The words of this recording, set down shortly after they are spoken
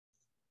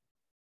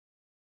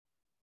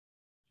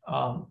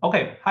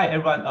Okay, hi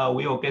everyone.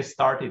 We will get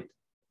started.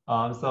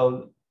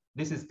 So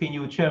this is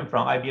Chen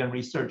from IBM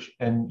Research,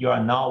 and you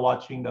are now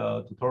watching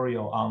the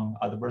tutorial on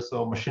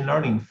adversarial machine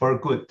learning for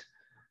good.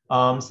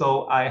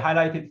 So I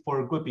highlighted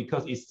for good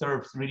because it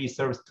really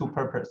serves two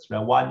purposes. Right?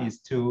 One is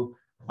to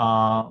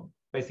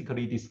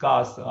basically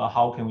discuss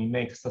how can we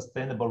make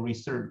sustainable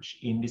research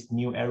in this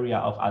new area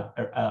of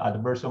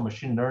adversarial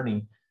machine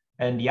learning.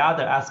 And the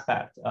other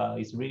aspect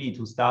is really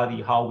to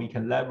study how we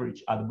can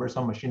leverage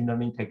adversarial machine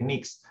learning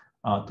techniques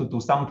to do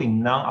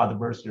something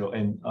non-adversarial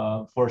and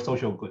for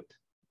social good.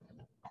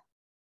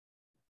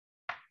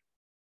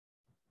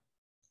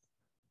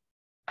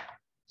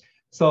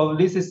 So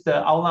this is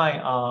the outline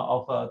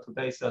of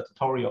today's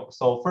tutorial.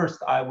 So first,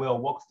 I will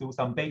walk through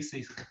some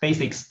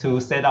basics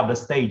to set up the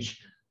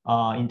stage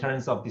in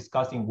terms of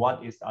discussing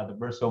what is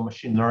adversarial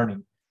machine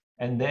learning.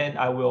 And then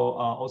I will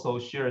also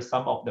share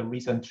some of the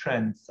recent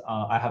trends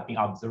I have been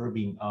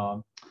observing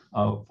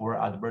for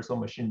adversarial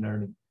machine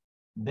learning.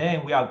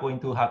 Then we are going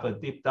to have a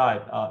deep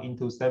dive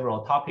into several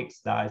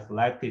topics that I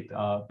selected,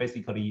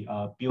 basically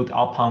built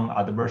upon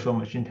adversarial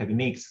machine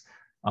techniques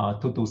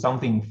to do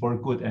something for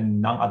good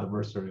and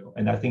non-adversarial.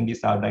 And I think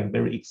these are like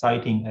very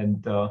exciting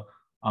and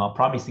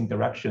promising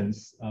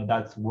directions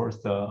that's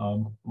worth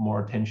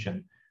more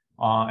attention.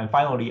 And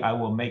finally, I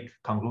will make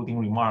concluding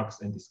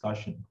remarks and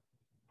discussion.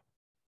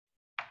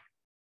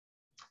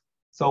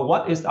 So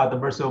what is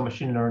adversarial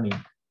machine learning?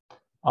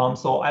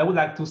 So I would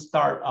like to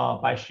start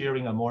by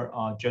sharing a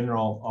more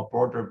general,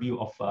 broader view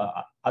of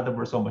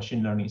adversarial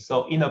machine learning.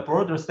 So in a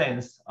broader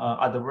sense,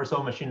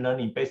 adversarial machine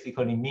learning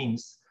basically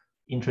means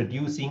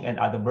introducing an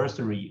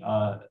adversary,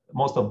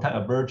 most of the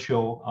time a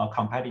virtual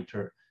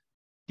competitor,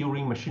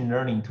 during machine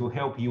learning to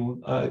help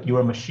you,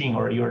 your machine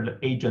or your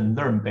agent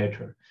learn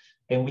better.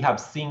 And we have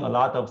seen a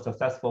lot of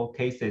successful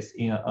cases.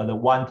 In the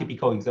one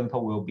typical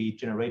example will be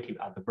generative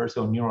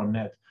adversarial neural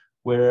net,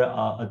 where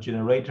a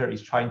generator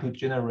is trying to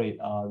generate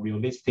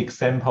realistic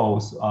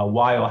samples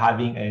while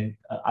having an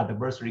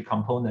adversary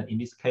component, in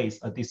this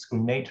case, a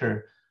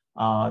discriminator,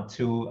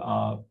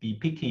 to be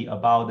picky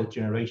about the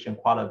generation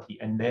quality.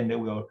 And then they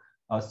will,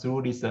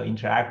 through this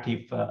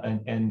interactive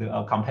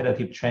and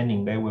competitive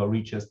training, they will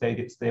reach a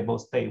stable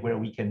state where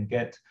we can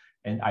get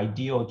an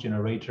ideal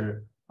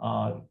generator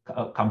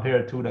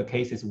compared to the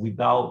cases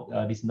without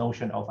this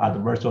notion of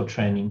adversarial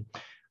training.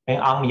 And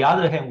on the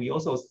other hand, we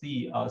also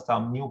see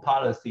some new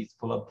policies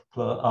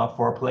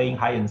for playing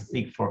hide and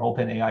seek for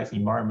OpenAI's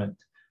environment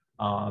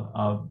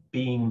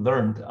being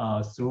learned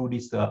through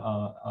this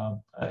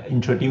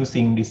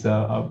introducing these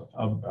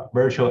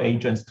virtual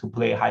agents to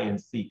play hide and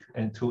seek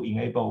and to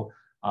enable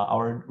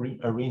our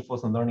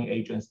reinforcement learning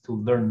agents to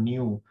learn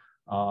new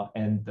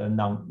and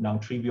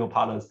non-trivial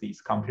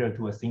policies compared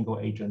to a single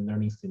agent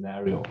learning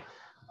scenario.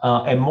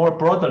 And more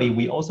broadly,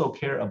 we also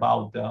care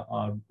about the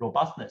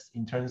robustness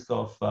in terms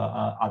of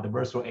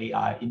adversarial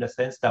AI, in the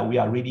sense that we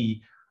are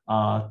really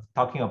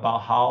talking about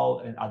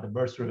how an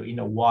adversary in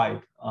a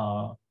wipe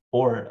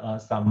or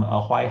some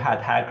white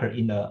hat hacker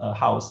in a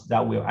house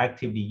that will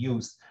actively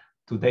use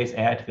today's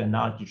AI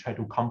technology to try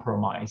to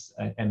compromise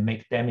and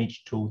make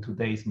damage to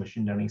today's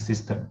machine learning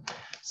system.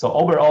 So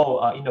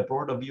overall, in the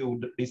broader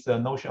view, this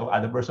notion of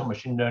adversarial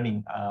machine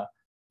learning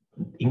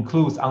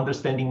includes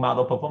understanding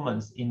model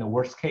performance in the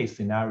worst case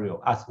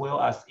scenario, as well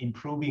as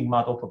improving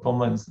model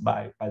performance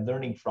by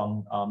learning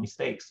from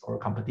mistakes or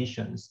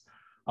competitions.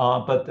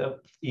 But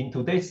in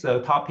today's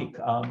topic,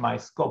 my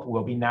scope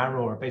will be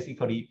narrower,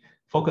 basically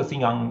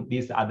focusing on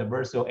this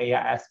adversarial AI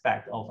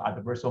aspect of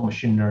adversarial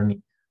machine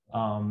learning.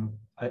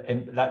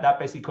 And that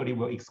basically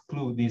will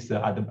exclude these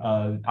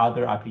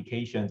other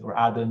applications or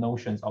other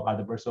notions of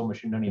adversarial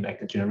machine learning, like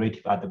the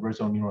generative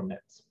adversarial neural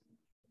nets.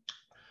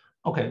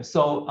 Okay,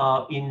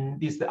 so in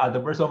this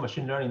adversarial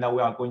machine learning that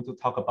we are going to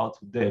talk about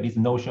today, this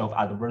notion of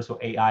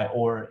adversarial AI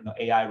or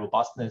AI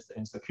robustness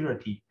and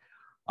security,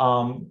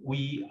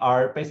 we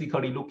are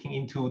basically looking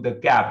into the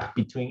gap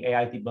between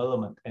AI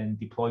development and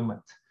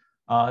deployment.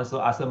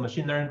 So as a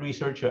machine learning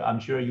researcher, I'm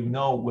sure you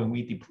know when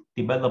we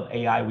develop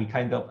AI, we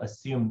kind of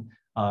assume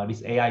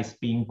this AI is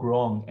being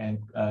grown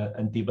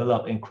and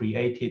developed and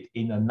created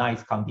in a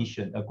nice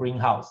condition, a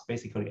greenhouse.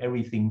 Basically,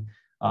 everything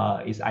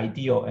is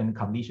ideal and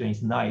condition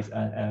is nice.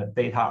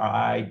 Data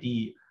are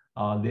IID.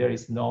 There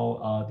is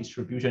no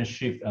distribution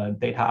shift.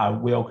 Data are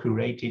well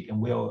curated and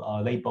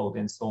well labeled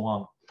and so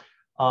on.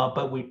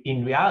 But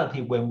in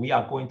reality, when we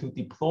are going to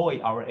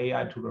deploy our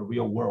AI to the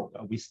real world,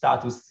 we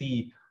start to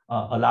see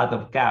a lot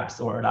of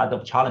gaps or a lot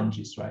of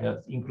challenges, right?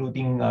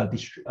 Including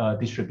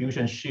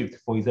distribution shift,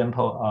 for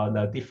example,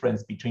 the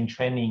difference between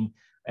training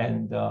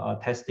and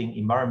testing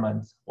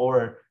environments,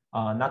 or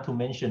not to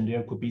mention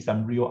there could be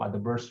some real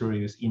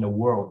adversaries in the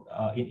world,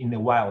 in the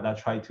wild, that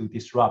try to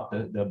disrupt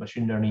the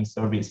machine learning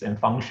service and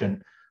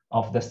function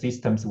of the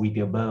systems we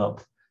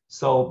develop.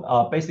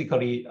 So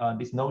basically,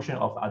 this notion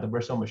of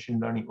adversarial machine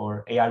learning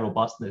or AI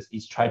robustness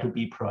is try to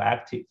be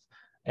proactive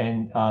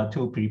and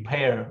to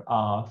prepare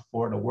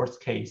for the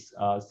worst case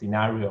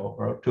scenario,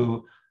 or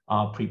to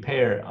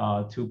prepare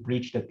to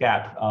bridge the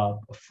gap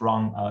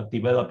from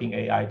developing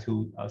AI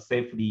to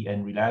safely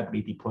and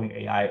reliably deploying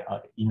AI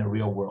in the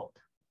real world.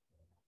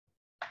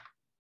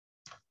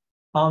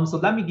 So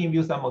let me give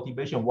you some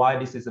motivation why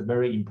this is a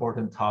very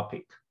important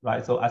topic,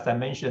 right? So as I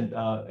mentioned,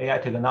 AI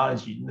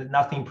technology,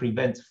 nothing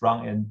prevents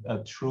from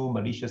a true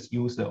malicious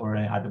user or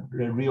a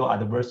real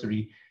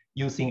adversary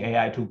using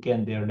AI to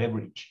gain their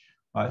leverage.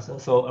 Right?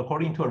 So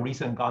according to a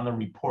recent Gartner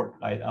report,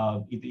 right,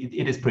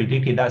 it is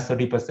predicted that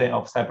 30%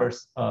 of cyber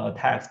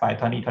attacks by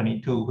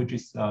 2022, which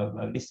is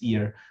this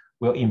year,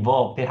 will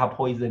involve data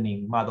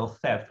poisoning, model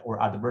theft, or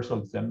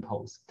adversarial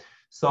examples.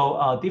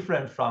 So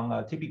different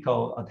from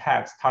typical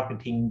attacks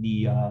targeting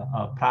the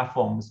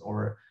platforms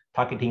or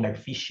targeting like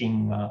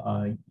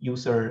phishing,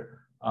 user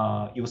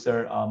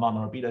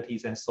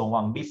vulnerabilities, and so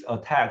on. These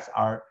attacks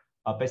are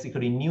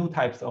basically new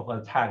types of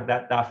attack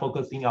that are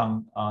focusing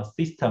on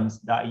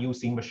systems that are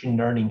using machine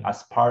learning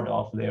as part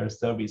of their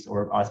service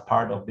or as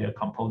part of their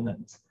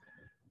components.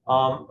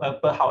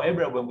 But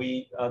however, when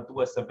we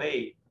do a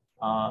survey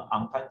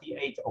on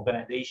 28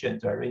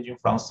 organizations ranging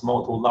from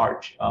small to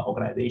large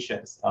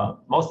organizations,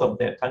 most of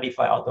them,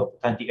 25 out of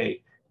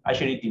 28,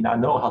 actually did not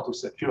know how to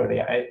secure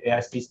their AI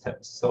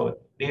systems. So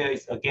there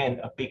is, again,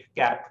 a big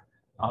gap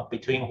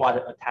between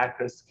what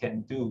attackers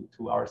can do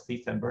to our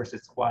system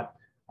versus what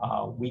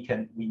we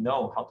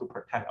know how to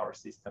protect our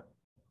system.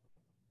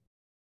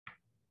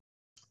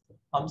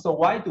 So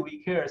why do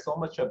we care so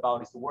much about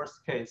this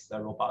worst case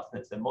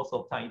robustness? And most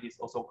of the time it is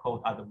also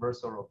called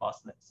adversarial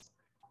robustness.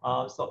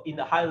 So in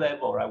the high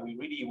level, right, we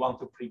really want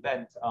to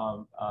prevent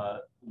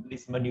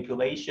these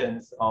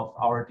manipulations of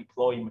our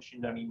deployed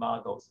machine learning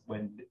models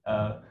when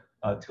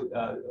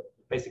to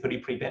basically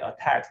prevent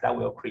attacks that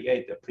will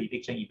create the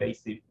prediction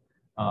evasive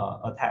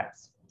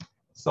attacks.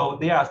 So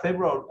there are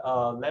several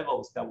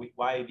levels that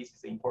why this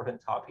is an important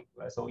topic,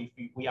 right? So if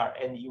we are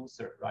end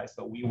user, right?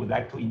 So we would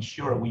like to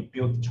ensure we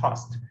build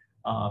trust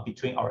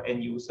between our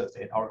end users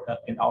and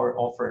our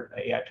offered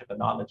AI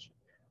technology.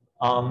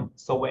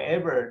 So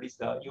whenever these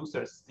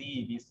users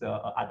see these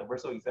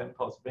adversarial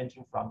examples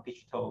ranging from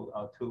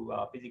digital to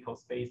physical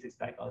spaces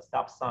like a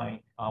stop sign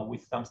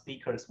with some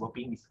stickers were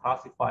being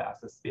misclassified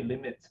as a speed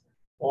limit,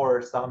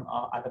 or some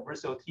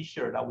adversarial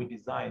t-shirt that we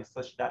designed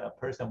such that a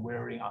person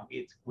wearing on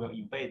it will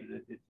evade the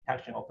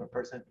detection of a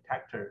person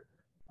detector,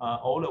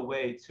 all the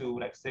way to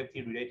like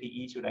safety related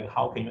issue, like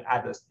how can you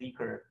add a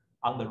sticker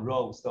on the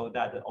road so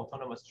that the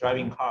autonomous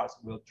driving cars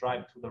will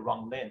drive to the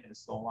wrong lane and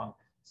so on.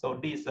 So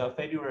these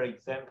failure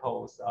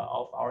examples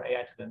of our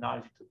AI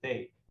technology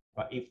today,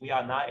 if we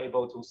are not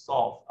able to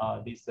solve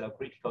these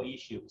critical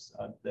issues,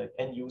 the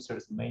end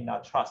users may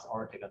not trust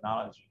our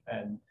technology.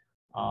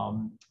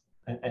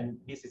 And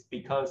this is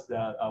because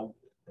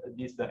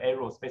these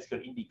errors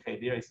basically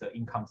indicate there is an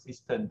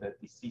inconsistent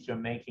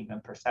decision making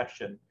and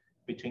perception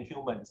between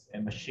humans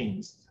and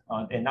machines.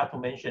 And not to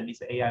mention,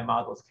 these AI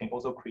models can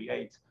also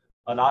create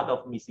a lot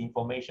of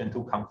misinformation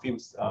to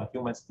confuse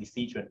humans'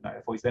 decision.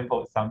 Right? For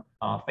example, some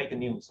fake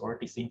news or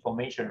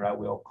disinformation, right,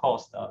 will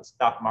cause the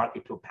stock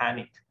market to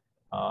panic,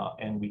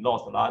 and we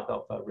lost a lot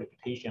of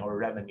reputation or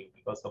revenue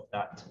because of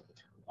that.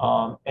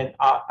 And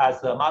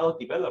as a model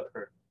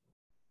developer,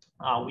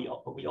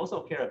 we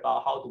also care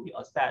about how do we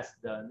assess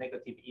the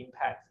negative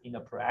impacts in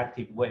a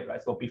proactive way,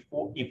 right? So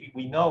if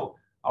we know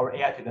our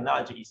AI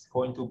technology is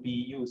going to be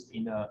used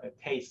in a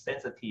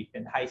case-sensitive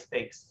and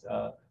high-stakes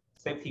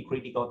safety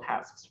critical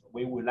tasks,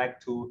 we would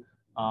like to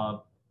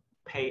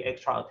pay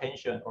extra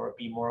attention or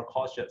be more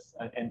cautious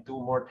and do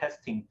more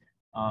testing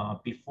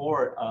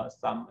before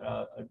some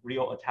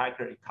real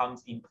attacker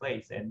comes in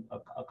place and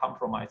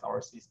compromise our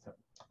system.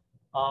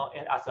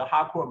 And as a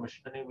hardcore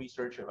machine learning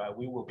researcher, right,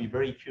 we will be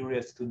very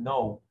curious to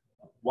know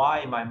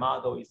why my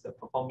model is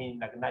performing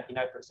like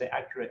 99%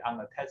 accurate on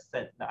the test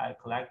set that I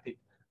collected.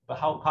 But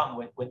how come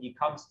when it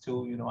comes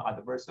to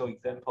adversarial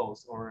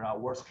examples or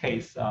worst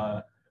case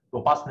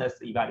robustness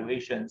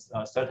evaluations,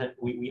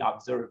 we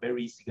observe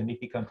very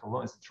significant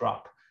performance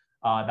drop.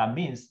 That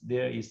means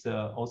there is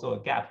also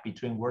a gap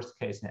between worst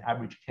case and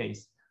average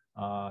case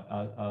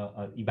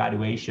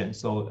evaluation.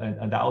 So,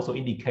 and that also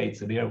indicates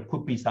there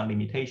could be some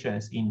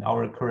limitations in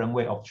our current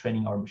way of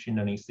training our machine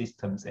learning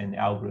systems and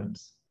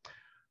algorithms.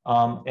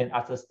 And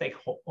as a stake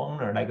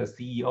owner, like a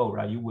CEO,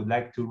 right, you would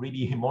like to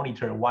really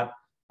monitor what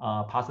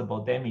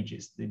possible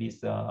damages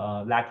this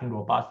lacking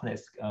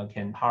robustness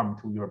can harm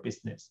to your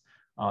business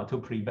to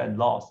prevent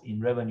loss in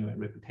revenue and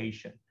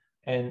reputation.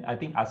 And I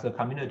think as a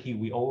community,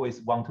 we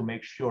always want to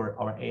make sure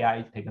our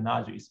AI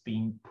technology is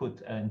being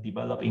put and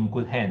developed in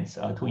good hands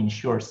to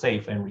ensure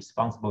safe and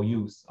responsible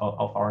use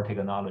of our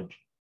technology.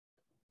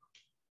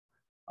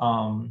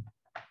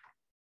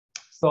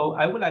 So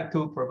I would like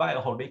to provide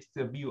a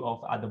holistic view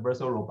of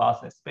adversarial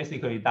robustness.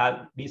 Basically,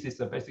 this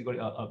is basically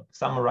a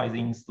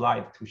summarizing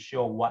slide to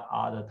show what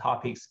are the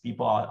topics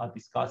people are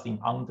discussing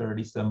under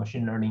this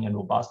machine learning and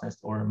robustness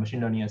or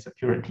machine learning and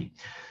security.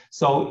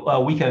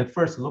 So we can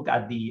first look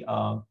at the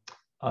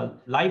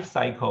life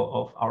cycle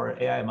of our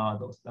AI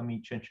models. Let me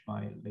change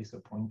my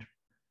laser pointer.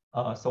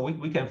 So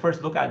we can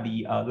first look at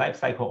the life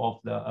cycle of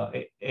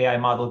the AI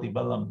model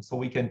development. So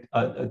we can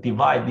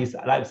divide this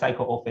life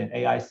cycle of an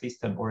AI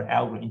system or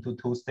algorithm into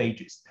two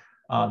stages.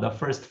 The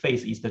first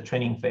phase is the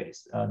training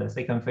phase. The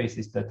second phase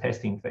is the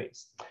testing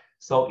phase.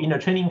 So in the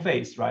training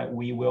phase, right,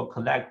 we will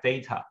collect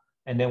data,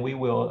 and then we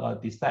will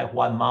decide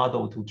what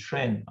model to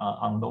train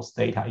on those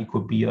data. It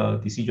could be a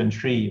decision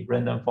tree,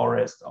 random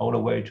forest, all the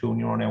way to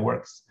neural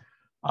networks.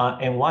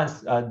 And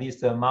once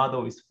this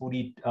model is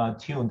fully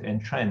tuned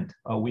and trained,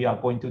 we are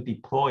going to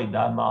deploy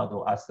that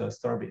model as a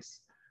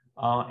service.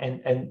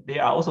 And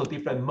there are also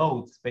different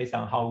modes based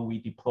on how we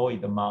deploy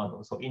the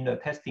model. So in the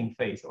testing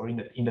phase or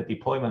in the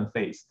deployment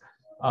phase,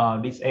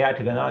 this AI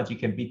technology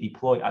can be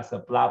deployed as a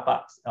black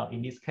box.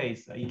 In this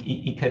case,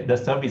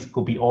 the service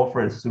could be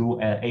offered through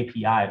an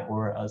API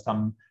or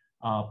some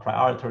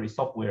proprietary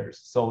softwares.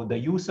 So the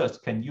users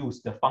can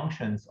use the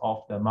functions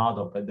of the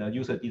model, but the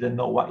user didn't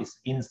know what is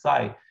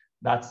inside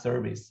that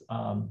service.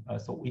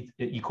 So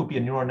it could be a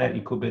neural net,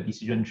 it could be a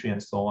decision tree,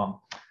 and so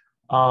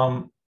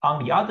on.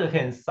 On the other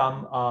hand,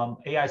 some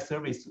AI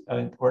service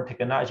or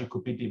technology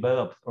could be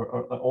developed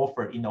or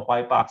offered in a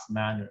white box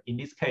manner. In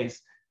this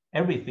case,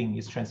 everything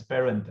is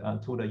transparent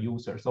to the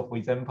user. So for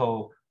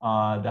example,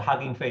 the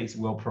Hugging Face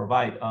will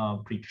provide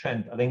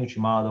pre-trained language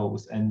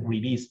models and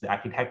release the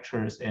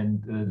architectures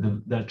and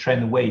the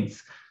trained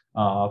weights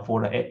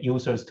for the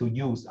users to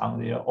use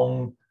on their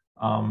own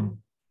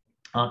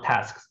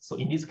tasks. So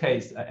in this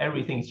case,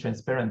 everything is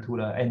transparent to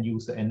the end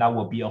user, and that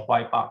will be a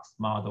white box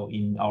model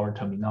in our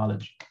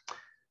terminology.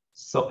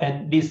 So,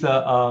 and this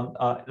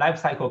life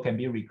cycle can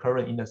be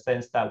recurrent in the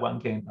sense that one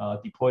can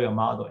deploy a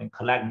model and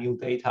collect new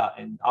data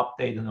and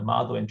update the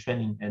model and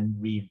training and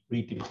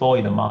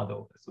redeploy the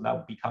model. So that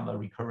will become a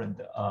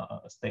recurrent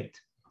state.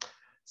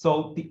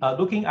 So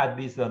looking at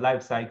this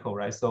life cycle,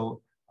 right?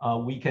 So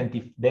we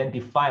can then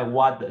define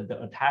what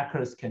the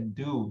attackers can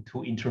do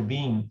to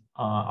intervene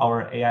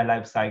our AI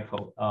life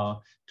cycle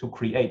to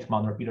create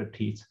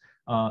vulnerabilities.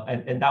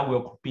 And that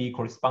will be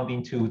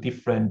corresponding to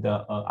different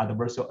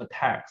adversarial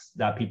attacks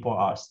that people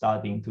are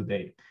studying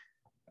today.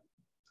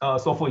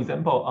 So for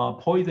example,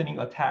 poisoning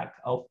attack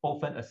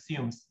often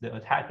assumes the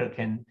attacker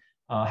can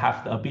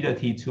have the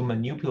ability to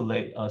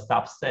manipulate a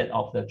subset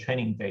of the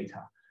training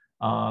data.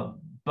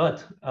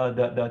 But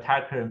the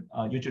attacker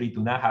usually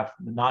do not have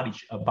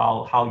knowledge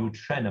about how you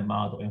train a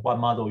model and what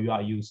model you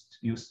are used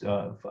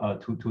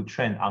to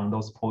train on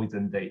those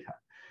poison data.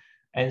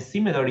 And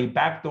similarly,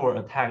 backdoor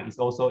attack is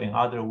also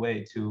another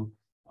way to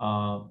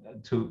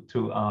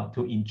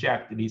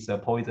inject this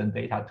poison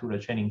data to the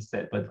training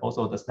set, but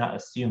also does not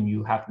assume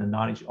you have the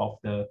knowledge of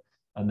the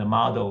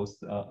models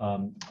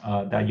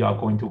that you are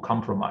going to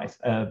compromise.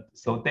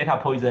 So data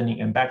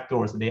poisoning and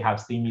backdoors, they have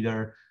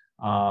similar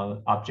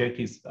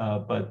objectives,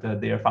 but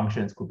their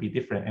functions could be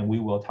different, and we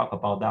will talk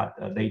about that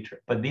later.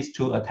 But these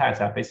two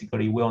attacks are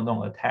basically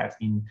well-known attacks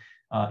in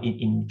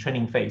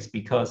training phase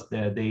because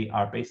they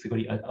are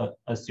basically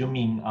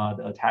assuming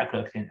the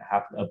attacker can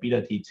have the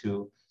ability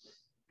to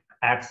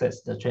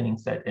access the training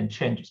set and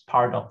change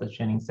part of the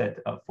training set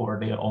for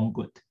their own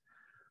good.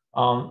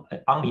 On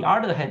the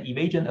other hand,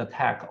 evasion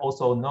attack,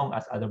 also known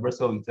as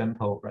adversarial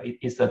example, right?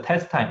 It's a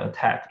test time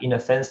attack in the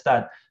sense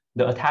that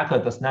the attacker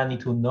does not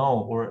need to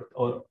know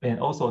and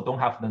also don't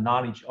have the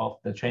knowledge of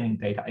the training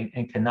data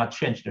and cannot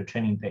change the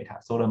training data.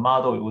 So the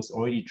model was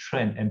already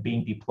trained and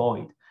being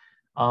deployed.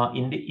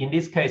 In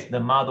this case, the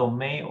model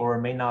may or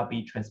may not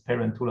be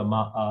transparent to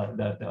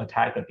the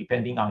attacker,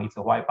 depending on it's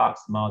a white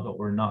box model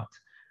or not.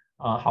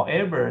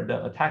 However,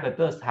 the attacker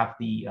does have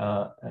the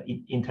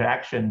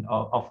interaction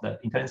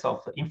in terms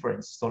of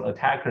inference. So the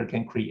attacker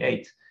can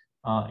create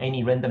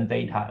any random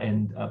data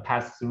and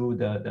pass through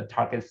the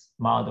target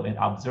model and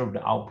observe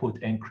the output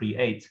and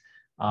create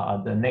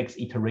the next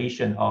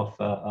iteration of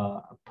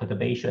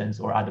perturbations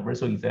or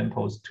adversarial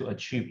examples to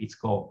achieve its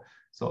goal.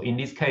 So in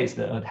this case,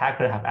 the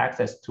attacker have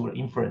access to the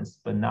inference,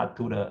 but not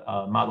to the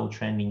model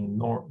training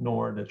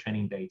nor the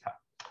training data.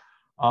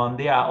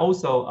 There are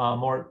also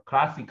more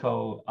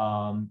classical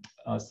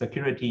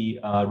security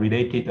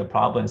related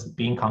problems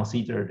being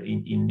considered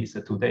in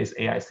today's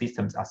AI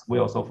systems as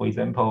well. So for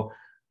example,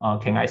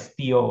 can I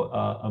steal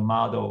a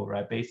model,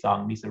 right, based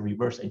on this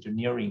reverse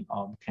engineering?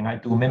 Can I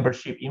do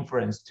membership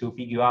inference to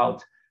figure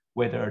out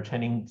whether a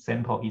training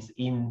sample is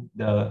in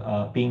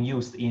the being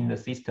used in the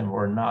system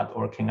or not?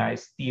 Or can I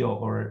steal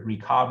or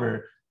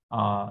recover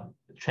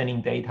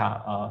training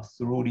data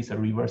through this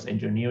reverse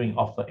engineering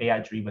of the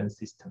AI-driven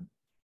system?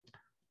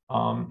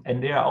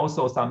 And there are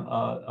also some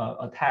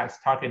attacks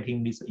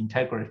targeting this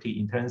integrity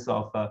in terms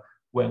of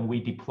when we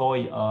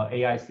deploy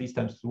AI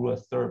systems through a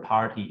third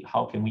party,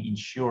 how can we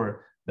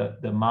ensure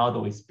that the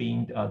model is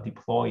being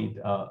deployed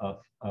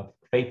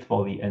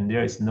faithfully and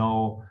there is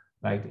no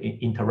like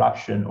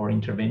interruption or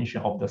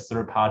intervention of the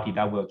third party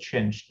that will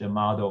change the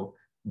model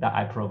that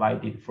I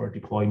provided for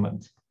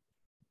deployment.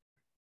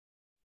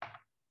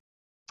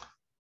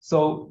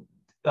 So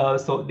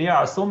there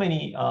are so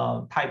many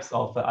types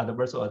of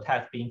adversarial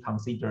attacks being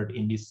considered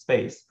in this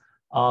space,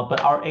 but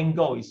our end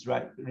goal is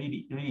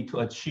really to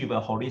achieve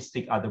a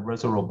holistic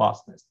adversarial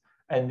robustness.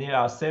 And there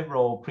are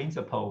several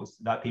principles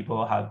that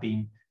people have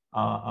been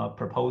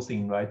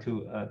proposing, right,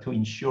 to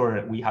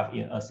ensure we have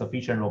a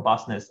sufficient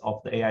robustness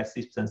of the AI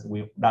systems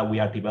that we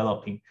are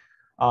developing.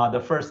 The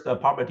first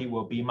property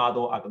will be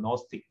model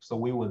agnostic. So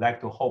we would like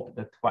to hope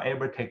that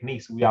whatever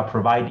techniques we are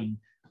providing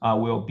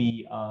will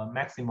be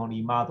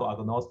maximally model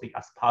agnostic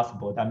as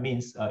possible. That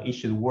means it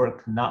should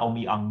work not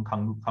only on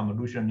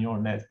convolutional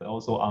neural nets, but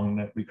also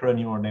on recurrent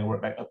neural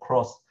network, like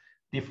across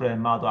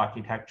different model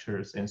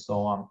architectures and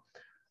so on.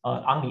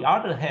 On the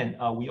other hand,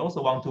 we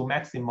also want to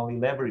maximally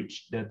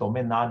leverage the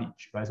domain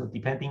knowledge, right? So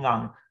depending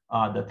on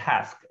the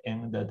task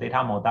and the data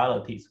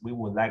modalities, we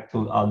would like to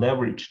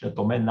leverage the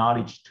domain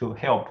knowledge to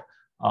help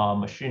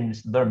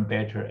machines learn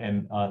better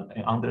and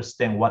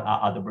understand what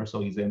are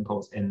adversarial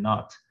examples and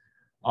not.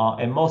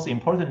 And most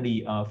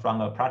importantly,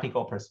 from a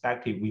practical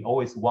perspective, we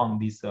always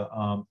want these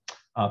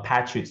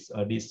patches,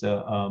 these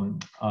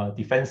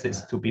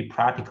defenses to be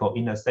practical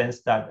in the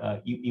sense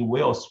that it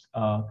will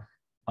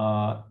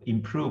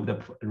improve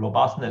the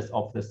robustness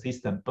of the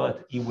system,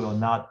 but it will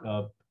not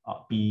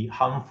be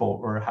harmful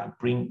or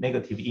bring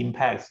negative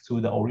impacts to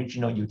the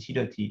original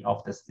utility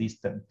of the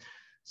system.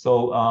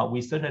 So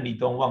we certainly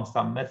don't want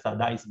some method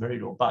that is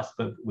very robust,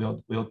 but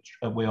will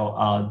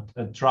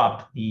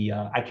drop the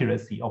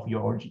accuracy of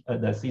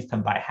the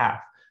system by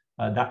half.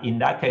 That in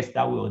that case,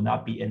 that will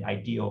not be an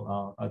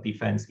ideal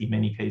defense in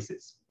many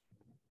cases.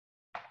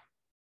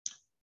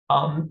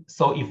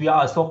 So if you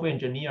are a software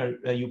engineer,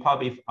 you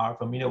probably are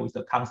familiar with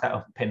the concept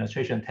of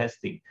penetration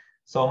testing.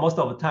 So most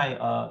of the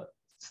time,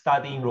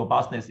 studying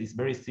robustness is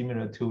very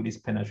similar to this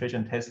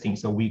penetration testing.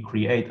 So we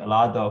create a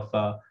lot of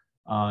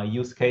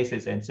use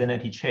cases and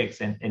sanity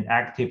checks and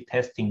active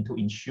testing to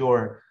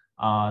ensure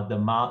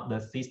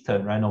the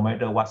system, right, no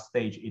matter what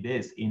stage it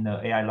is in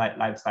the AI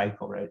life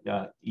cycle, right,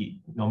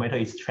 no matter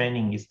its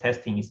training, its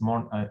testing, its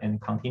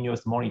and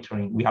continuous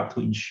monitoring, we have to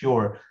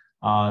ensure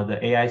the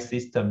AI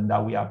system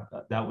that we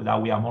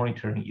are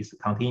monitoring is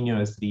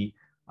continuously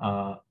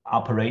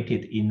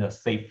operated in a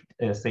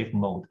safe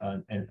mode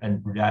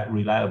and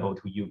reliable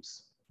to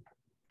use.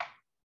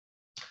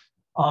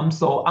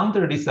 So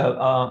under this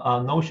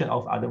notion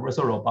of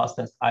adversarial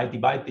robustness, I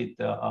divided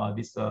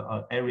this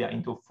area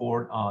into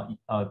 4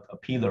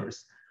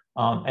 pillars.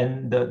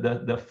 And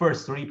the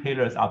first 3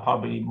 pillars are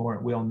probably more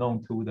well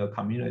known to the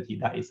community.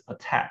 That is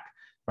attack,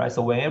 right?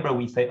 So whenever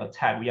we say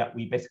attack,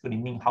 we basically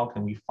mean how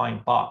can we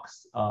find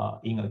bugs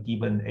in a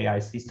given AI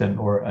system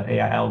or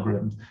AI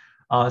algorithm.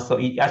 So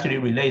it actually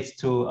relates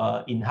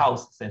to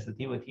in-house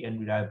sensitivity and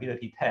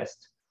reliability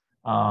tests.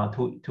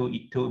 To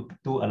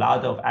do a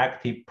lot of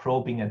active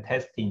probing and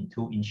testing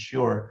to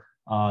ensure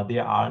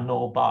there are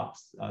no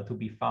bugs to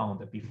be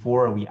found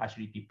before we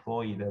actually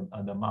deploy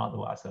the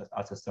model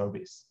as a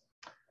service.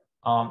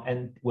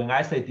 And when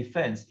I say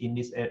defense in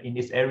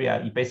this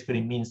area, it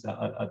basically means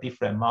a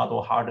different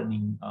model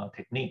hardening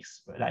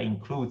techniques that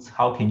includes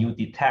how can you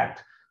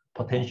detect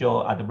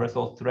potential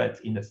adversarial threats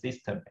in the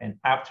system, and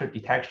after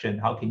detection,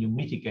 how can you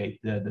mitigate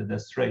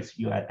the threats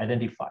you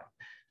identify.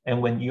 And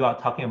when you are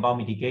talking about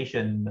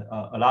mitigation,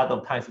 a lot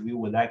of times we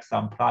would like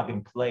some plug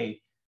and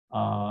play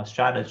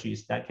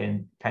strategies that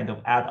can kind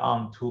of add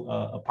on to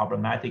a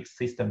problematic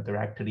system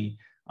directly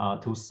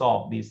to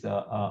solve these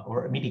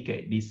or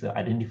mitigate these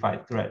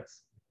identified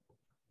threats.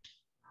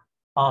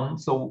 And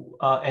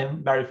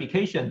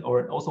verification,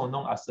 or also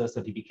known as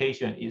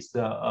certification, is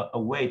a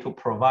way to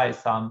provide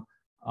some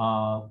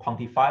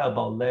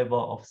quantifiable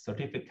level of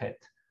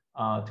certificate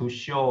to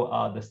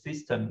show the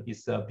system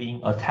is being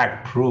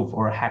attack-proof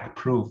or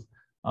hack-proof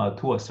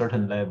to a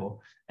certain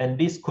level. And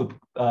this could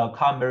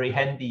come very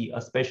handy,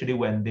 especially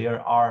when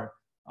there are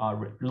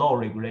law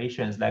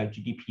regulations like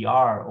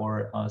GDPR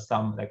or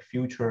some like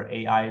future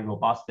AI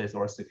robustness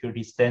or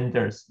security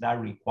standards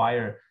that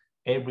require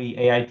every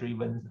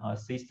AI-driven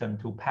system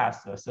to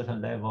pass a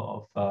certain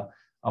level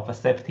of a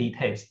safety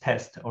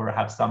test or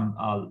have some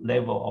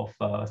level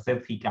of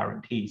safety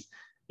guarantees.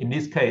 In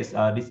this case,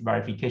 this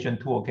verification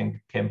tool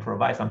can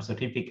provide some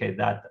certificate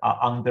that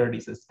under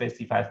this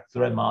specified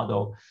threat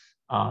model,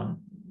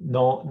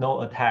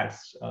 no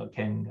attacks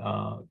can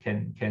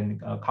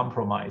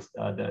compromise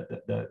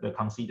the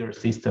considered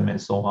system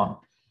and so on.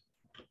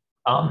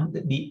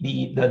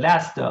 The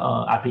last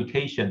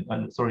application,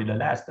 the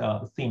last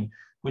theme,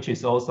 which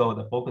is also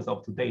the focus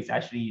of today, is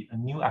actually a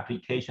new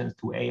applications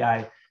to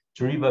AI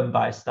driven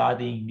by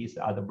studying this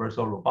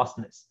adversarial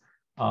robustness.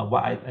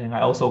 And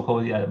I also call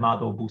it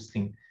model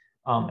boosting.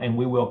 And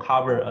we will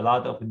cover a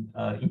lot of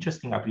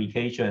interesting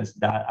applications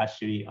that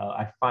actually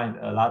I find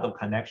a lot of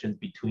connections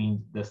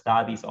between the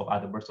studies of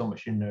adversarial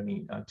machine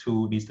learning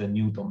to these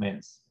new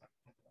domains.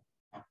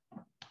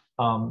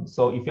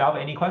 So if you have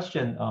any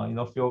question,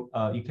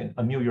 you can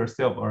unmute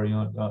yourself or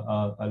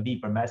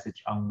leave a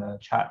message on the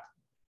chat.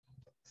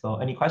 So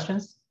any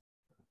questions?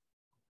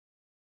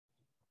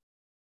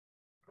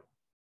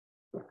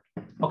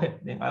 Okay,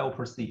 then I will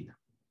proceed.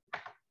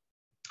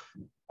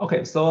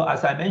 Okay, so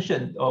as I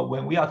mentioned,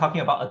 when we are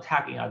talking about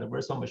attacking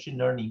adversarial machine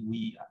learning,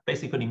 we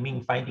basically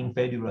mean finding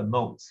failure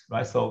modes,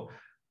 right? So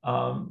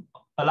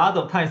a lot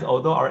of times,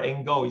 although our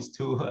end goal is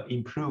to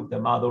improve the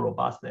model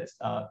robustness,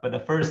 but the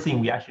first thing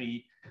we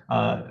actually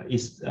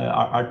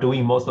are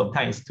doing most of the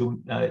time is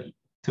to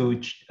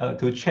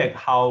check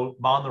how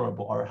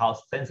vulnerable or how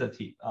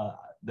sensitive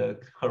the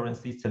current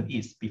system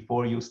is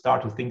before you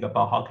start to think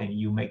about how can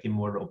you make it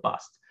more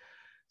robust.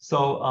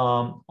 So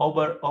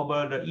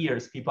over the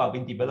years, people have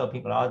been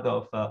developing a lot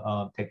of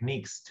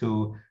techniques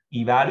to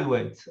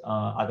evaluate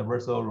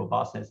adversarial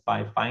robustness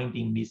by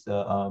finding these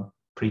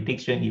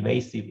prediction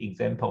evasive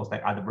examples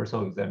like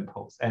adversarial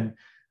examples, and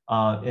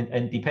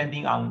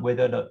depending on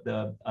whether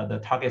the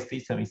target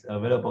system is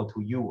available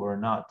to you or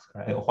not,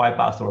 right? White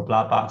box or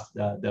black box,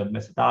 the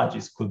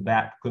methodologies could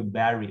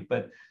vary,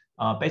 but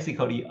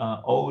basically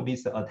all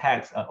these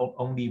attacks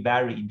only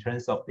vary in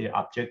terms of their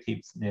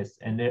objectiveness,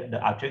 and the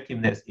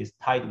objectiveness is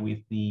tied with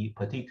the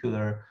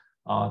particular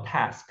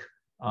task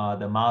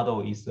the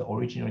model is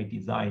originally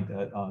designed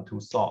to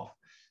solve.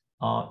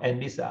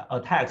 And these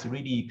attacks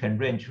really can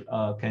range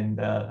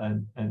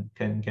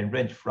can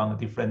range from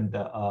different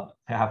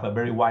have a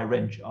very wide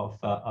range of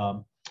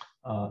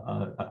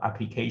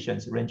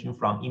applications, ranging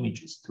from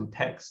images to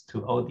text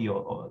to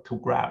audio to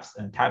graphs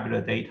and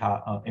tabular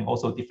data, and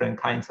also different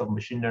kinds of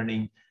machine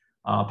learning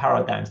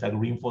paradigms like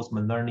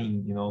reinforcement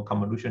learning,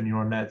 convolutional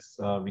neural nets,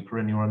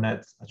 recurrent neural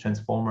nets,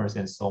 transformers,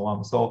 and so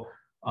on. So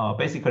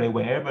basically,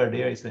 whenever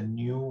there is a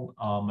new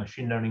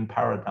machine learning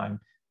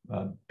paradigm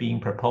being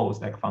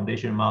proposed, like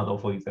foundation model,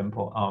 for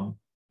example,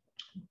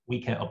 we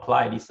can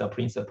apply these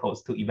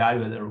principles to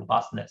evaluate the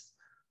robustness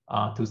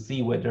to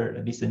see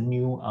whether this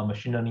new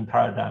machine learning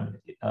paradigm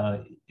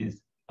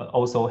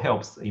also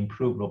helps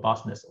improve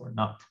robustness or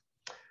not.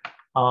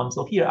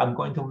 So here I'm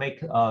going to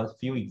make a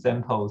few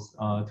examples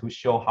to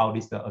show how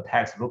these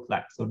attacks look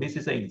like. So this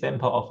is an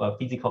example of a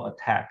physical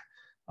attack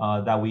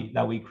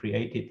that we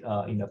created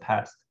in the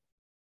past.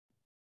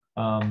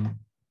 Okay,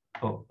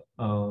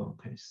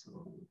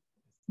 so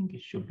I think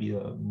it should be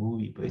a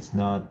movie, but it's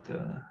not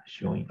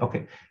showing.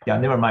 Okay, yeah,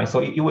 never mind. So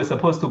it was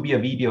supposed to be a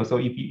video. So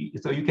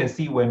you can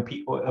see when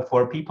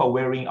people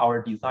wearing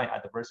our design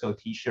adversarial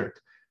T-shirt,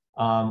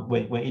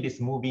 when it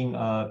is moving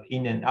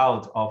in and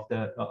out of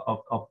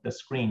the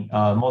screen,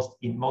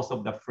 in most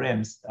of the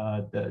frames,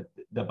 the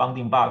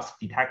bounding box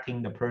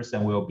detecting the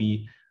person will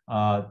be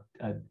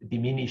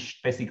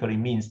diminished. Basically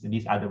means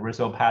this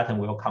adversarial pattern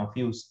will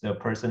confuse the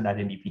person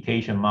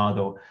identification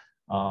model.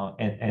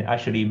 And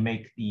actually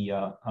make the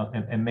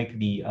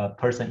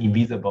person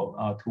invisible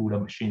to the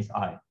machine's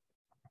eye.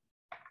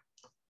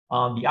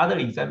 The other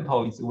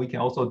example is we can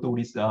also do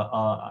this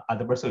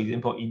adversarial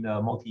example in a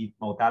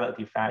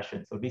multi-modality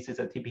fashion. So this is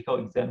a typical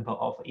example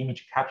of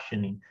image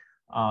captioning.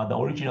 The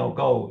original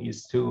goal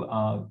is to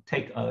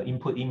take an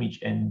input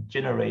image and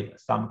generate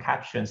some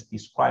captions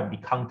describe the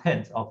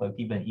content of a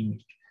given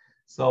image.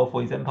 So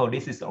for example,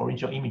 this is the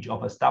original image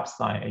of a stop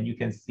sign, and you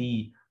can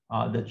see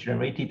the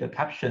generated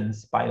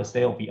captions by a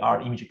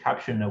state-of-the-art image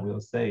captioner will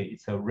say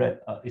it's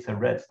a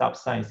red stop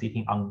sign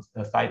sitting on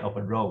the side of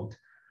a road.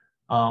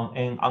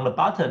 And on the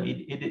bottom,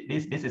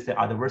 this is the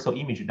adversarial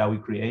image that we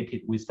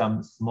created with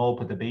some small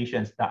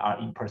perturbations that are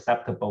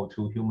imperceptible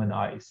to human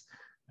eyes.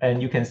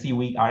 And you can see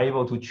we are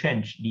able to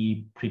change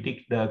the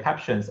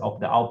captions of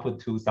the output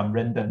to some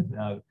random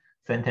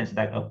sentence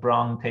like a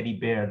brown teddy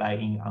bear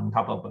lying on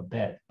top of a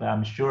bed. But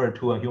I'm sure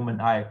to a human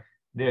eye,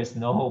 there's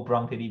no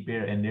brown teddy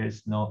bear and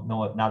there's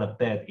not a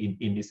bed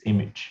in this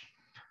image.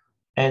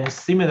 And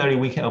similarly,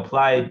 we can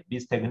apply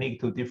this technique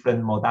to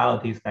different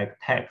modalities like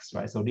text,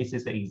 right? So this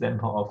is an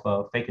example of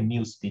a fake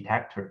news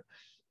detector.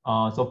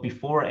 So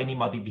before any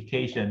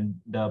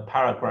modification, the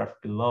paragraph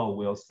below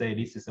will say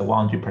this is a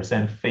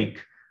 100%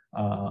 fake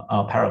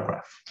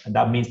paragraph. And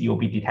that means you'll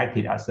be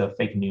detected as a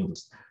fake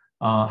news.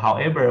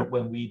 However,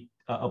 when we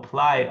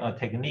apply a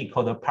technique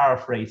called a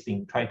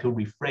paraphrasing, try to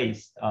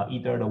rephrase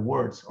either the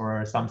words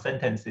or some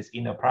sentences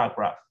in a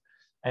paragraph.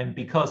 And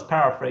because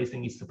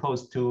paraphrasing is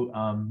supposed to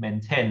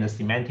maintain the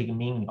semantic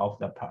meaning of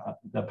the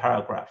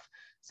paragraph,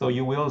 so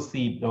you will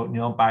see,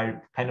 by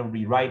kind of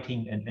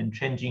rewriting and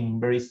changing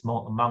very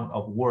small amount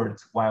of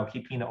words while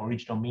keeping the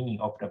original meaning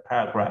of the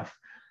paragraph,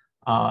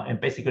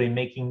 and basically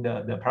making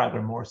the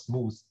paragraph more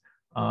smooth.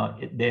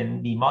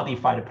 Then the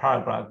modified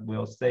paragraph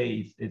will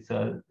say it's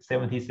a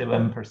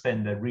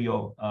 77%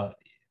 real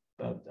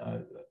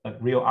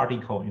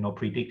article,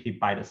 predicted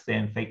by the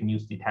same fake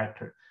news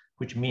detector,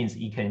 which means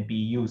it can be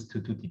used to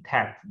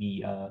detect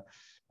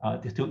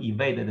to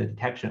evade the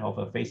detection of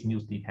a fake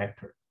news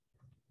detector.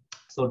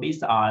 So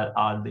these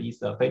are these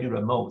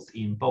failure modes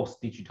in both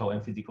digital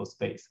and physical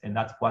space, and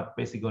that's what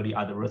basically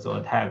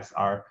adversarial attacks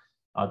are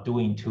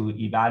doing to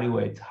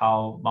evaluate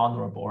how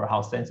vulnerable or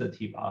how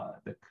sensitive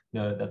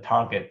the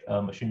target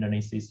machine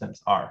learning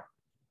systems are.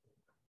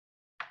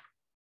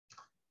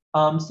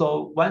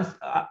 So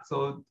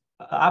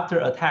after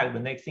attack, the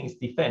next thing is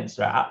defense,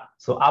 right?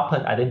 So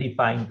upon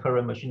identifying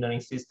current machine learning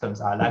systems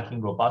are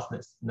lacking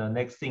robustness, the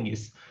next thing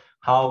is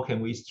how can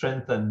we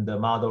strengthen the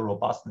model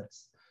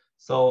robustness?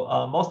 So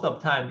most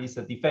of the time, this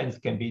defense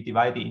can be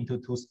divided into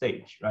two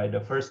stages, right?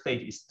 The first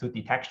stage is to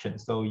detection.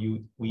 So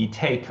we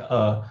take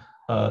a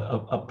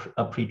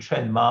a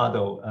pre-trained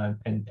model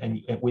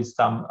and with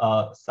some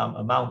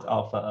amount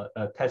of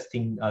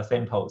testing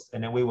samples,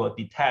 and then we will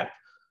detect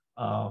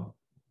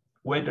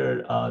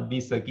whether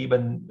this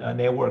given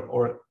network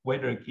or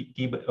whether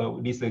given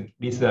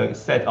this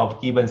set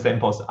of given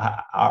samples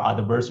are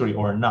adversary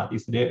or not.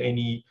 Is there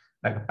any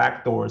like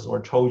backdoors or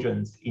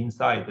trojans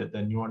inside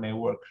the neural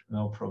network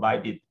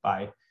provided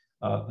by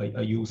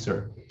a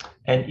user?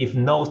 And if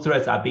no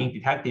threats are being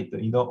detected,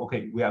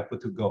 okay, we are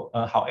good to go.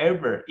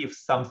 However, if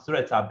some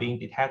threats are being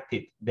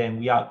detected, then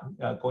we are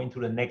going to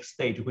the next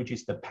stage, which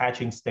is the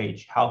patching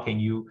stage. How can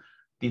you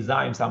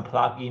design some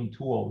plug-in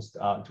tools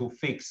to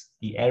fix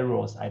the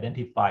errors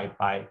identified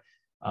by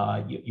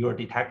your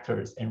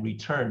detectors and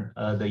return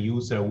the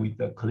user with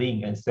a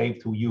clean and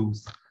safe to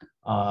use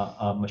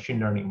machine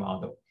learning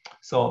model?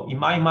 So in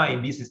my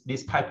mind,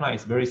 this pipeline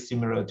is very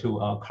similar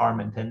to car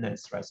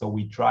maintenance, right? So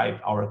we drive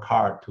our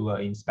car to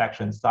an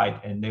inspection site,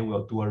 and they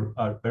will do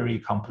a very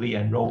complete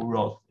and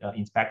road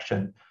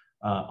inspection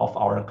of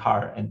our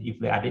car. And if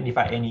they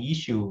identify any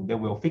issue, they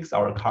will fix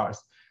our cars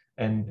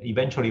and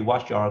eventually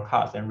wash our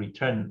cars and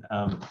return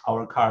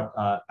our car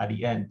at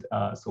the end,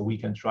 so we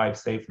can drive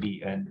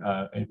safely and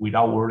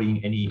without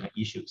worrying any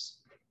issues.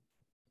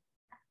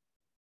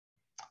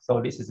 So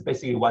this is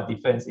basically what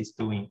defense is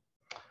doing.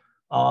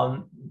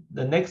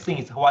 The next thing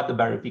is what the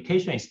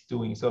verification is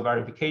doing. So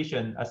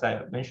verification, as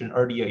I mentioned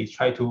earlier, is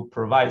try to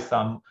provide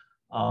some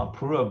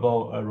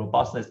provable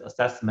robustness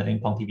assessment and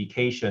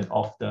quantification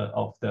of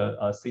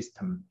the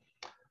system.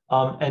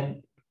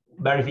 And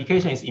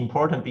verification is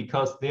important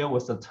because there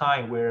was a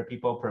time where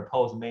people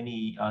proposed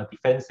many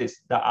defenses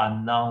that are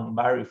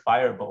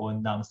non-verifiable or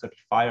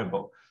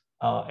non-certifiable.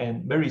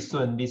 And very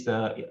soon, these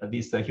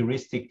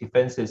heuristic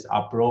defenses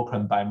are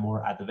broken by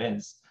more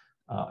advanced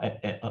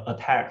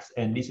attacks.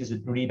 And this is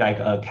really like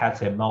a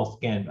cat and mouse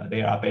game.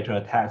 There are better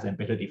attacks and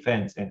better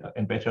defense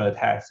and better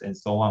attacks and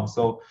so on.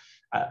 So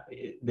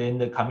then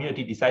the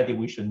community decided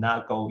we should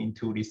not go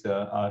into these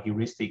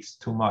heuristics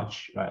too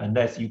much, right?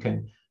 Unless you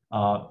can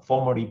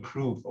formally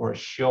prove or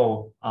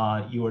show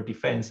your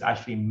defense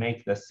actually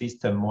make the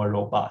system more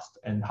robust.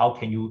 And how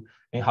can you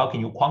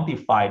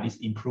quantify this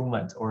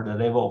improvement or the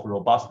level of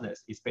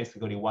robustness is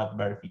basically what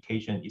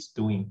verification is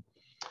doing.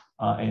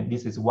 And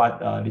this is what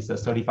this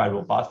certified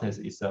robustness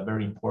is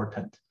very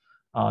important.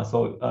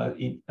 So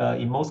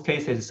in most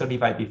cases,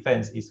 certified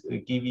defense is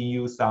giving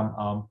you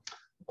some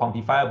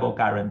quantifiable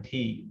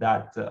guarantee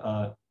that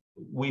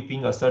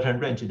within a certain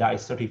range that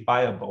is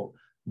certifiable,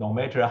 no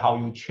matter how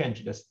you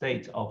change the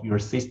state of your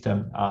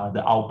system,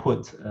 the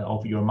output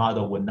of your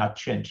model will not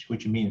change,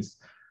 which means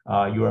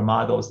your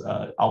model's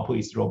output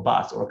is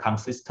robust or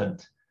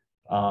consistent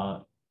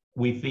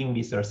within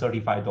this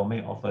certified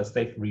domain of a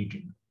safe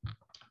region.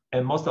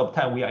 And most of the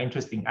time, we are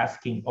interested in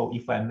asking, oh,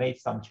 if I made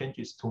some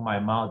changes to my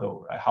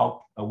model,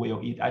 how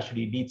will it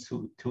actually lead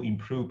to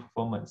improved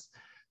performance?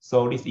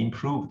 So this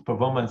improved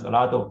performance, a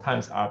lot of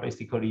times are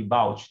basically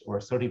vouched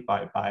or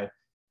certified by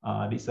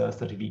these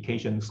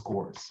certification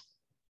scores.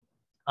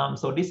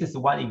 So this is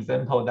one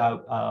example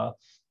that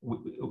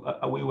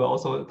we will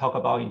also talk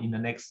about in the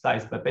next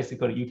slides, but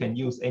basically you can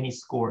use any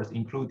scores,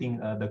 including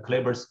the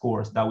clever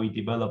scores that we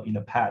developed in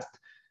the past,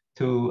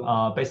 to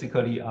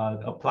basically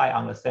apply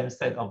on the same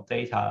set of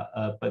data,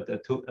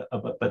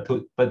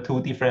 but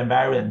two different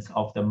variants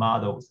of the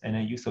models. And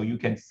then so you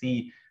can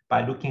see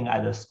by looking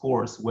at the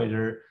scores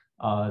whether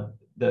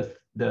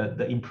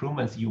the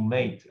improvements you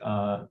made,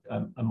 a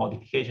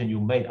modification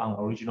you made on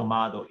the original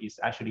model is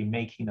actually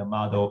making the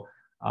model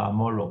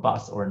more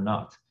robust or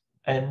not.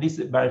 And this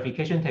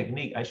verification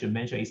technique, I should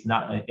mention, is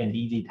not an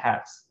easy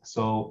task.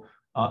 So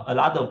a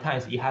lot of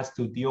times it has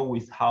to deal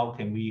with how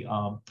can we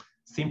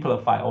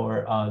simplify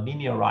or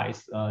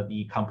linearize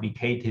the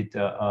complicated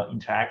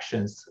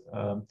interactions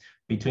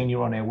between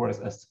neural networks,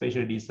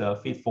 especially these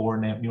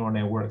feed-forward neural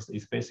networks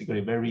is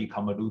basically very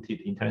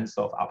convoluted in terms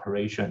of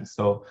operations.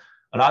 So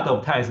a lot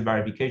of times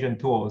verification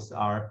tools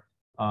are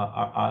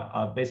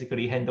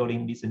basically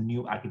handling these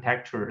new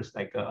architectures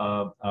like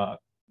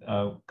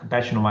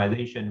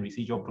computationalization,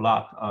 residual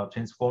block,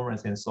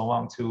 transformers, and so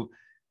on to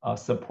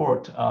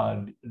support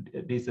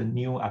these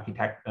new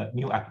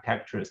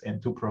architectures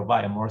and to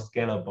provide a more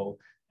scalable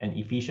and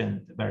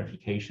efficient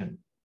verification.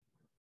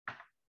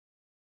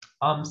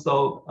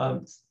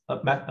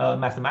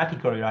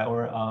 Mathematically, right,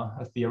 or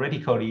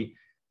theoretically,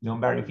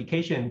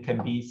 verification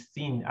can be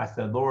seen as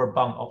the lower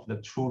bound of the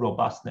true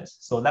robustness.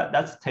 So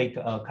let's take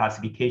a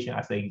classification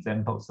as an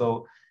example.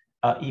 So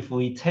if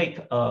we take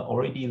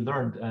already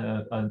learned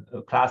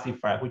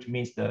classifier, which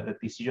means the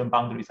decision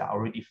boundaries are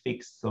already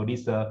fixed. So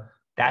these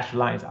dashed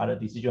lines are the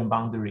decision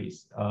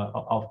boundaries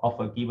of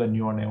a given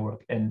neural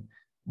network. And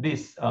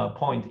this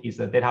point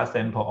is a data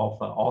sample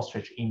of an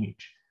ostrich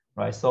image,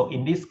 right? So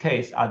in this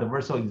case,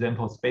 adversarial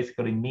examples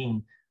basically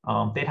mean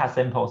data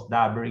samples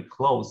that are very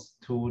close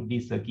to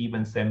this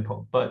given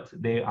sample, but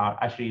they are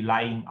actually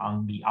lying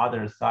on the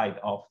other side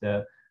of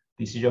the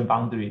decision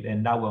boundary,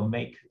 and that will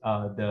make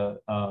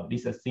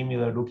this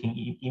similar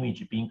looking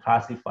image being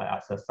classified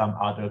as some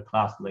other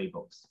class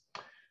labels.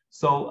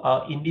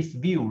 So in this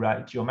view,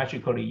 right,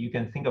 geometrically, you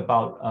can think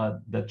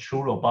about the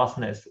true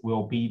robustness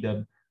will be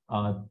the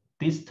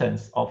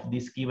distance of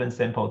this given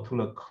sample to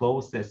the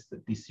closest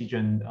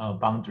decision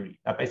boundary.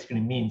 That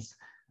basically means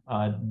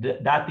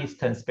that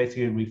distance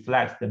basically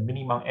reflects the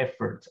minimum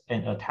effort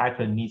an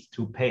attacker needs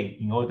to pay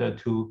in order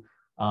to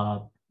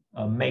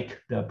make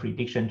the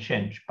prediction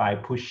change by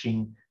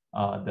pushing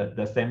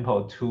the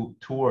sample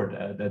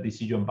toward the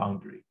decision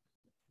boundary.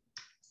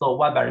 So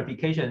what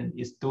verification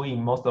is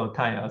doing most of the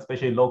time,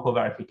 especially local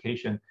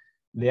verification,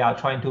 they are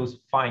trying to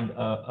find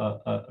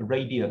a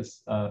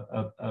radius,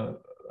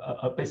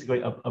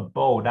 basically a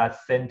bow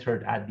that's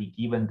centered at the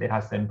given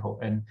data sample.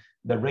 And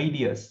the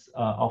radius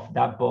of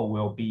that bow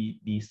will be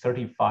the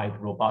certified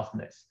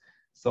robustness.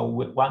 So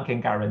one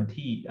can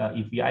guarantee,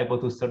 if we are able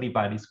to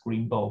certify this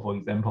green bow, for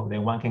example,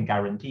 then one can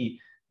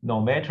guarantee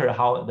no matter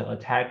how the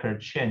attacker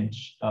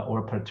change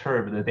or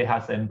perturb the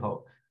data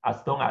sample, as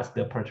long as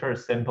the perturbed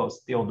sample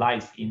still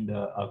lies in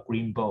the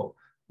green bow,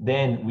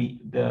 then we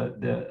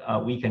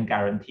can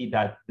guarantee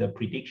that the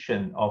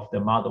prediction of the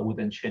model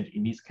wouldn't change.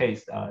 In this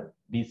case,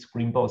 this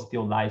green bow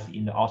still lies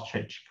in the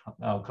ostrich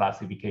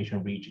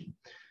classification region.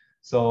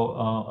 So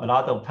a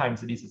lot of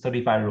times this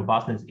certified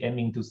robustness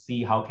aiming to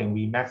see how can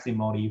we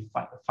maximally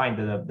find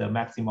the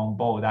maximum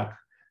bow that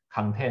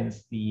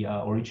contains the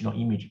original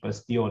image but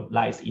still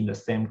lies in the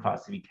same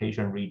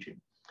classification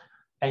region.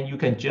 And you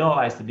can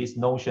generalize this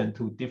notion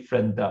to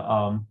different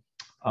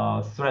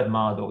threat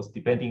models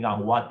depending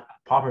on what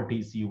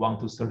properties you want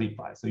to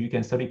certify. So you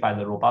can certify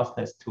the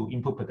robustness to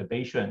input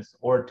perturbations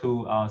or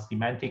to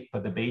semantic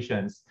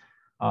perturbations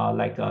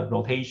like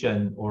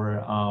rotation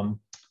or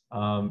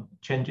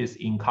changes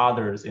in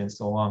colors and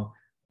so on.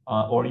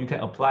 Or you can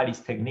apply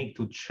this technique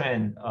to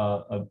train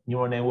a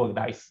neural network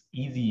that is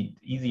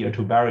easier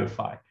to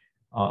verify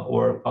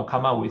or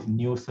come up with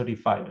new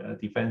certified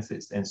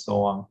defenses and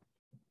so on.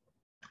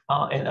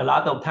 And a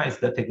lot of times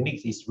the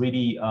techniques is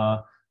really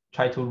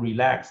try to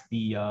relax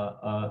the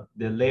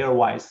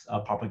layer-wise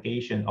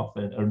propagation of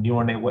a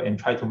neural network and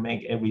try to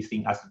make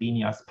everything as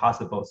linear as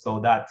possible so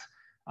that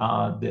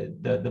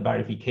the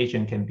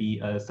verification can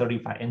be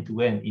certified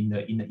end-to-end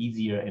in the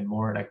easier and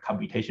more like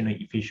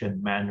computationally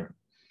efficient manner.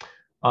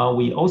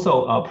 We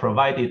also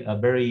provided a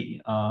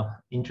very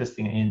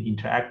interesting and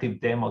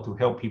interactive demo to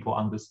help people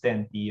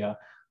understand the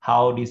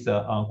how this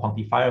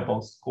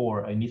quantifiable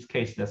score, in this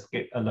case,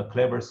 the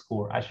clever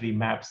score, actually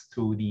maps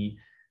to the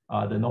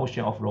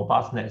notion of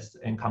robustness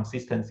and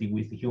consistency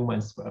with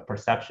humans'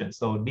 perception.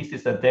 So this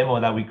is a demo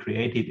that we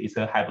created. It's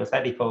a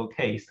hypothetical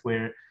case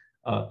where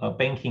a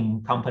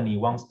banking company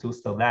wants to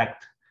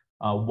select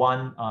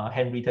one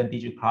handwritten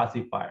digit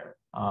classifier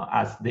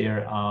as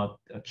their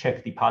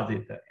check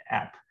deposit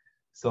app.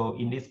 So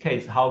in this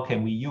case, how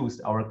can we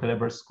use our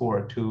clever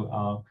score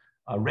to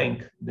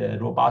rank the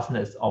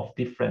robustness of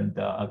different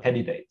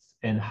candidates,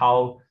 and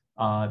how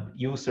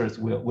users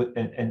will,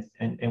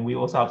 and we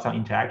also have some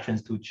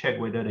interactions to check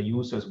whether the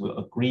users will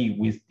agree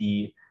with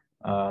the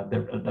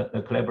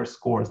clever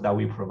scores that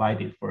we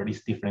provided for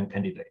these different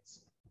candidates.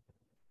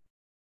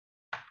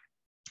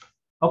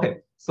 Okay,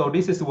 so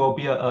this will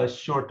be a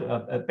short,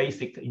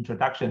 basic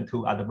introduction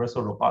to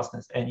adversarial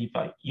robustness. And if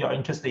you're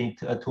interested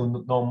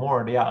to know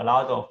more, there are a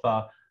lot of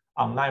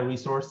online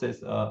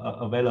resources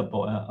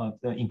available,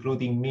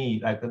 including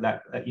me.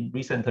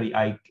 Recently,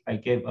 I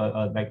gave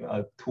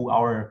a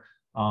 2-hour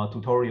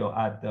tutorial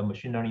at the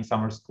machine learning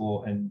summer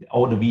school, and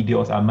all the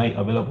videos are made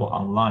available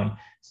online.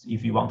 So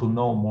if you want to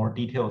know more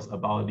details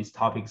about these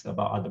topics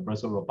about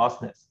adversarial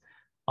robustness.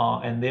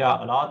 And there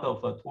are a lot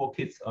of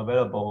toolkits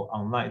available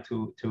online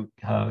to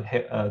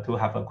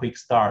have a quick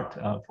start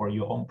for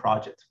your own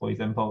project. For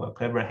example,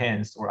 Clever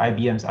Hands or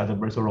IBM's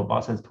Adversarial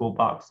Robustness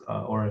Toolbox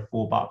or a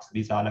full box.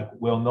 These are like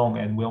well-known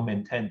and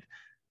well-maintained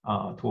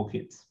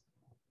toolkits.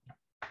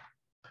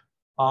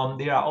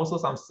 There are also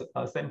some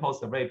sample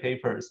survey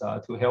papers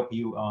to help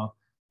you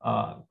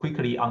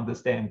quickly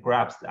understand,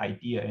 grasp the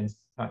idea, and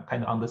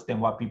kind of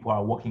understand what people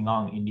are working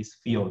on in this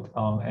field.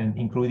 And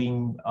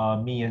including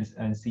me and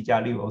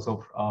Xijia Liu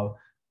also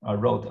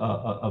wrote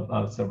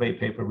a survey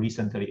paper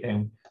recently,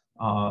 and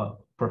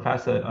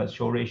Professor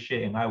Xiurui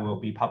Xie and I will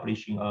be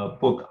publishing a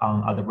book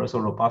on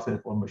adversarial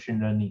robustness for machine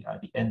learning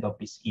at the end of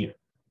this year.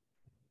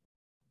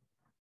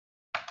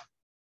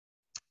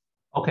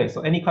 Okay,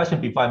 so any question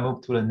before I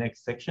move to the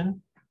next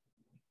section?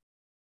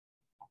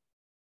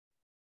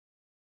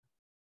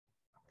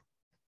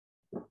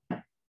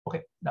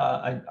 Okay,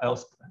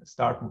 I'll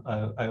start.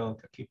 I'll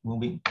keep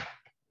moving.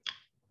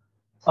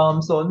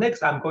 So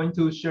next, I'm going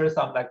to share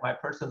some like my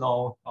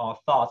personal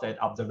thoughts and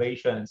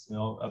observations,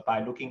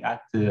 by looking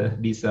at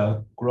this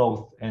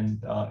growth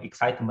and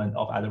excitement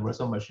of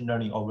adversarial machine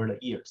learning over the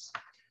years.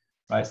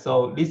 Right.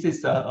 So this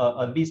is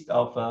a list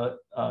of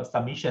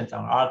submissions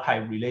on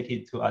archive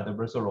related to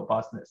adversarial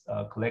robustness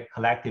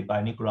collected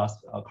by Nicholas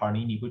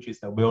Carnini, which is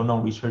a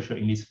well-known researcher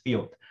in this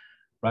field.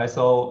 Right.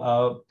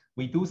 So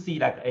we do see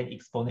like an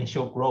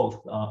exponential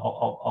growth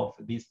of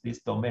this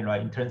domain,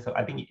 right? In terms of,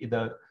 I think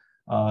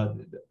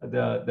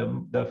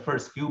the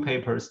first few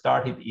papers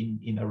started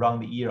in around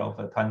the year of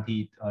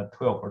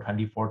 2012 or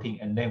 2014,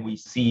 and then we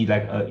see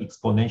like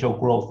exponential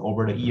growth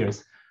over the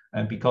years,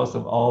 and because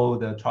of all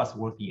the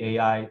trustworthy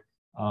AI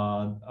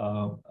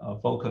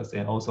focus,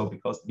 and also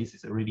because this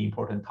is a really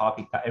important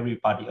topic that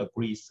everybody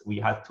agrees we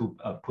have to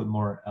put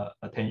more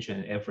attention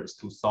and efforts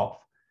to solve.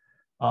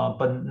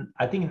 But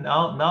I think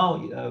now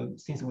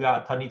since we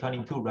are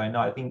 2022 right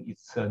now, I think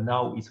it's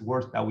now it's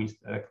worth that we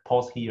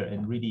pause here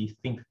and really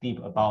think deep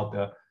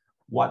about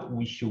what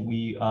should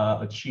we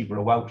achieve,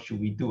 or what should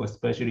we do,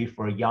 especially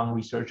for young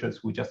researchers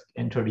who just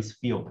enter this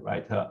field,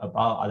 right?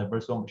 About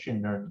adversarial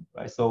machine learning,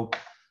 right? So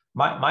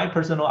my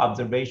personal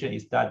observation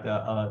is that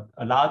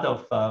a lot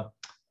of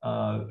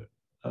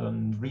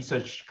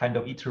research kind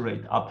of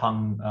iterate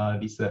upon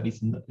this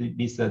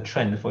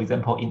trend. For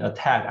example, in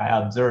attack, I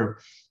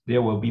observe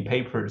there will be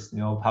papers,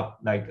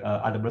 like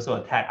adversarial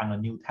attack on a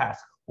new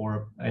task,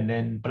 and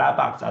then black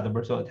box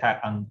adversarial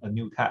attack on a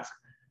new task,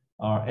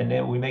 and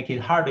then we make it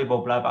hard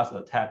label black box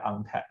attack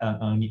on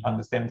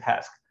the same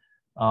task.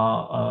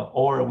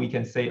 Or we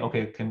can say,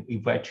 okay,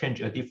 if I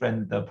change a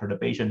different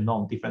perturbation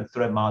norm, different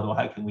threat model,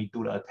 how can we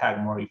do the attack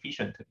more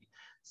efficiently?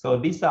 So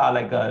these are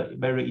like a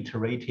very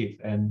iterative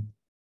and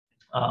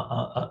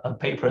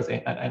papers,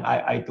 and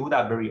I do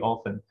that very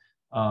often.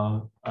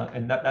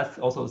 And that's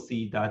also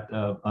see that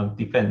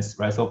defense,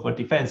 right? So for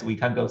defense, we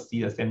kind of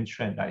see the same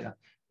trend, right?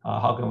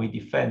 How can we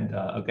defend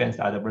against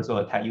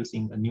adversarial attack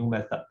using a new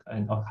method,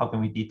 and how can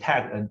we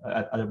detect an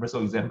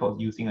adversarial example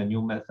using a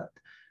new method,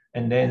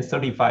 and then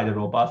certify the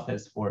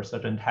robustness for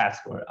certain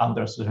tasks or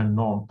under a certain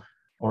norm,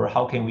 or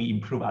how can we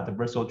improve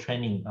adversarial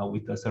training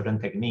with a certain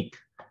technique.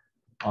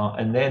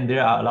 And then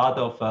there are a lot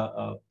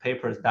of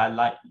papers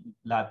that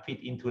fit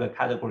into the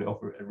category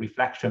of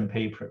reflection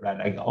paper, right?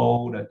 Like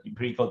all the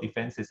empirical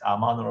defenses are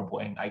vulnerable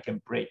and I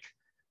can break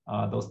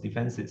those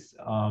defenses.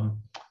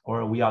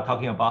 Or we are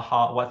talking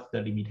about what's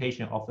the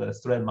limitation of the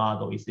threat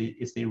model? Is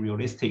it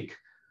realistic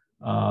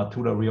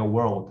to the real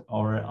world?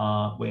 Or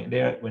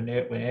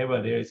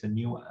whenever there is a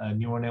new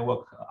neural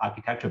network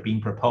architecture being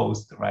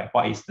proposed, right?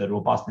 What is the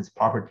robustness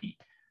property?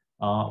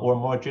 Or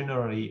more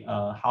generally,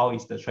 how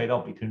is the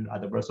trade-off between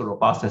adversarial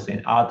robustness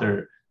and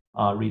other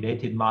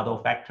related model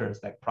factors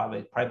like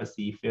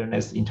privacy,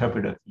 fairness,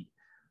 interpretability?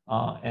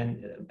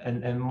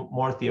 And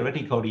more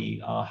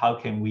theoretically, how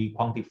can we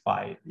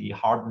quantify the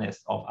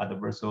hardness of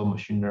adversarial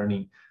machine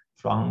learning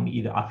from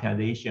either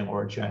optimization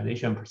or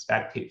generalization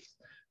perspectives?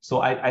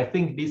 So I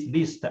think this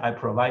list I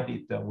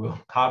provided will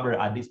cover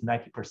at least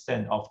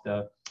 90% of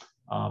the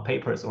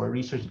papers or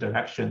research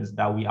directions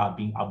that we are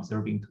being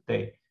observing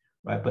today.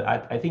 Right, but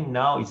I think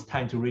now it's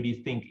time to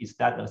really think, is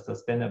that a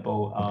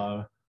sustainable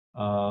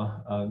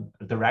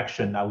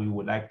direction that we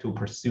would like to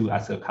pursue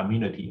as a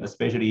community,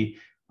 especially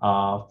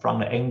from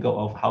the angle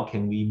of how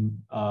can we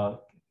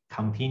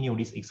continue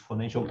this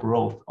exponential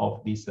growth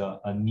of this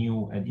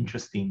new and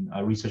interesting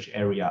research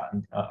area,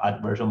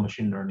 adversarial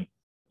machine learning.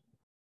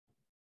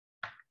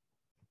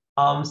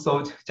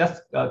 So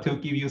just to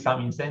give you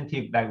some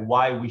incentive, like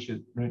why we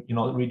should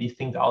really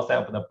think outside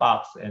of the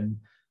box, and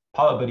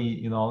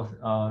probably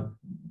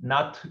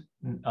not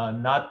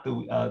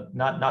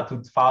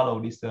to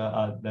follow this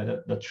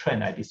the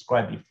trend I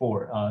described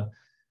before.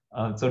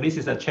 So this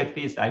is a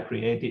checklist I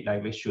created,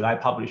 like should I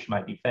publish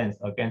my defense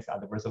against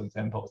adversarial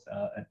examples,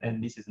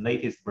 and this is the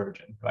latest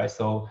version, right?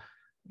 So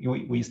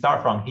we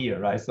start from here,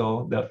 right?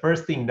 So the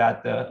first thing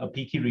that a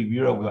picky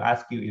reviewer will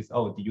ask you is,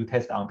 oh, did you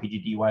test on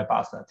PGD white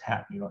box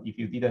attack? If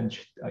you didn't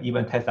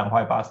even test on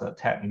white box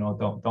attack,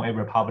 don't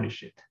ever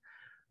publish it.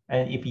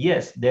 And if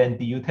yes, then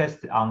do you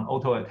test on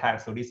auto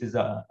attacks? So this is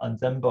an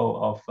example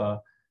of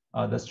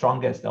the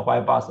strongest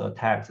white box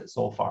attacks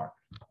so far.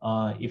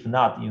 If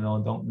not,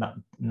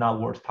 not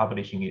worth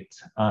publishing it.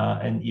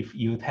 And if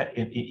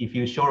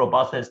you show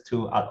robustness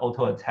to an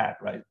auto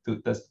attack, right?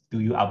 Do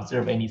you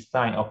observe any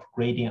sign of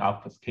gradient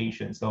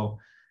obfuscation? So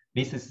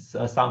this is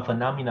some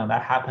phenomenon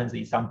that happens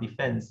in some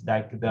defense,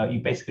 like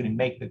you basically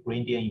make the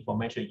gradient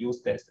information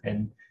useless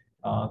and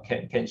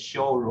can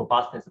show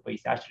robustness, but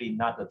it's actually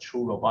not a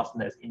true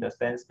robustness, in the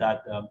sense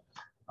that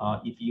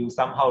if you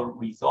somehow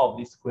resolve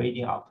this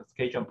gradient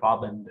obfuscation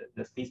problem,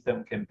 the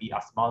system can be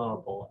as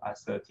vulnerable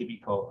as a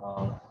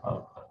typical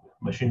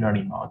machine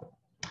learning model.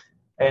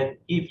 And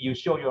if you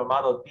show your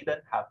model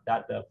didn't have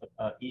that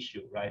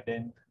issue, right,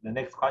 then the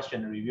next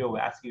question the reviewer will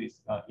ask you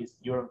is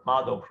your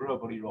model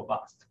provably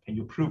robust? Can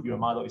you prove your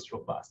model is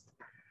robust?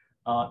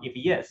 If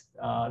yes,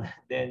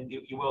 then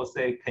you will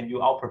say, can you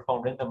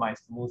outperform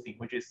randomized smoothing,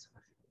 which is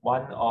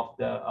one of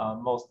the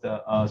most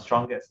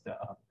strongest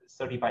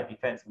certified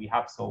defense we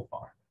have so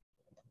far,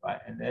 right?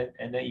 And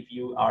then if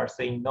you are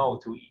saying no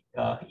to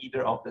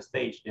either of the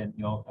stage, then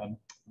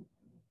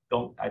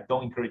I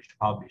don't encourage to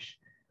publish.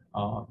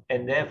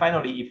 And then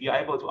finally, if you're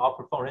able to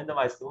outperform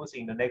randomized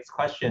smoothing, the next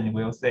question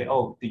will say,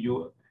 oh, did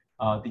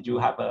you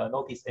have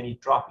notice any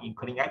drop in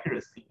coding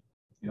accuracy?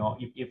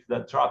 If the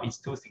drop is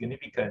too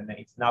significant, then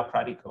it's not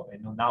practical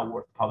and not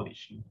worth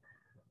publishing.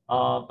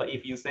 But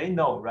if you say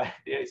no, right,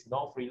 there is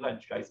no free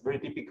lunch, right? It's very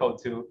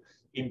difficult to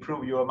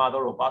improve your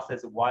model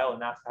robustness while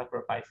not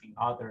sacrificing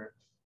other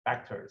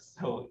factors.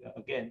 So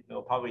again,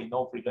 probably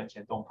no free lunch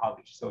and don't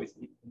publish. So it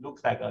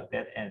looks like a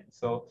dead end.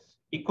 So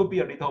it could be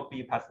a little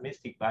bit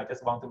pessimistic, but I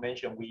just want to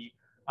mention we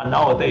are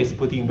nowadays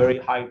putting very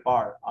high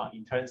bar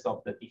in terms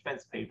of the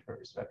defense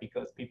papers, right?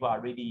 Because people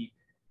are really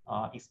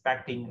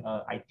expecting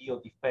ideal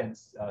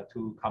defense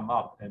to come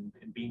up and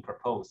being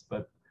proposed.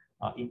 But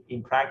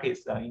in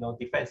practice,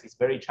 defense is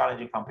very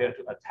challenging compared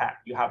to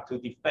attack. You have to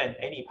defend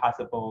any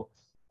possible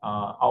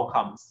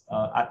outcomes.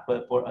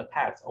 But for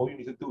attacks, all you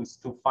need to do is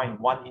to find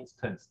one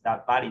instance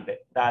that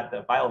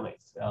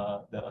violates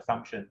the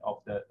assumption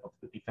of the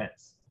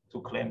defense to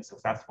claim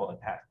successful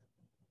attack.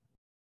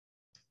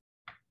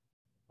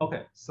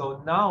 Okay,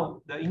 so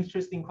now the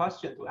interesting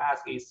question to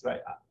ask is,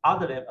 right,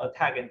 other than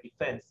attack and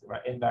defense,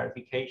 right, and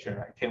verification,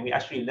 right, can we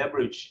actually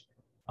leverage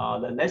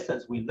the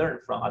lessons we learned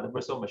from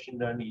adversarial machine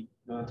learning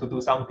to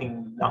do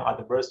something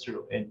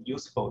non-adversarial and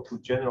useful to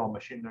general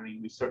machine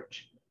learning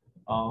research?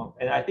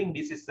 And I think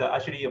this is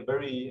actually a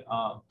very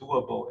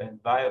doable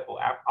and viable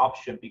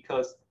option,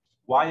 because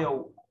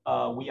while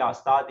we are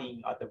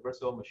studying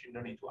adversarial machine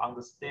learning to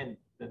understand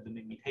the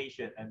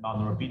limitation and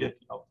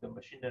vulnerability of the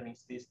machine learning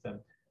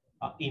system,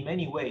 in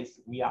many ways,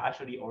 we are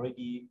actually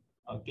already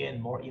gain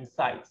more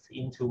insights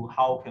into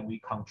how can we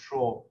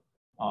control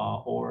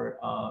or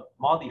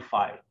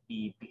modify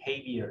the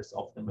behaviors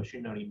of the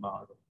machine learning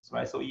models,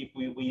 right? So if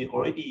we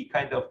already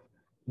kind of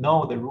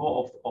know the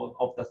rule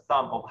of the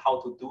thumb of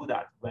how to do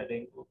that, right?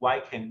 Then why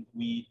can't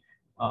we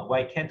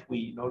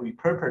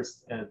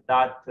repurpose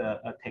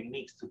that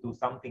techniques to do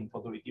something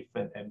totally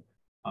different and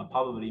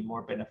probably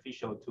more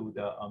beneficial to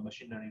the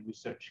machine learning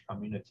research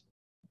community?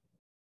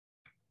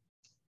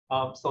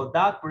 So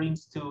that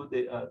brings to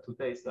the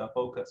today's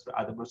focus,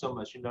 right? Adversarial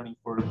machine learning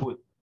for the good.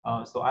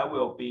 So I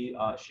will be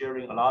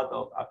sharing a lot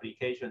of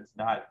applications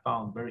that I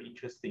found very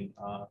interesting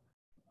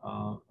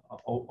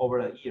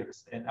over the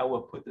years, and I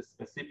will put the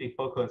specific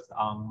focus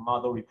on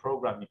model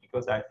reprogramming,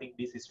 because I think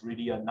this is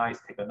really a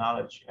nice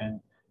technology and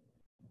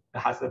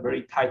has a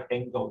very tight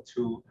angle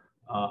to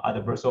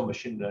adversarial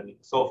machine learning.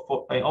 So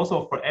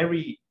also for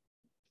every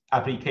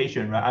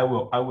application, right, I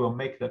will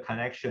make the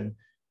connection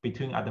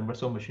between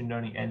adversarial machine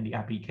learning and the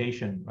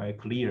application, right,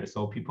 clear,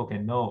 so people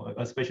can know,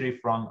 especially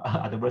from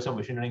adversarial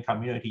machine learning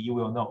community, you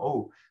will know,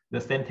 oh, the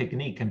same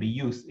technique can be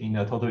used in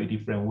a totally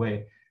different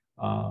way.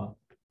 So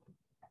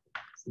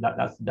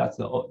that's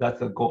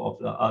the goal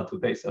of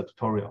today's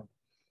tutorial.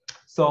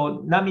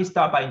 So let me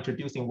start by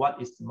introducing what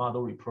is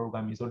model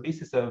reprogramming. So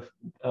this is a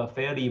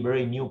fairly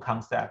very new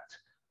concept.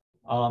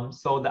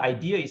 So the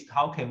idea is,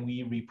 how can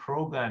we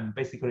reprogram,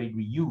 basically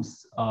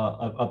reuse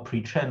a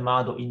pre-trained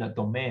model in a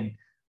domain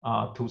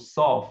to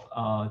solve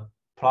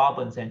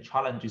problems and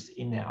challenges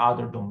in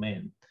another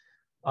domain.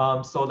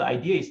 So the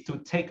idea is to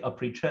take a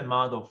pre-trained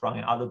model from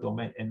another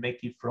domain and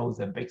make it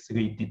frozen,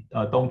 basically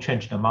don't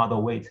change the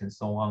model weights and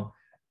so on,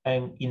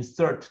 and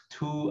insert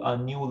two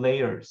new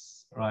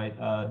layers, right?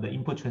 The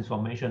input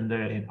transformation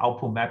layer and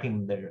output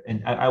mapping layer.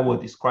 And I will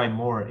describe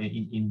more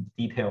in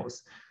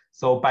details.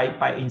 So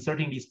by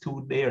inserting these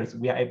two layers,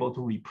 we are able to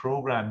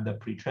reprogram the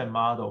pre-trained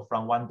model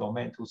from one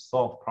domain to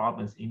solve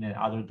problems in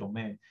another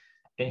domain.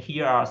 And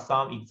here are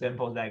some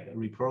examples, like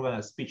reprogram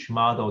a speech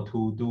model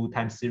to do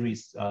time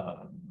series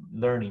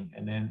learning,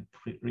 and then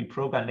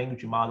reprogram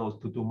language models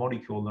to do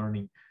molecule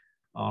learning,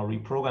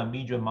 reprogram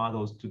visual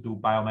models to do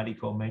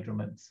biomedical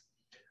measurements.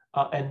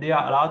 And there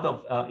are a lot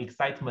of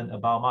excitement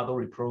about model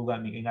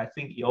reprogramming, and I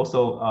think it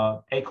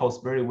also echoes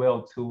very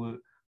well to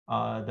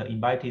the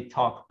invited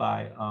talk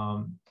by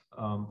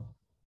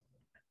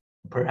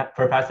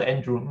Professor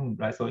Andrew Ng,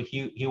 right? So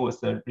he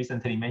was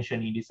recently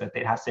mentioning this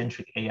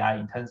data-centric AI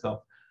in terms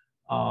of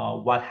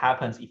what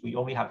happens if we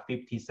only have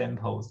 50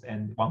 samples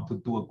and want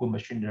to do a good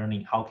machine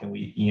learning, how can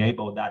we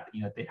enable that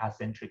in a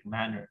data-centric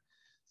manner?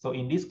 So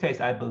in this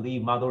case, I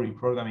believe model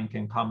reprogramming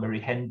can come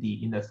very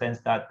handy, in the sense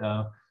that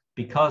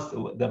because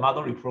the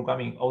model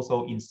reprogramming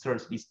also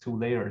inserts these two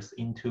layers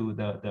into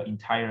the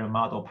entire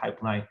model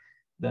pipeline,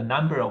 the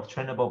number of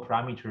trainable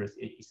parameters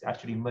is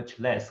actually much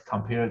less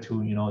compared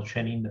to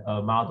training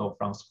a model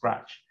from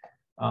scratch.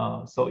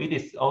 So it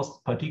is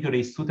also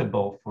particularly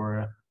suitable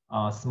for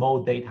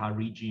small data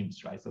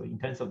regimes, right? So in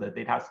terms of the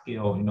data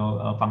scale,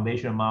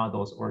 foundation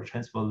models or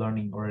transfer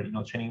learning or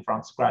training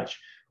from scratch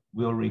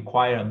will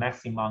require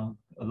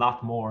a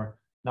lot more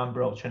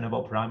number of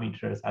trainable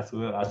parameters, as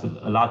well as a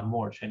lot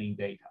more training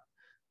data.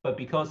 But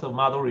because of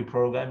model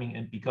reprogramming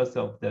and because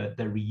of the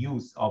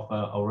reuse of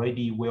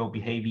already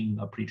well-behaving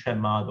pre-trained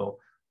model,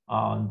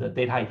 the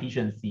data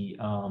efficiency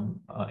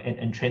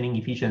and training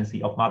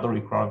efficiency of model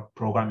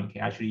reprogramming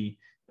can actually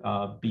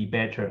be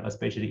better,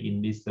 especially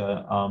in these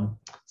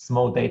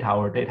small data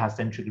or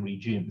data-centric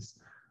regimes.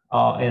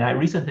 And I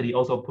recently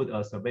also put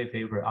a survey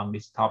paper on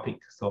this topic.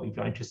 So if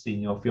you're interested,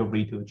 feel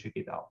free to check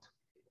it out.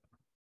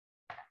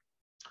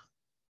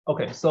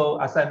 Okay, so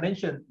as I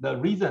mentioned, the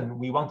reason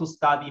we want to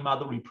study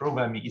model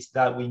reprogramming is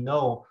that we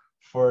know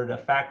for the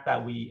fact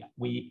that we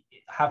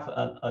have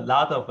a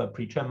lot of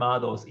pre-trained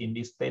models in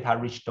these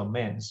data-rich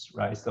domains,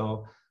 right?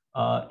 So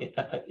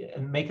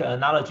make an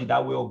analogy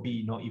that will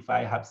be, if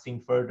I have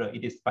seen further,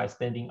 it is by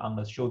standing on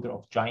the shoulder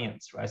of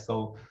giants, right?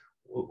 So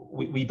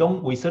we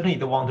certainly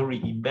don't want to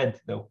reinvent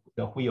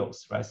the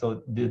wheels, right?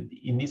 So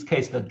in this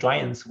case, the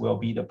giants will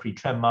be the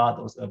pre-trained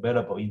models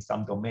available in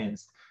some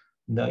domains.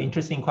 The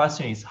interesting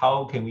question is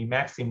how can we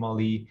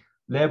maximally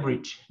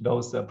leverage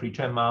those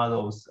pre-trained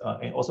models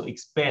and also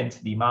expand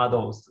the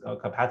models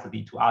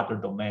capacity to other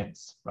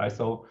domains, right?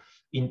 So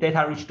in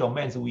data-rich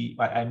domains,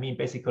 I mean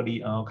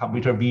basically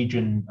computer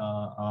vision,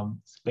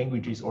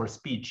 languages or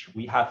speech,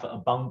 we have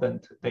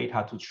abundant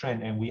data to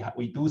train, and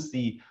we do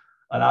see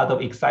a lot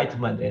of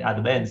excitement and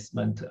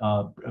advancement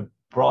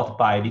brought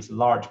by these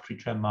large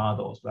pre-trained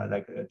models, right?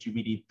 Like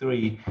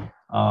GPT-3,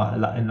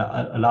 and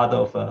a lot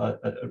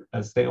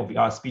of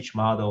state-of-the-art speech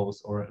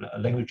models or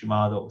language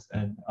models,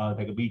 and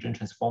like vision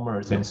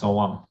transformers and so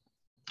on.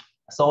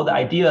 So the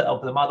idea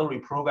of the model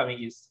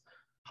reprogramming is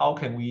how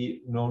can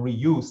we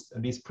reuse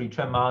these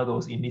pre-trained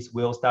models in this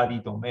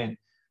well-studied domain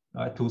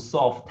to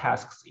solve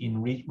tasks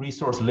in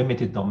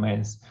resource-limited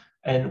domains.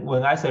 And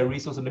when I say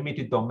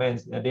resource-limited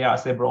domains, there are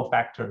several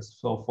factors.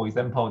 So, for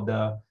example,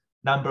 the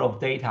number of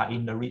data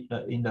in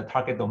the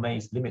target domain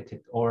is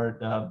limited, or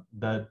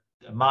the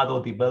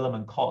model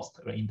development cost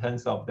in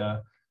terms of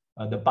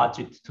the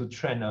budget to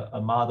train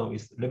a model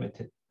is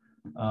limited.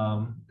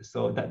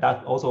 So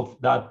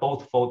that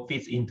both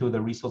fits into the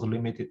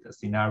resource-limited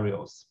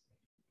scenarios.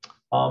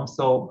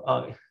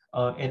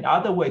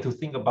 Another way to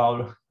think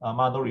about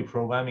model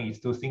reprogramming is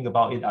to think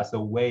about it as a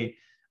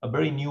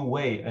very new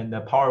way and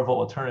a powerful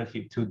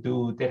alternative to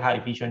do data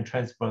efficient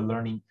transfer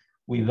learning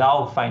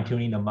without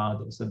fine-tuning the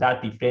model. So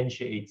that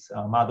differentiates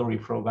model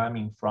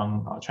reprogramming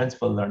from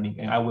transfer learning.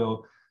 And I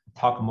will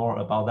talk more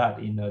about that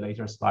in the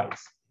later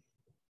slides.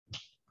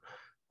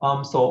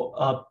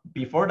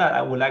 Before that,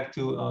 I would like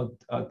to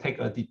take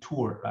a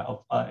detour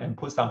and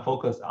put some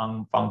focus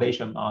on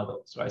foundation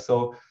models, right?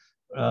 So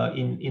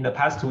in the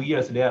past 2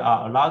 years, there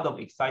are a lot of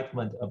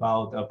excitement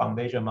about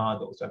foundation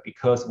models, right?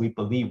 Because we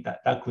believe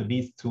that could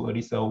lead to at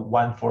least a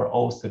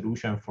one-for-all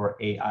solution for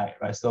AI,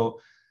 right?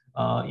 So,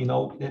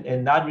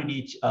 and that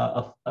really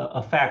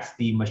affects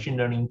the machine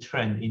learning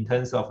trend in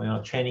terms of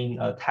training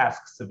a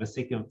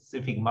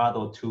task-specific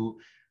model to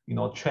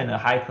train a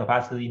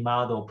high-capacity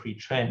model,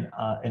 pre-train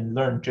and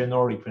learn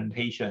general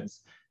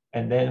representations,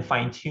 and then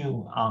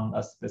fine-tune on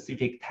a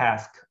specific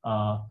task.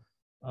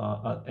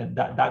 And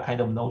that kind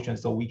of notion,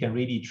 so we can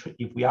really,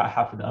 if we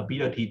have the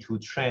ability to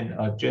train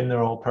a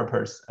general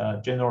purpose,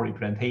 general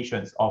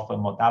representations of a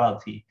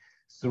modality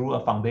through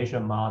a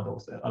foundation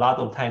models, a lot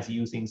of times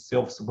using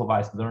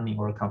self-supervised learning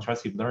or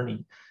contrastive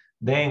learning,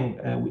 then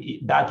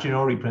that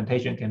general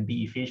representation can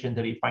be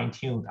efficiently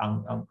fine-tuned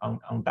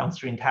on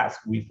downstream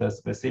tasks with the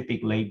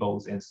specific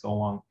labels and so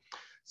on.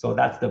 So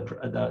that's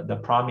the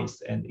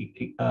promise and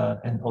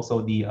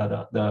also the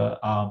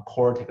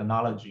core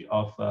technology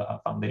of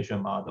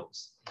foundation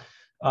models.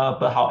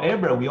 But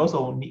however, we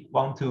also need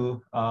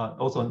to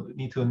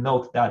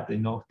note that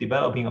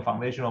developing a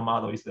foundational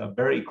model is a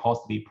very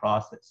costly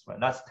process. Right?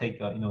 Let's take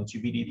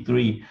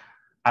GPT-3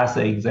 as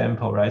an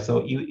example, right?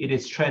 So it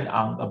is trained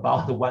on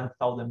about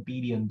 1,000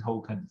 billion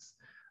tokens.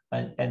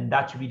 And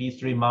that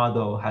GPT-3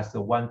 model has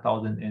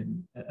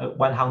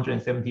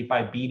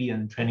 175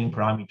 billion training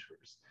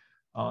parameters.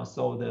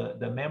 So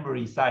the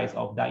memory size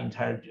of that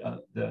entire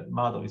the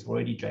model is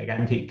already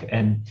gigantic.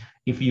 And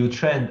if you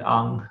train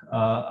on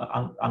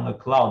a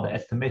cloud, the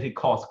estimated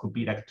cost could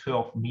be like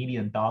 $12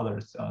 million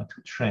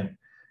to train.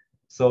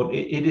 So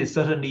it is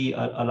certainly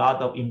a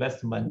lot of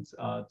investment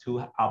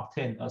to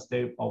obtain a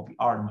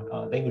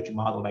state-of-the-art language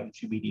model like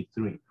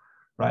GPT-3,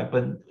 right?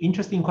 But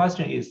interesting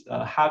question is,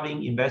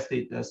 having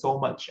invested so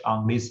much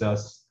on these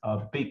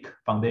big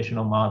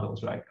foundational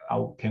models, right?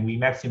 How can we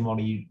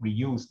maximally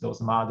reuse those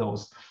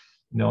models,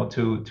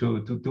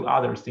 to do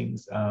other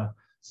things,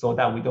 so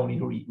that we don't need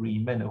to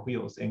reinvent the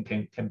wheels and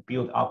can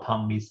build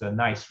upon this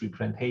nice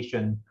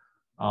representation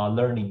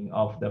learning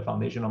of the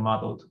foundational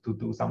model to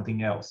do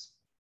something else.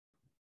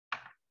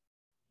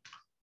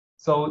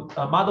 So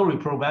model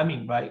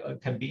reprogramming, right,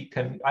 can be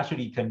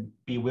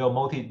well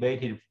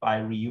motivated by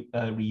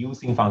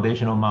reusing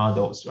foundational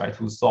models, right,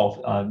 to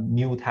solve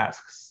new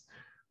tasks.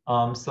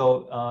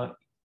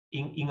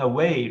 In a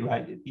way,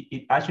 right,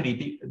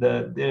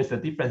 there's a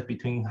difference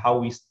between how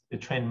we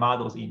train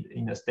models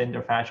in a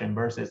standard fashion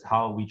versus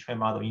how we train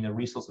model in a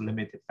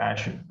resource-limited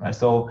fashion, right?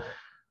 So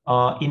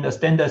in the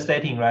standard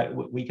setting, right,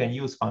 we can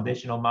use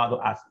foundational model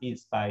as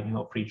is by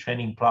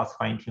pre-training plus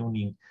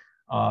fine-tuning.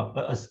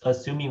 But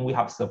assuming we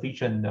have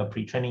sufficient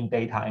pre-training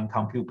data and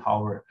compute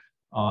power,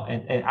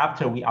 and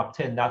after we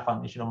obtain that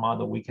foundational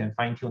model, we can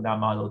fine-tune that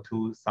model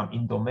to some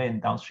in-domain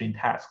downstream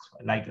tasks,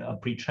 like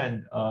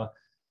pre-train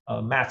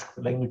masked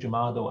language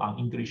model on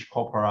English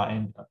corpora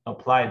and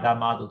apply that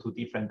model to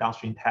different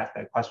downstream tasks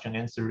like question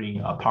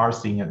answering,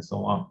 parsing, and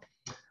so on.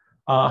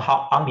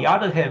 On the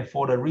other hand,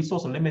 for the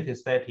resource-limited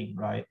setting,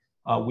 right,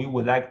 we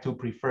would like to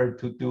prefer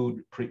to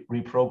do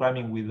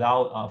reprogramming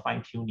without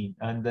fine-tuning.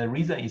 And the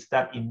reason is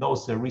that in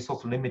those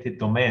resource-limited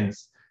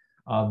domains,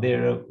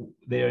 there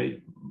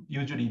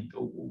usually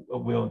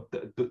will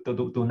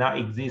do not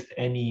exist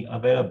any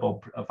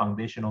available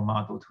foundational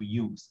model to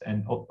use,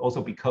 and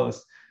also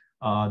because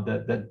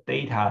the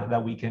data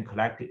that we can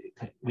collect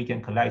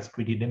is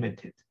pretty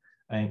limited,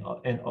 and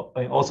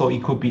also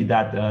it could be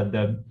that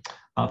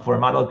for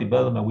model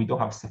development, we don't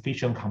have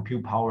sufficient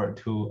compute power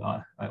to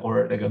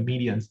or like $1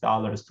 million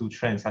to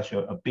train such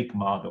a big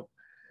model.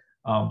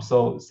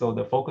 So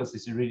the focus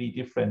is really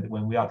different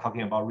when we are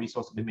talking about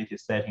resource limited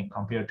setting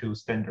compared to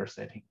standard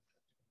setting.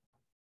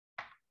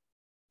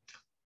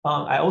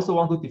 I also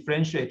want to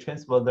differentiate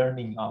transfer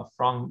learning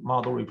from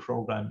model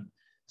reprogramming.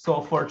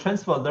 So for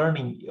transfer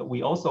learning,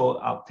 we also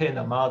obtain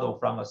a model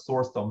from a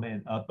source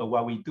domain. But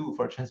what we do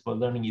for transfer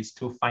learning is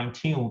to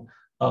fine-tune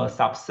a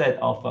subset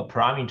of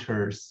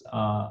parameters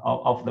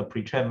of the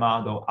pre-trained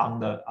model on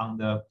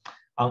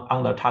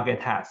the target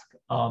task.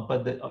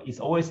 But it's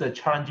always a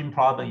challenging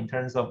problem in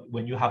terms of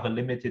when you have a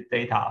limited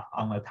data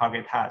on a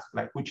target task,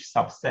 like which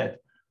subset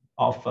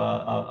of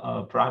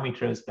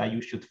parameters that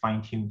you should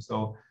fine-tune.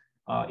 So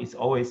it's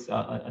always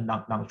a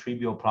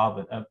non-trivial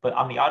problem. But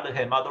on the other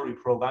hand, model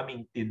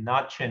reprogramming did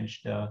not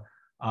change the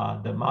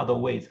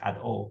model weights at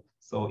all.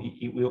 So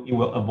it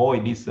will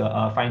avoid this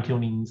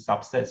fine-tuning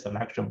subset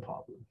selection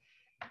problem.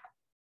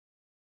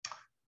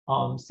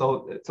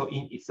 So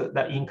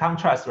in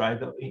contrast, right,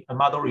 the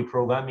model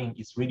reprogramming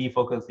is really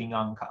focusing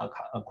on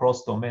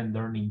cross-domain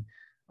learning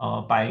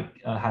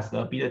has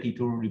the ability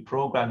to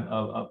reprogram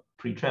a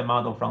pre-trained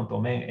model from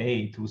domain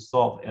A to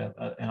solve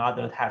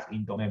another task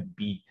in domain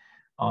B.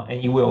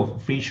 And it will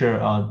feature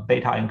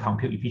data and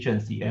compute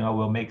efficiency, and I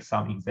will make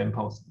some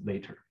examples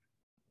later.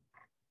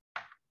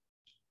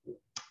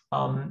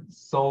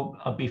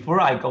 Before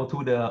I go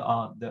to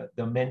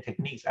the main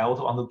techniques, I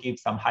also want to give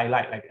some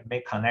highlight, like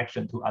make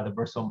connection to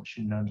adversarial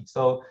machine learning.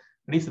 So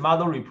this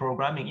model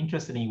reprogramming,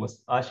 interestingly,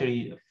 was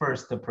actually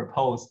first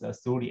proposed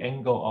through the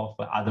angle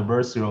of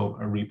adversarial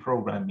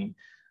reprogramming.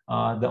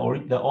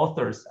 The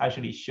authors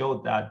actually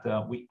showed that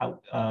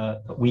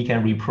we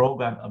can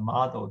reprogram a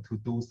model to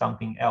do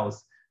something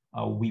else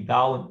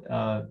without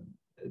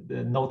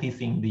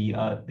noticing the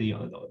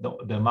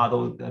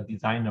model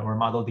designer or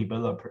model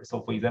developer.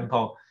 So for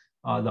example,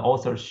 the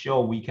authors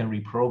show we can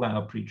reprogram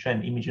a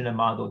pre-trained image-net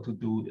model to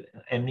do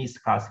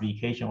MNIST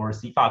classification or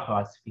CFA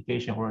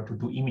classification or to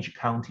do image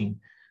counting.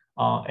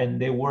 And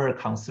they were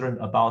concerned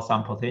about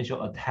some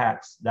potential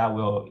attacks that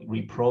will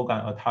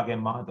reprogram a target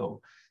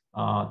model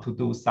to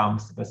do some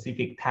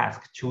specific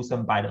task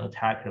chosen by the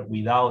attacker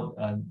without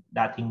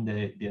letting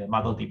the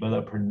model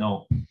developer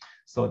know.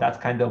 So that's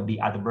kind of the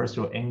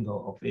adversarial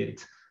angle of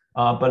it.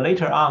 But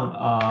later on,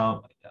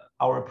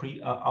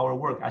 our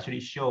work actually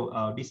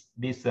show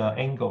this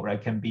angle,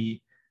 right, can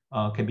be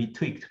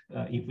tweaked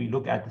if we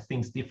look at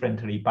things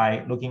differently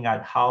by looking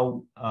at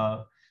how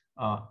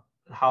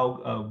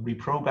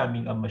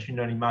reprogramming a machine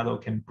learning model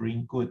can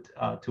bring good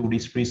to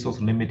these resource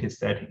limited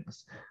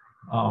settings.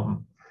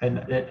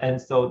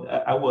 And so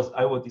I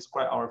will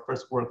describe our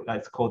first work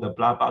that's called the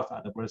black box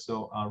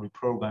adversarial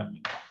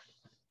reprogramming.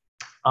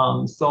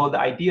 So the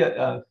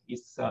idea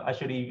is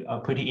actually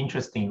pretty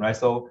interesting, right?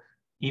 So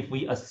if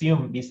we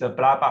assume these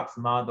black box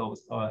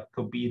models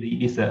could be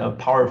these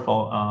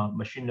powerful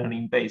machine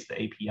learning based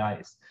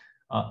APIs,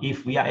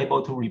 if we are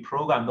able to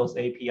reprogram those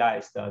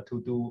APIs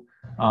to do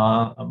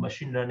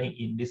machine learning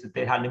in this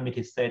data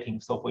limited setting.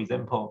 So for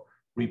example,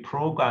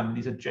 reprogram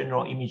these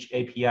general image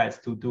APIs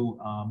to do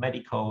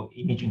medical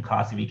imaging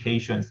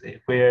classifications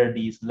where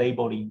these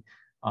labeling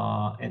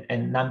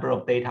and number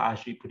of data are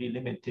actually pretty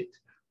limited,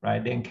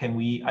 right? Then can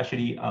we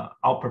actually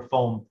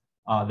outperform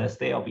the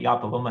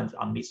state-of-the-art performance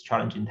on these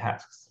challenging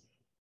tasks?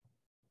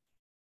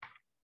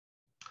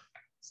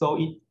 So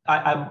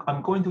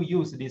I'm going to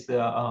use this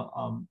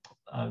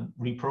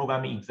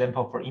reprogramming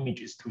example for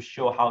images to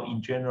show how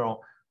in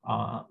general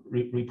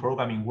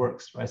reprogramming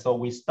works, right? So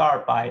we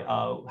start by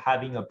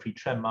having a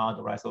pre-trained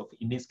model, right? So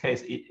in this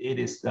case, it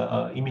is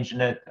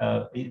ImageNet.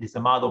 It is a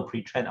model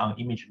pre-trained on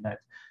ImageNet,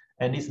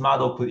 and this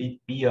model could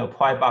be a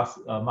white box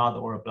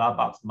model or a black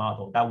box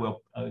model that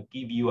will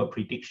give you a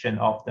prediction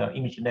of the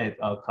ImageNet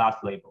class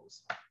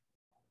labels.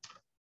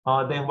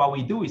 Then what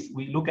we do is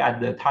we look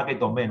at the target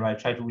domain, right?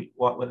 Try to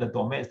what the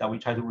domains that we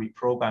try to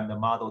reprogram the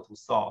model to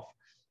solve.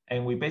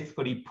 And we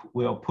basically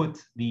will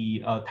put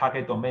the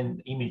target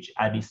domain image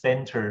at the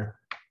center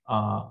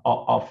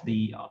of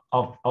the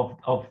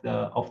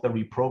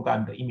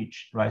reprogrammed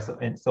image, right?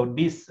 So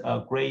this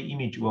gray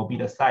image will be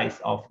the size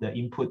of the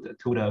input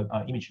to the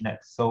ImageNet.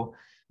 So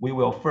we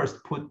will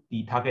first put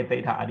the target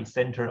data at the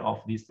center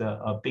of this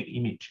big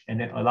image, and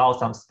then allow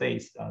some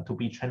space to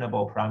be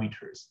trainable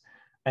parameters.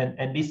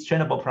 And these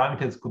trainable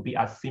parameters could be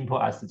as simple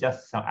as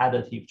just some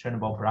additive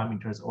trainable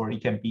parameters, or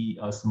it can be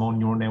a small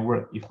neural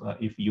network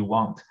if you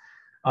want.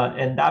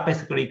 And that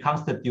basically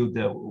constitutes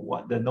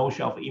the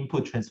notion of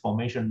input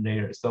transformation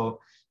layer. So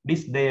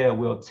this layer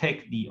will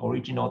take the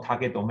original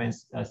target domain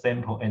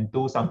sample and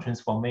do some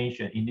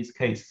transformation, in this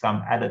case,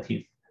 some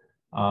additive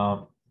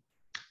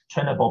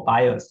trainable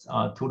bias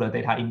to the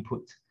data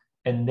input.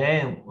 And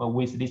then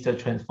with this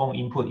transform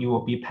input, it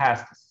will be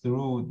passed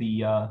through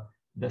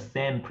the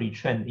same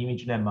pre-trained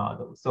ImageNet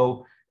model.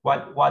 So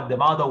what the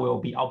model will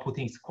be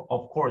outputting is,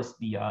 of course,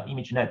 the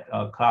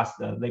ImageNet class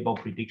label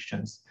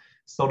predictions.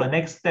 So the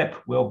next step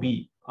will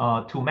be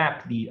to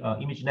map the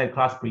ImageNet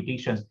class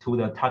predictions to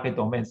the target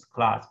domains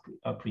class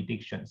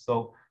prediction.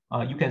 So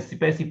you can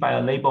specify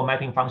a label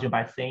mapping function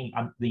by saying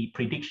the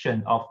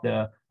prediction of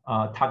the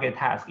target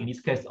task, in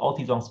this case,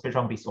 autism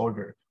spectrum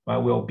disorder,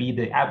 will be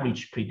the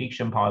average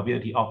prediction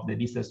probability of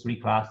these three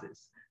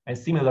classes. And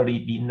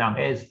similarly, the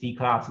non-AST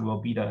class will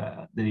be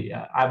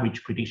the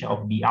average prediction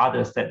of the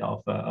other set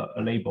of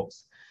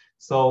labels.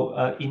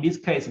 So in this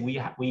case, we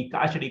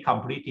actually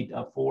completed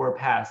a 4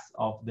 pass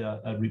of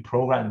the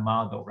reprogrammed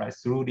model, right,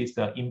 through this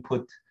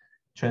input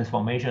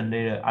transformation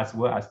layer as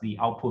well as the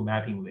output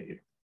mapping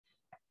layer.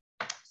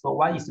 So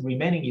what is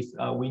remaining is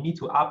we need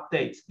to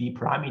update the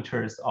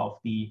parameters of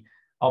the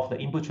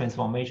input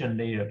transformation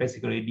layer.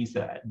 Basically, these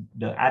are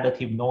the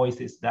additive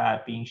noises that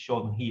are being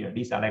shown here.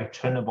 These are like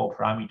trainable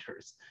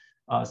parameters.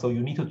 So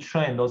you need to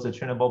train those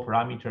trainable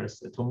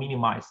parameters to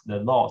minimize the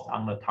loss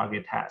on the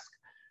target task.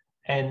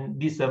 And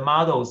these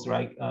models,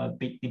 right,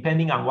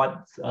 depending on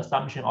what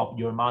assumption of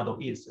your model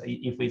is,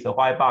 if it's a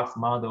white box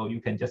model, you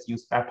can just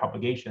use back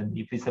propagation.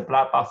 If it's a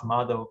black box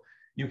model,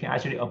 you can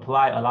actually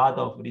apply a lot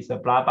of these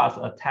black box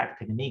attack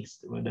techniques,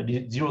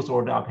 the zeroth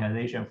order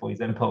optimization, for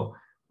example,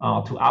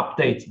 to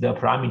update the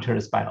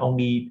parameters by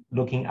only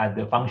looking at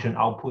the function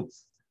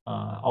outputs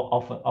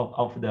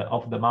of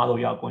the model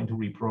you are going to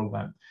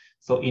reprogram.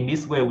 So in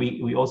this way,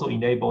 we also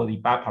enable the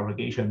back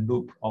propagation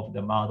loop of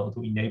the model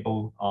to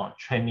enable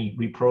training,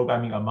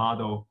 reprogramming a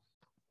model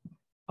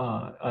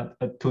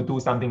to do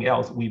something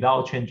else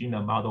without changing the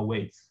model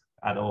weights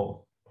at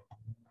all.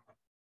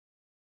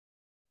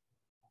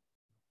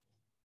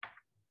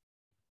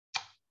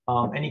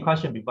 Any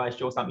question before I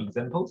show some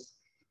examples?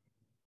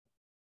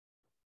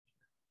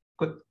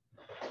 Good.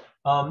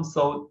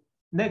 So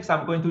next,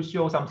 I'm going to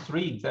show some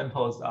 3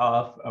 examples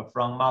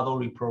from model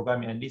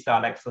reprogramming, and these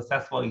are like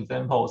successful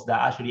examples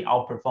that actually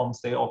outperform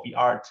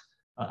state-of-the-art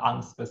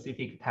on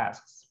specific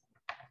tasks.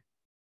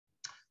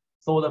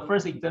 So the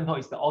first example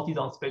is the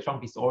autism spectrum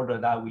disorder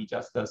that we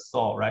just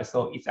saw, right?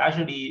 So it's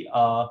actually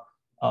a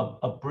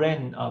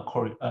brain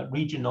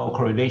regional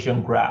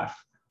correlation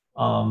graph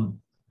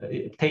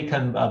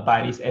taken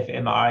by these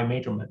fMRI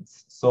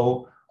measurements.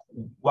 So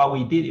what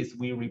we did is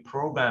we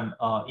reprogrammed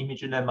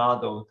ImageNet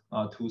model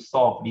to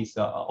solve this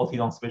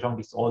autism spectrum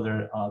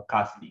disorder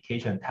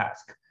classification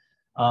task.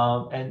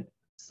 And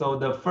so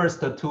the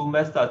first 2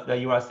 methods that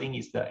you are seeing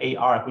is the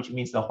AR, which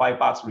means the white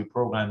box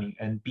reprogramming,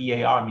 and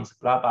BAR means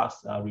black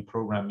box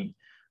reprogramming.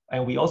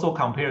 And we also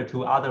compare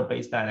to other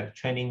baseline, like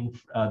training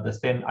the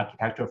same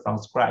architecture from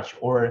scratch,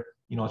 or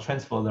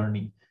transfer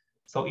learning.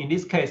 So in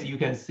this case, you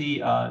can see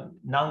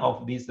none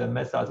of these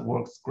methods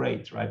works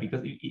great, right?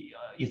 Because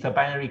it's a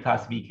binary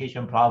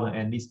classification problem,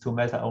 and these 2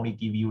 methods only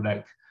give you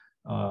like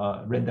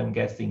random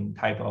guessing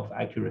type of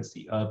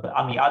accuracy. But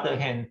on the other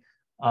hand,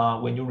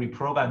 when you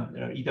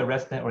reprogram either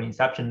ResNet or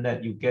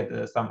InceptionNet, you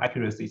get some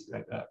accuracies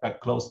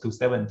like close to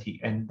 70,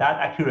 and that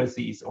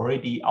accuracy is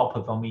already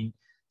outperforming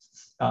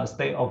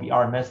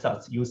state-of-the-art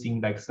methods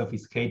using like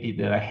sophisticated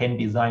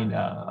hand-designed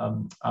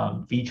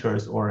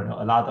features or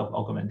a lot of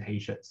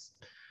augmentations.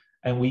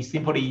 And we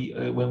simply,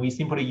 when we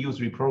simply use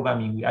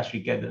reprogramming, we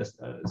actually get the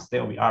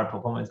state-of-the-art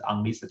performance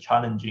on this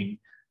challenging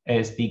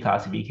ASD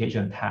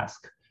classification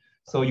task.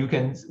 So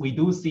we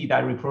do see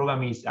that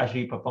reprogramming is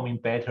actually performing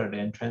better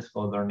than transfer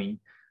learning,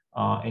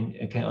 and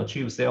it can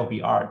achieve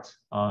state-of-the-art,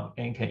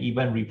 and can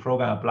even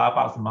reprogram a black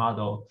box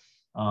model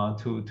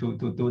to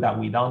do that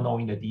without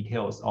knowing the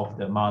details of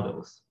the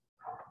models.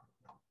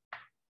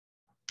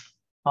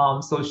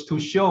 So to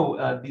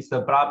show this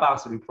black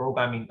box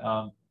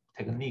reprogramming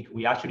technique,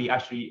 we actually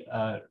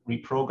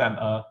reprogram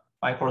a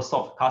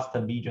Microsoft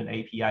custom vision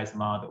API's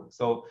model.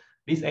 So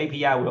this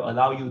API will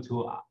allow you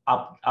to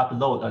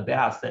upload a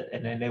data set,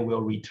 and then they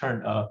will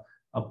return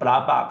a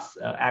black box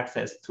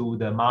access to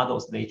the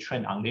models they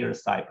train on their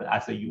side. But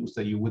as a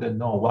user, you wouldn't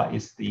know what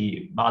is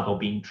the model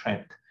being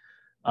trained.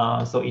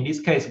 So in this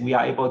case, we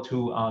are able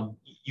to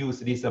use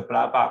these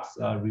black box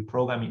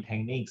reprogramming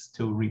techniques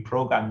to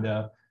reprogram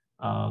the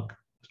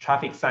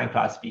traffic sign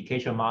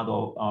classification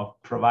model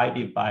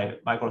provided by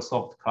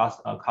Microsoft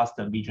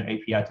custom vision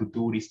API to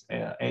do this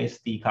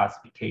ASD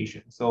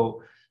classification.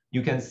 So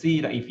you can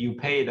see that if you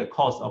pay the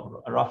cost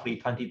of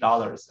roughly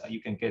 $20, you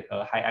can get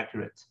a high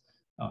accurate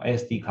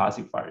ASD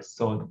classifiers.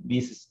 So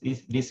this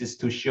is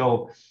to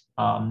show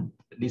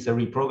this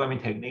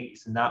reprogramming technique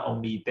is not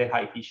only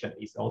data efficient,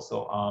 it's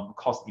also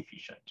cost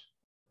efficient.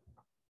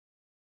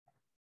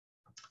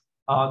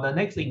 The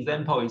next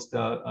example is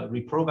the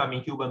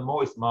reprogramming human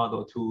voice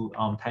model to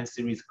time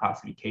series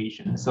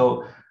classification.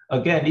 So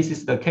again, this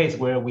is the case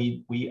where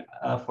we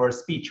for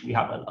speech, we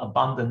have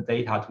abundant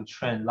data to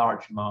train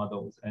large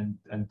models and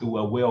do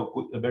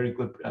a very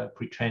good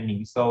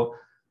pre-training. So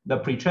the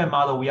pre-trained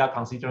model we are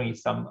considering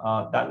is some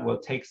that will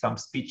take some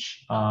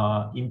speech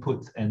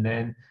input and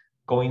then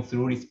going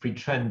through this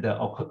pre-trained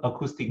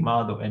acoustic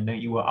model, and then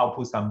you will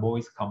output some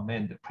voice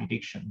command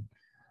prediction.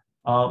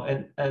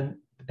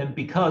 And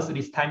because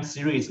this time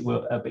series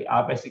will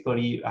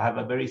basically have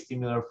a very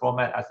similar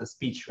format as a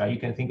speech, right? You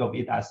can think of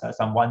it as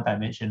some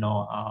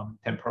one-dimensional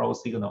temporal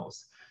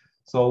signals.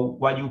 So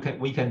what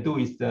we can do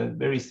is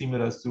very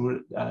similar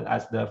to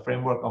as the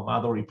framework of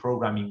model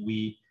reprogramming.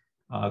 We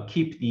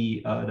keep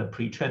the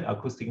pre-trained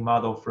acoustic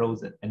model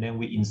frozen, and then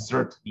we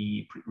insert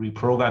the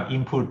reprogram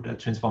input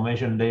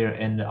transformation layer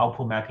and the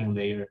output mapping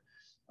layer.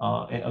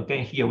 And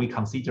again, here we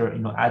consider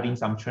adding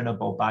some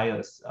trainable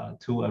bias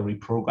to a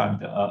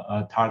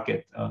reprogrammed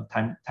target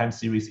time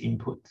series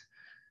input.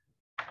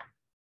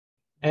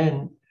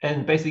 And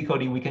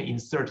basically we can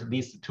insert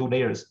these two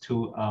layers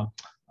to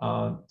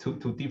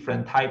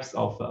different types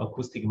of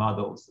acoustic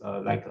models,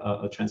 like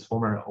a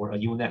transformer or a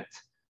UNet.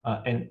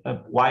 And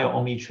while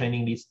only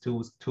training these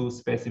two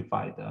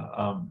specified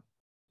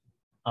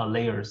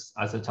layers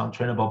as some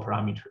trainable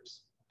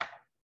parameters.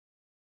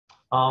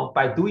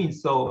 By doing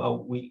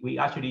so, we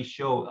actually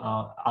show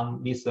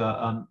on this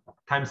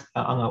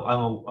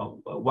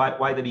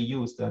widely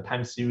used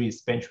time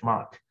series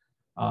benchmark,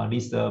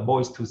 this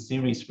voice to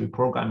series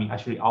reprogramming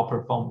actually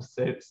outperforms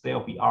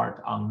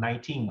state-of-the-art on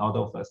 19 out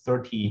of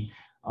 30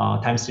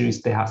 time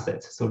series data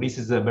sets. So this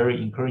is a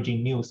very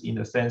encouraging news in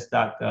the sense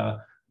that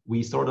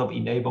we sort of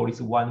enable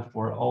this one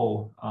for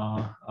all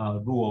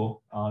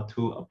rule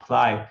to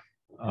apply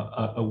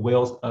a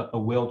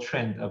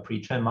well-trained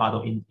pre-trained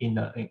model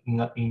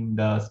in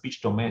the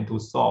speech domain to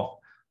solve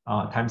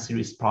time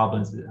series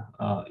problems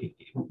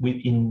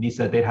within this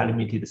data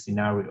limited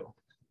scenario.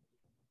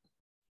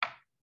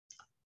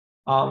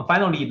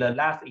 Finally, the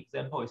last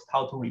example is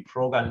how to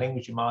reprogram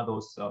language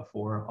models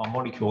for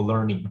molecule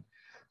learning.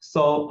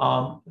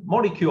 So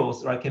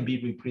molecules, right, can be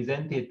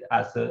represented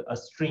as a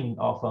string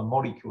of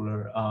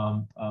molecular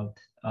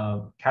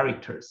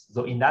characters.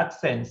 So in that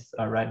sense,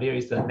 right, there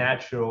is a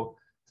natural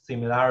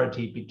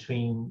similarity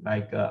between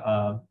like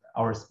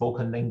our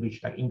spoken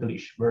language like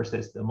English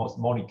versus the most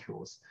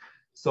molecules.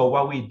 So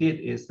what we did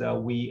is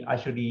we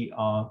actually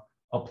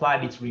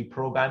applied this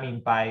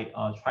reprogramming by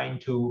trying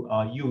to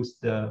use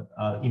the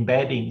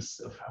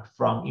embeddings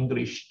from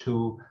English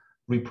to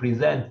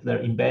represent the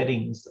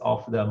embeddings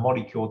of the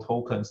molecule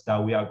tokens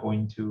that we are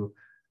going to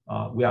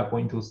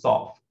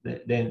solve.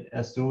 Then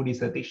through this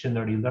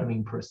dictionary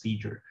learning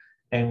procedure.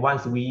 And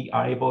once we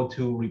are able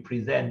to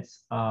represent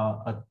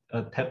a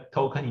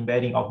token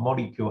embedding of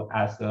molecule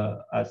as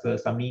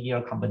some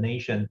linear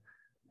combination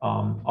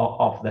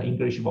of the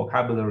English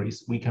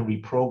vocabularies, we can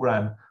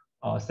reprogram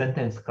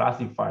sentence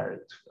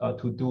classifier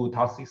to do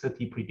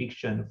toxicity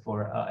prediction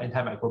for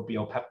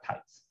antimicrobial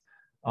peptides.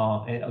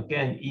 And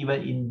again,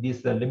 even in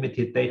this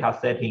limited data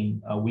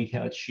setting, we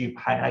can achieve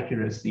high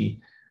accuracy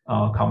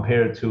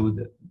compared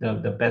to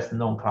the best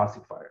known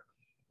classifier.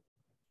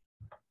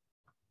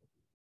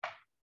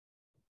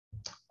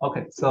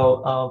 Okay,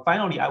 so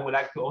finally, I would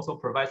like to also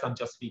provide some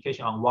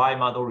justification on why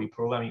model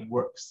reprogramming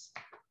works.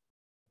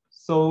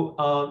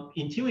 So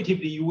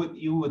intuitively,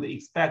 you would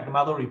expect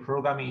model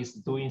reprogramming is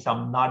doing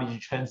some knowledge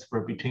transfer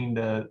between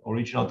the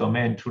original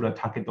domain to the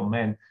target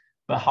domain.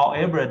 But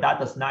however, that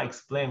does not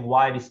explain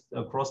why this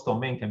cross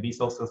domain can be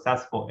so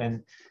successful,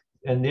 and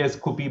there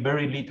could be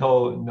very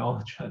little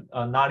knowledge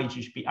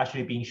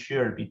actually being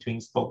shared between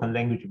spoken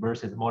language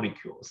versus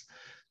molecules.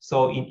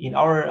 So in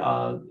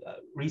our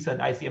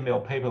recent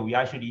ICML paper, we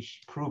actually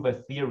prove a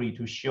theory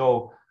to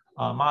show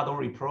model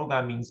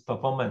reprogramming's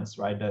performance,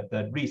 right?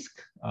 The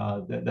risk,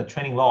 the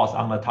training loss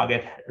on the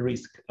target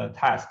risk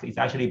task is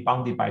actually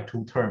bounded by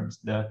two terms: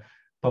 the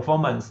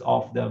performance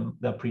of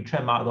the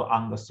pre-trained model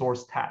on the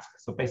source task.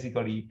 So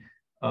basically,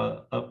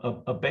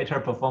 a better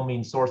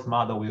performing source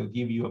model will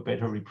give you a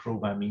better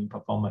reprogramming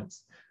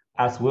performance,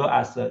 as well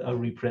as a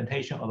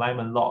representation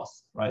alignment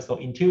loss, right? So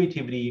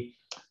intuitively,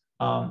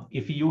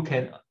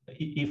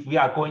 if we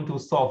are going to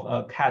solve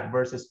a cat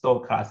versus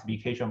dog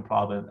classification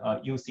problem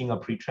using a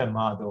pre-trained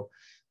model,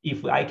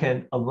 if I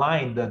can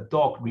align the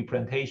dog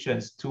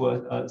representations to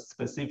a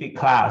specific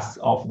class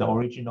of the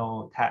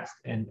original task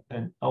and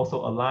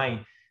also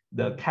align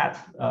the cat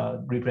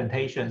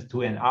representations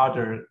to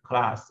another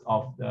class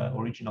of the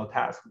original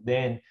task,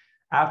 then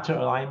after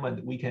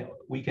alignment, we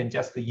can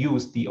just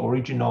use the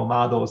original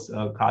model's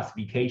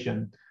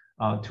classification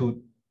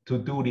to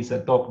do this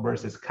dog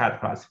versus cat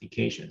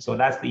classification. So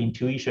that's the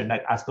intuition.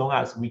 Like as long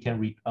as we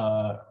can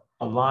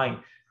align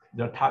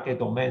the target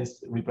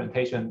domain's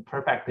representation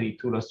perfectly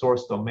to the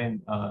source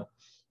domain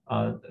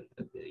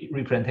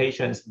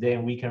representations,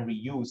 then we can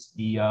reuse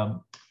the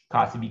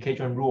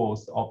classification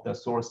rules of the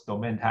source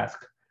domain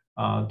task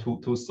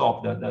to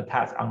solve the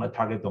task on the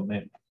target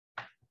domain.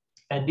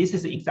 And this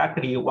is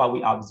exactly what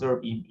we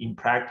observe in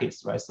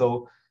practice, right?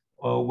 So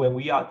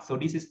so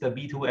this is the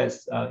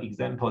V2S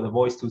example, the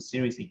voice to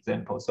series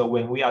example. So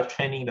when we are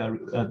training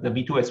the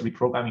V2S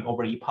reprogramming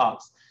over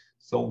epochs,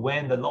 so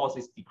when the loss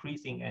is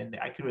decreasing and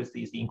the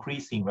accuracy is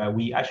increasing, right,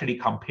 we actually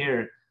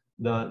compare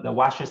the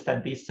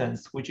Waterston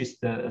distance, which is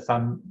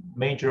some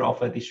measure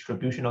of a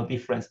distributional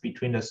difference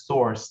between the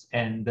source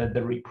and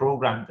the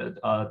reprogrammed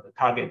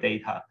target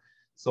data.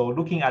 So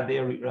looking at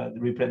their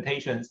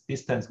representation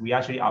distance, we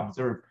actually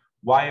observe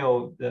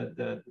while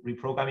the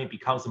reprogramming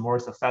becomes more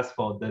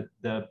successful,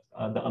 the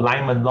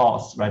alignment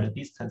loss, right, the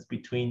distance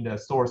between the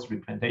source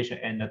representation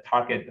and the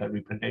target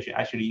representation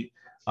actually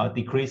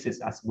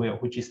decreases as well,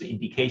 which is the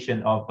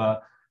indication of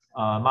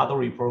model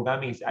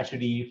reprogramming is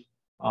actually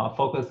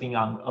focusing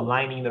on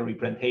aligning the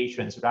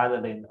representations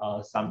rather than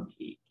some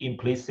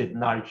implicit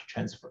knowledge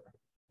transfer.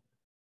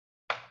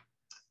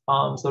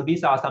 So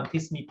these are some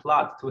TISMI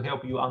plots to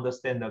help you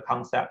understand the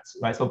concepts,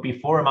 right? So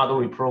before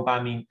model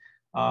reprogramming,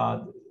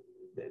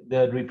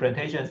 the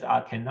representations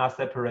cannot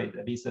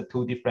separate these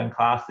two different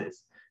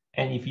classes.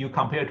 And if you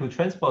compare to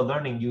transfer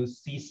learning, you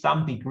see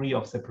some degree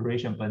of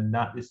separation, but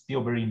it's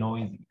still very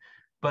noisy.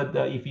 But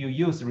if you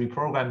use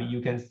reprogramming,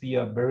 you can see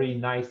a very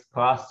nice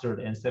clustered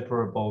and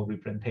separable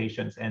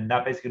representations. And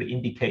that basically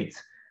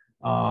indicates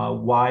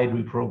why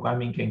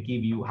reprogramming can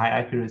give you high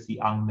accuracy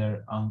on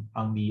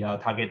the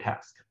target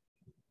task.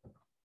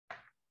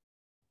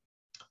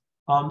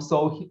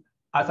 So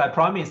as I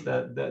promised,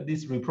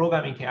 this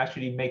reprogramming can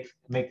actually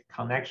make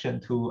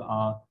connection to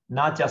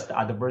not just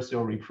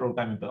adversarial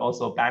reprogramming, but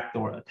also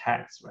backdoor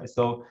attacks, right?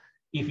 So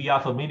if you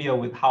are familiar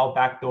with how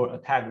backdoor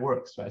attack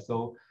works, right?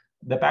 So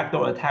the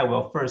backdoor attack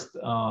will first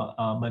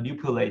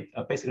manipulate,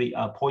 basically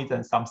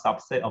poison some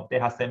subset of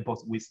data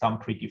samples with some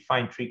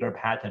predefined trigger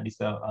pattern. It's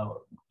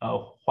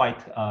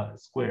white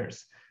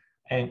squares.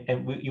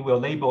 And you will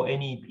label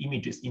any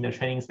images in the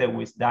training set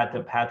with that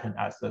pattern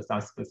as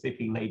some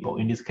specific label,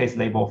 in this case,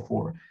 label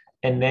 4.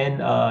 And then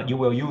you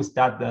will use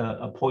that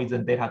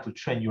poison data to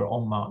train your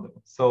own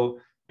model. So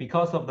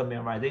because of the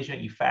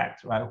memorization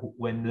effect, right,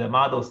 when the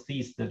model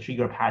sees the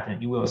trigger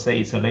pattern, you will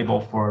say it's a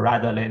label 4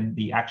 rather than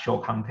the actual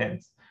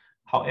contents.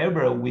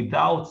 However,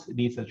 without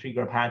this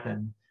trigger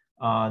pattern,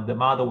 the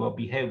model will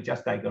behave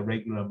just like a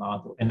regular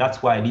model. And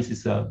that's why this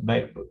is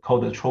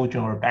called a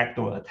Trojan or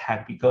backdoor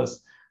attack,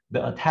 because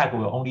the attack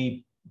will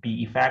only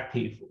be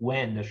effective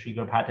when the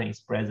trigger pattern is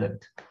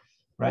present,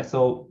 right?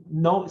 So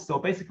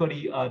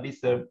basically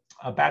this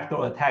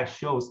backdoor attack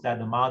shows that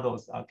the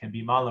models can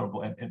be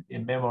vulnerable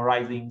in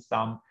memorizing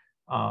some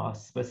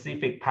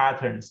specific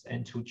patterns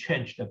and to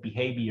change the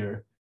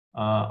behavior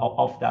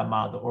of that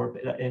model,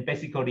 and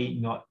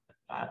basically,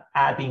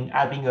 adding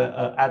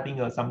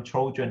some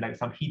Trojan, like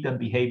some hidden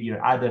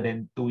behavior other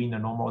than doing a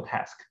normal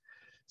task.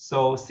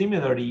 So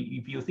similarly,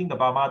 if you think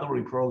about model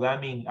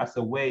reprogramming as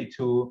a way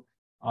to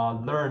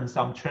learn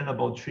some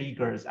trainable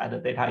triggers at the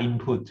data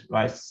input,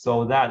 right?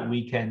 So that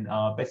we can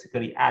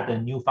basically add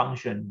a new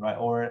function, right?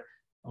 Or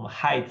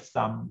hide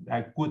some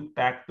good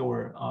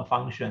backdoor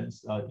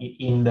functions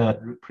in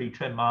the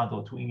pre-trained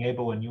model to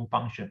enable a new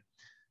function.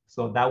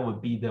 So that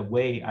would be the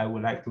way I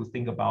would like to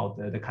think about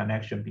the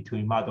connection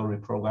between model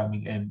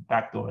reprogramming and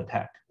backdoor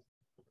attack.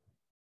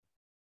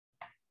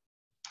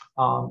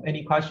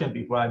 Any question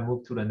before I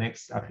move to the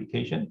next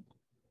application?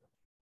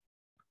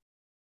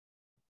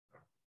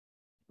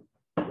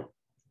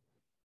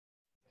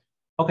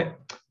 Okay,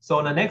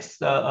 so the next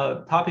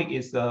topic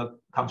is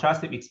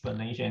contrastive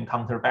explanation and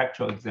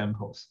counterfactual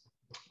examples.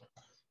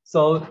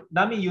 So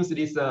let me use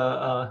this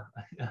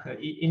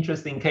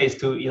interesting case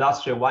to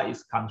illustrate what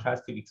is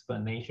contrastive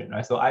explanation,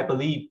 right? So I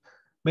believe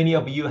many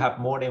of you have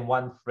more than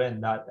one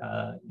friend that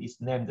is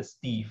named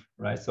Steve,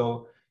 right?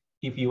 So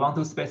if you want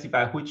to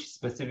specify which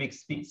specific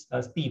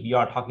Steve you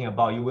are talking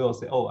about, you will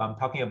say, oh, I'm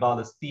talking about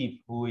the Steve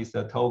who is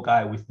a tall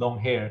guy with long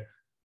hair,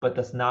 but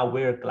does not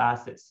wear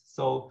glasses.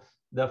 So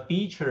the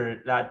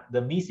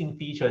missing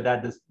feature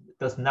that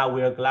does not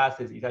wear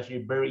glasses is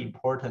actually very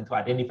important to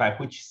identify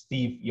which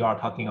Steve you are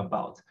talking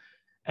about.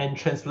 And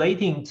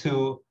translating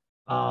to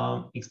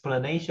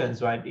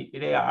explanations, right,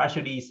 there are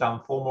actually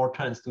some formal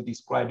terms to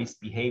describe these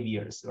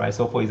behaviors, right?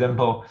 So for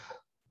example,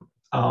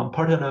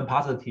 pertinent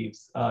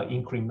positives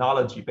in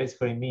criminology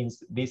basically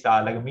means these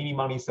are like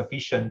minimally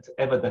sufficient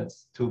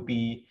evidence to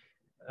be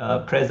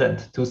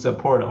present to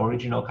support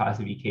original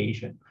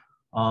classification.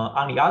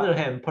 On the other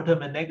hand,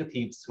 pertinent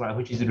negatives, right,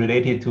 which is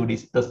related to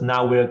this does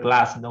not wear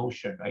glass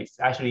notion, right, it's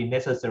actually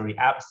necessary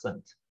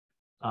absent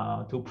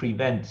to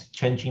prevent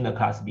changing the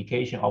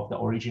classification of the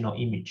original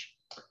image.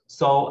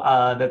 So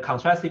the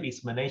contrastive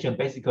explanation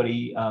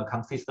basically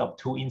consists of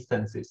two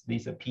instances,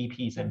 these are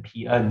PPs and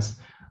PNs,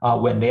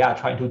 when they are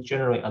trying to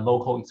generate a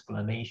local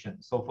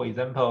explanation. So for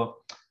example,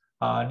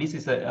 this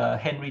is a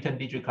handwritten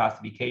digit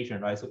classification,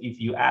 right? So if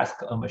you ask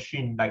a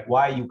machine, like,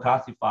 why you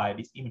classify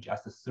this image as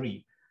a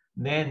 3,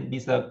 then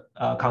this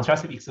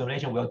contrastive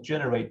explanation will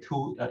generate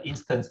two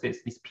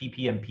instances, this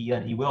PP and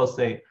PN. It will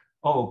say,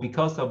 oh,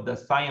 because of the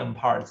cyan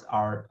parts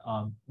are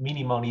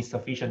minimally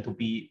sufficient to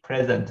be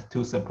present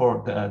to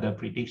support the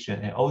prediction,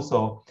 and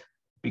also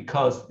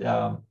because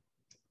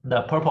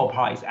the purple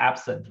part is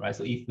absent, right?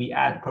 So if we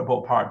add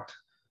purple part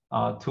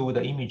to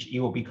the image, it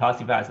will be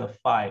classified as a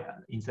 5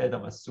 instead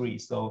of a 3.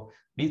 So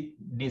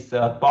these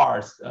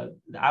bars, the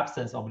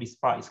absence of this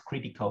bar is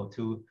critical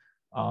to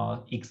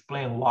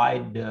explain why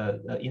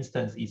the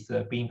instance is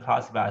being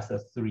classified as a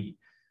 3.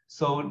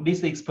 So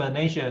this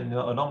explanation,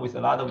 along with a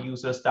lot of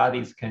user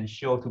studies, can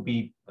show to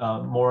be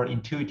more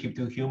intuitive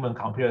to human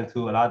compared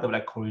to a lot of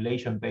like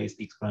correlation-based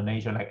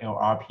explanation like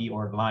LRP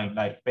or line.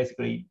 Like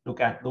basically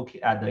look at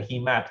the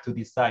heat map to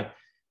decide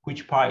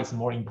which part is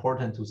more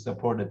important to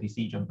support the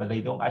decision, but they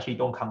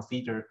don't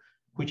consider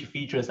which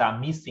features are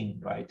missing,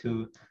 right,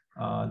 to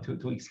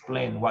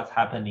explain what's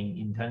happening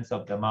in terms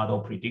of the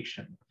model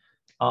prediction.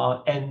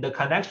 And the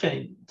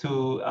connection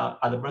to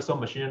adversarial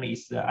machine learning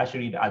is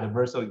actually the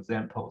adversarial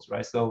examples,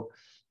 right? So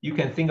you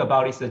can think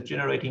about it as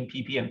generating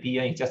PP and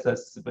PN is just a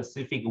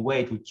specific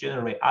way to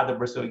generate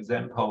adversarial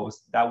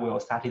examples that will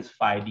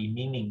satisfy the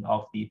meaning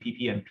of the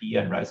PP and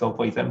PN, right? So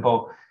for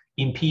example,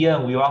 in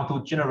PN, we want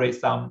to generate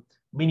some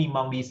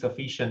minimally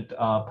sufficient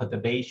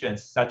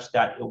perturbations such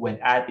that when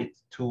added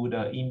to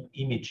the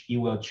image, it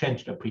will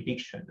change the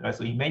prediction, right?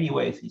 So in many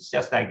ways, it's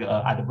just like an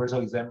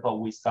adversarial example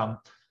with some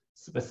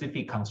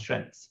specific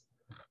constraints.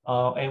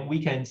 And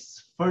we can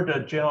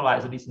further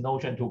generalize this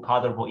notion to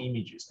colorful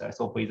images.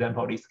 So for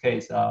example, this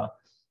case,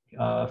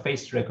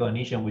 face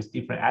recognition with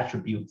different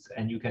attributes.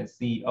 And you can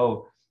see,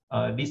 oh,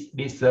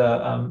 this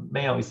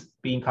male is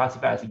being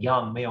classified as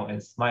young male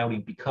and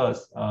smiling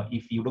because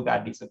if you look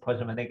at these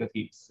pertinent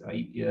negatives,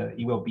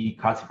 it will be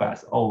classified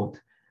as old.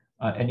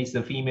 And it's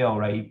a female,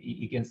 right?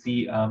 You can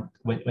see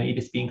when it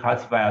is being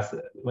classified as,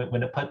 when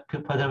the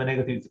pertinent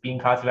negative is being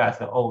classified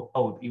as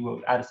old, it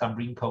will add some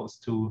wrinkles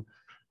to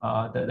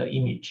the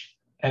image.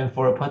 And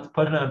for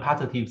pertinent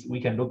positives, we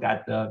can look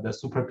at the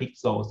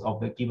superpixels of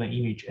the given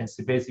image and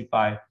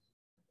specify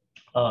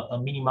a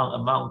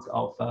minimum amount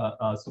of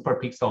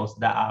superpixels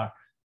that are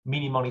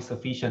minimally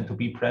sufficient to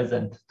be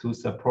present to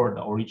support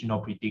the original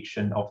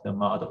prediction of the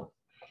model.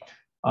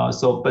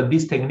 But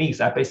these techniques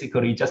are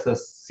basically just a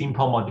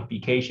simple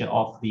modification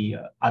of the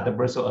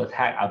adversarial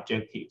attack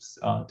objectives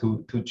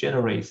to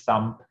generate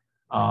some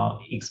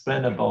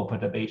explainable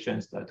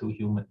perturbations to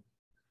human.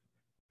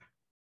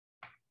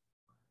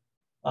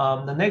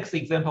 The next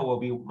example will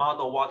be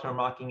model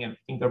watermarking and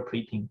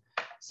fingerprinting.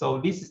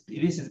 So this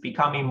is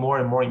becoming more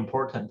and more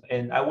important,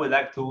 and I would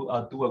like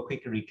to do a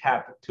quick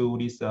recap to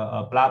this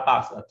black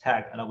box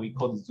attack, and we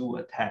call it zoo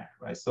attack,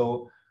 right?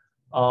 So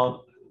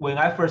when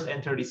I first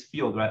entered this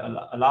field, right,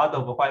 a lot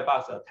of white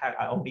box attack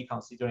are only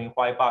considering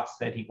white box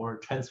setting or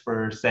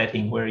transfer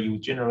setting, where you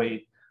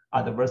generate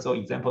adversarial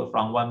example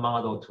from one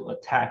model to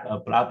attack a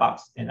black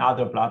box and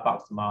other black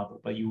box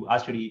model, but you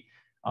actually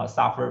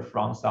suffer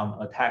from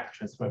some attack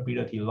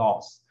transferability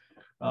loss.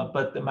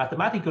 But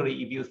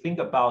mathematically, if you think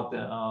about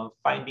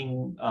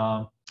finding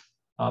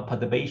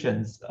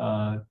perturbations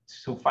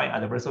to find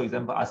adversarial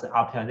example as an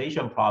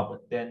optimization problem,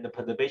 then the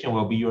perturbation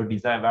will be your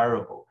design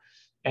variable.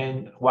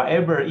 And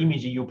whatever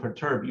image you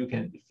perturb, you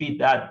can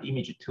feed that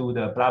image to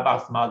the black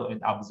box model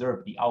and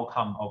observe the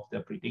outcome of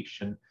the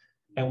prediction.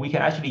 And we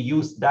can actually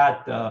use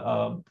that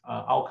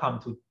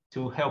outcome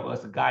to help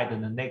us guide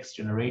the next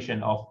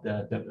generation of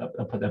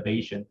the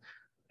perturbation.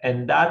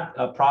 And that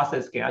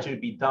process can actually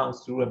be done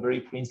through a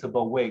very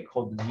principled way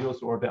called the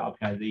zeroth order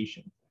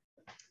optimization.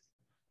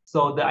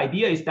 So the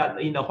idea is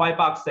that in the white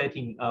box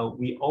setting,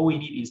 all we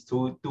need is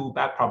to do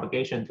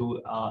backpropagation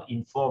to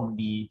inform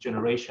the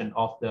generation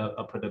of the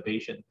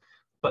perturbation.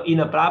 But in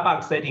a black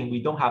box setting,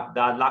 we don't have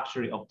that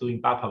luxury of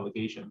doing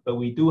backpropagation, but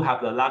we do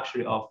have the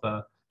luxury of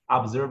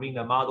observing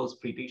the model's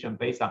prediction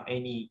based on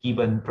any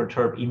given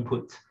perturbed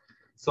input.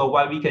 So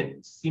what we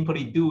can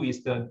simply do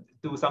is to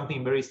do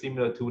something very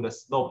similar to the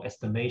slope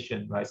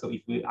estimation, right? So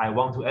if I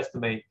want to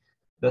estimate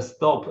the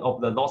slope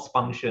of the loss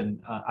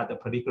function at a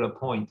particular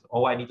point,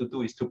 all I need to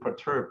do is to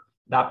perturb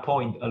that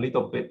point a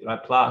little bit,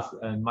 right? Plus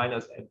and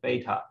minus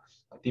beta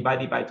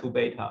divided by 2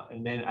 beta,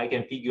 and then I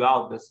can figure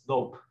out the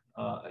slope,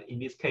 in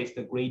this case,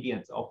 the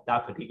gradients of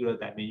that particular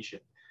dimension.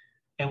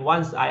 And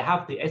once I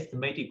have the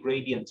estimated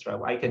gradients,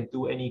 right, I can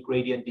do any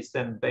gradient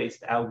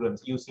descent-based algorithms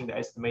using the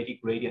estimated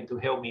gradient to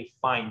help me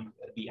find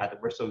the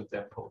adversarial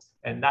examples.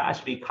 And that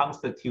actually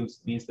constitutes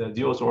this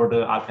zeroth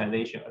order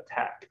optimization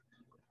attack.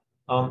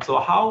 So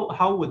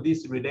how would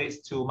this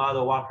relate to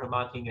model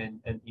watermarking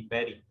and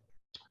embedding?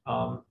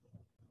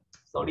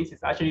 So this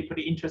is actually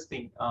pretty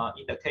interesting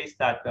in the case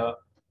that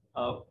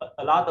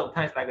a lot of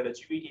times, like the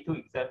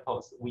GPT-2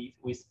 examples,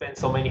 we spend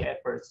so many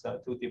efforts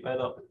to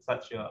develop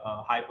such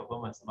a high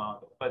performance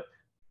model. But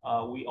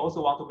we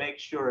also want to make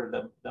sure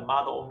the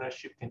model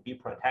ownership can be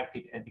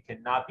protected and it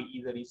cannot be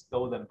easily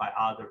stolen by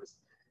others.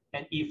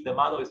 And if the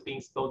model is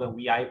being stolen,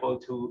 we are able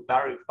to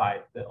verify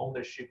the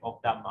ownership of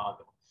that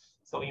model.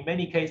 So in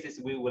many cases,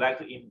 we would like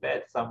to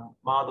embed some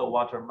model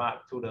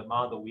watermark to the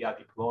model we are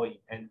deploying.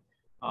 And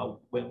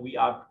when we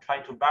are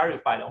trying to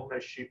verify the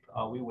ownership,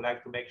 we would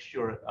like to make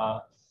sure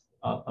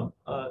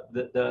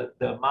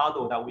the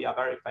model that we are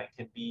verifying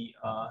can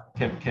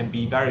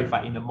be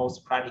verified in the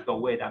most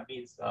practical way. That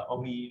means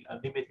only a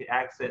limited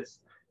access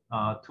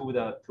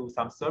to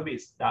some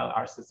service that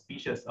are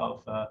suspicious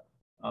of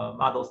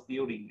model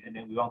stealing, and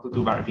then we want to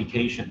do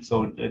verification.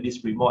 So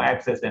this remote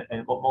access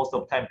and most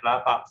of the time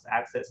black box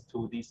access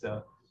to this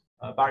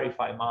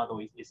verified model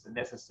is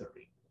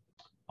necessary.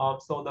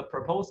 So the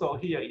proposal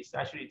here is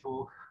actually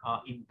to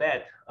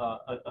embed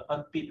an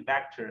unfit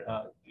vector.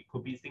 It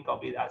could be think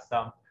of it as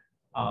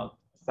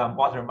some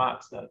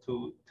watermarks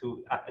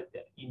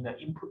in the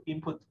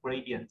input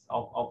gradients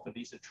of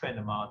this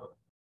trend model.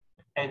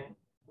 And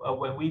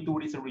when we do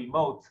this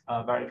remote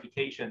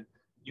verification,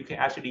 you can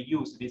actually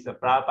use this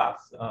black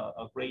box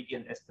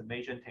gradient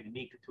estimation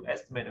technique to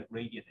estimate a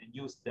gradient and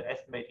use the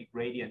estimated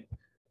gradient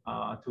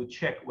to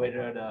check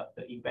whether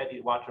the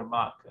embedded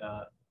watermark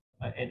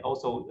and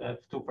also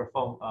to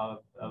perform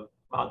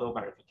model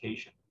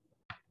verification.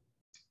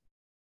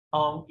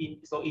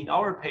 So in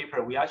our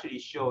paper, we actually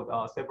showed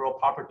several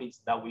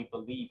properties that we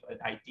believe an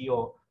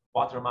ideal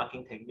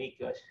watermarking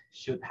technique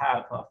should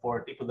have for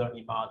a deep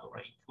learning model,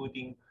 right?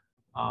 Including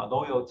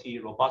loyalty,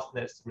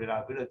 robustness,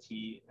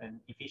 reliability, and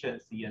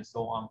efficiency, and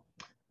so on.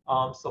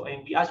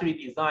 And we actually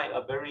designed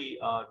a very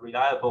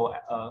reliable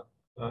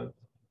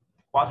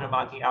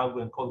watermarking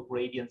algorithm called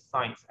gradient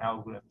science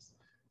algorithms.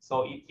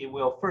 So it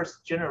will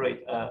first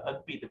generate an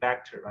unfit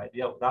vector, right?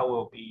 That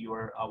will be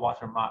your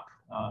watermark.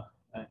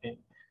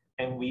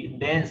 And we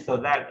then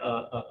select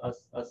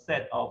a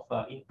set of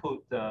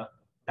input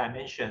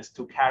dimensions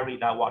to carry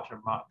that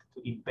watermark,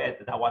 to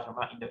embed that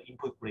watermark in the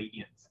input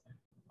gradients.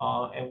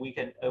 And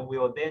we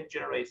will then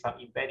generate some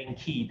embedding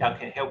key that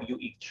can help you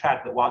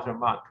extract the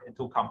watermark and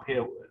to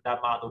compare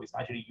that model is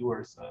actually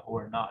yours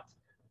or not.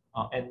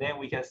 And then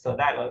we can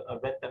select a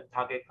random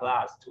target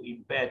class to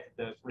embed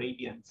the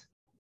gradient,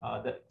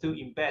 to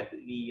embed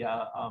the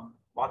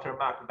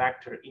watermark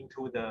vector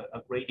into the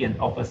gradient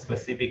of a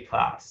specific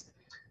class.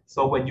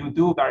 So when you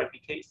do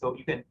verification, so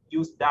you can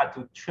use that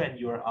to train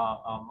your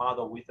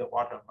model with the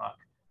watermark.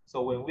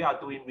 So when we are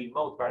doing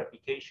remote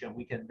verification,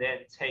 we can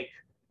then take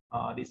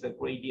this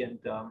gradient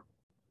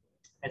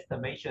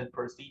estimation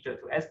procedure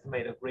to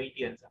estimate the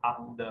gradients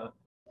on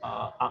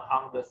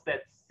the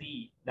set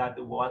C that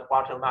the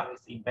watermark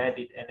is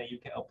embedded, and then you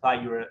can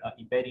apply your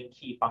embedding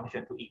key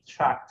function to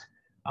extract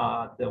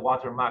the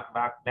watermark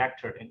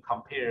vector and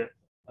compare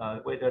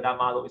whether that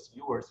model is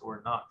yours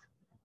or not.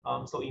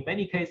 So in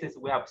many cases,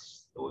 we have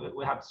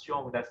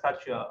shown that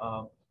such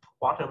a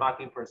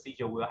watermarking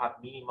procedure will have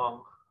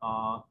minimum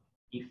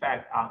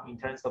effect in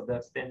terms of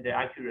the standard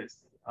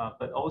accuracy,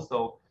 but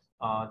also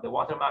the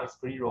watermark is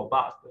pretty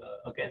robust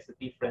against the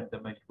different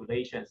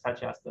manipulations,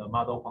 such as the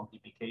model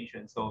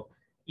quantification. So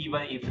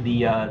even if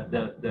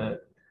the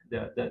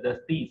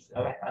thief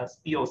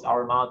steals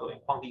our model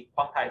and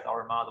quantize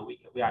our model,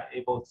 we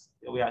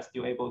are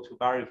still able to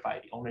verify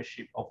the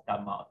ownership of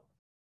that model.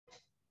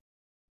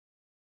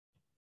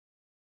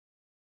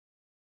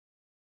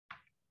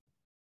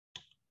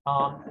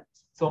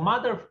 So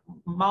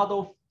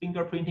model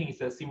fingerprinting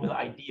is a similar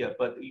idea,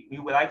 but we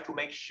would like to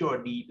make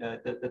sure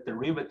the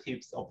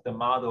derivatives of the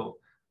model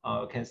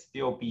can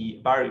still be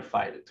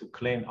verified to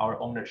claim our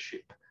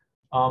ownership.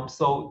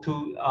 So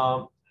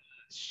to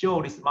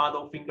show this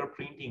model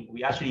fingerprinting,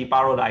 we actually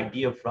borrowed the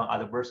idea from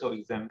adversarial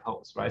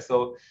examples, right?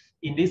 So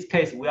in this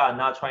case, we are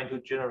not trying to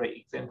generate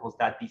examples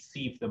that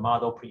deceive the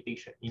model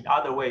prediction. In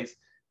other ways,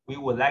 we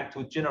would like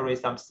to generate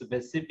some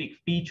specific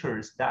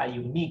features that are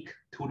unique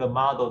to the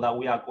model that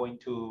we are going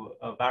to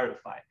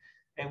verify.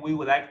 And we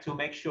would like to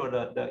make sure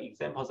that the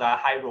examples are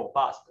high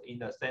robust in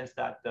the sense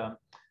that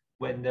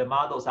when the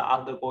models are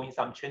undergoing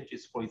some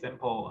changes, for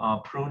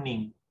example,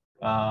 pruning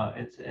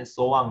and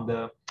so on,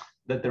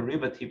 the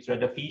derivatives or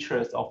the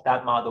features of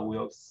that model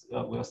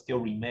will still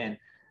remain.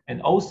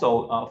 And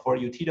also for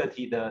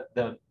utility,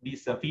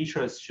 these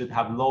features should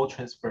have low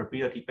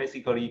transferability.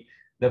 Basically,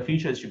 the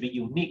features should be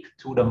unique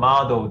to the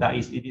model that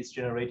it is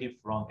generated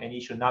from, and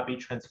it should not be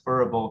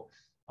transferable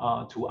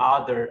to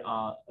other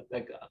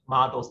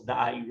models that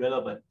are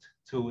irrelevant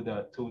to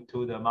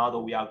the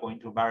model we are going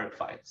to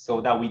verify,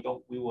 so that we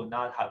will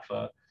not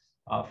have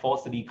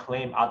falsely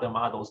claim other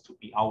models to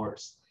be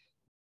ours.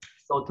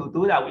 So to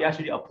do that, we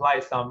actually apply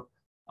some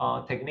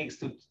techniques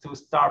to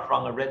start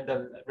from a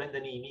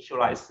randomly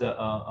initialized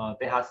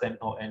data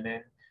sample, and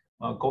then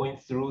going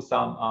through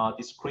some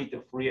discrete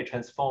Fourier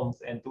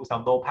transforms and do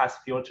some low-pass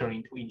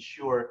filtering to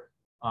ensure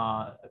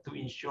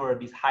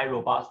this high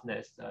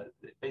robustness.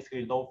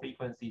 Basically, low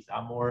frequencies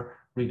are more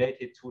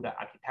related to the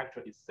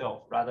architecture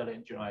itself rather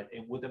than generalized,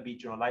 and wouldn't be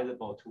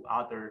generalizable to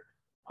other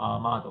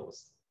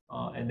models.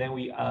 And then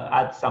we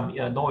add some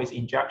noise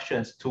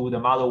injections to the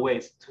model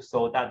weights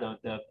so that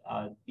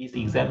these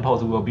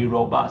examples will be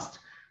robust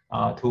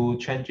to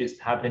changes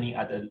happening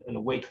at the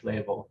weight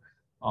level.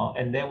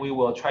 And then we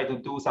will try to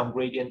do some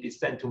gradient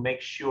descent to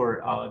make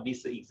sure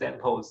these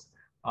examples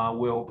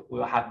will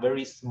have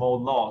very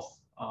small loss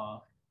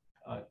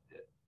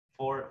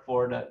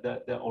for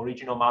the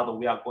original model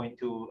we are going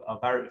to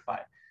verify.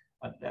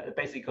 That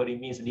basically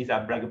means these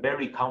are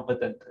very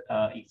confident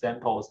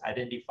examples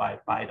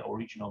identified by the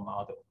original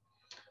model.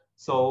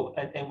 So,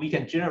 and we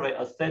can generate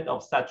a set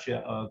of such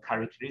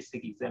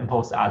characteristic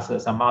examples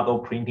as some model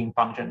printing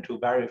function to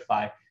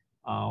verify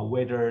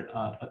whether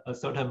a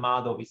certain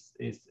model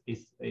is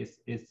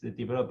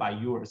developed by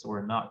yours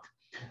or not.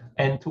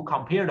 And to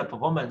compare the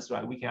performance,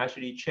 right, we can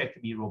actually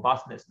check the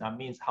robustness. That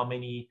means how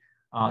many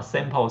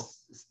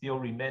samples still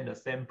remain the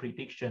same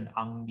prediction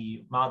on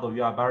the model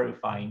you are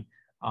verifying,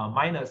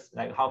 minus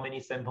like how many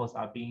samples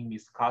are being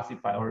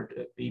misclassified or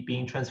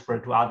being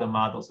transferred to other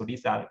models. So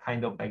these are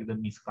kind of like the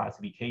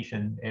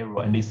misclassification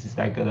error, and this is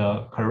like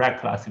the correct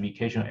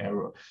classification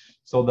error.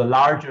 So the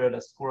larger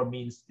the score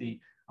means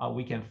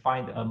we can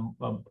find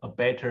a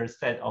better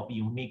set of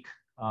unique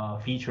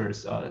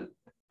features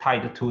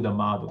tied to the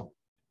model.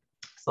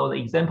 So the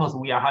examples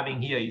we are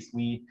having here is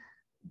we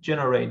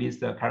generate these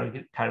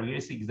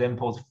characteristic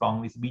examples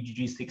from this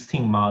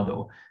BGG16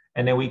 model,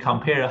 and then we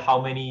compare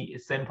how many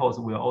samples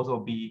will also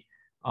be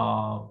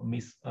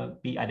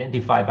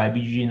identified by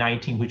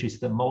BGG19, which is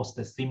the most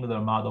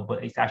similar model,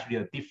 but it's actually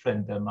a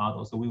different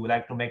model. So we would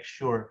like to make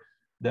sure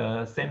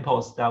the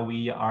samples that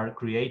we are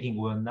creating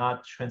will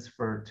not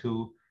transfer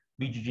to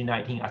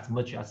BGG19 as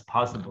much as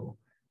possible.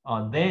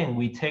 Then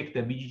we take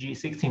the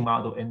BGG16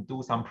 model and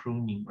do some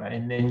pruning, right?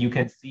 And then you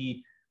can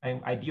see,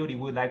 and ideally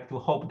we would like to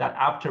hope that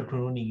after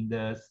pruning,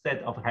 the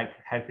set of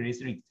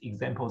characteristic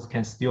examples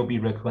can still be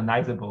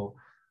recognizable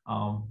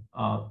on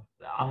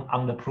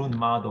the pruned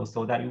model,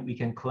 so that we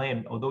can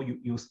claim, although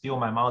you steal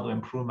my model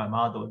and prune my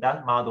model,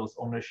 that model's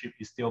ownership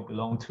is still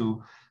belong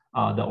to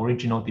the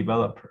original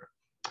developer.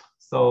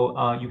 So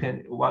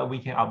what we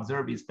can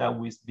observe is that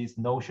with this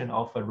notion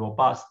of a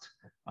robust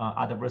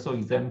adversarial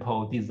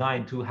example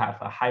designed to have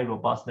a high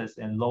robustness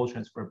and low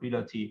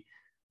transferability,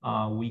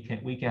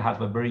 we can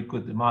have a very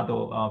good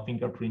model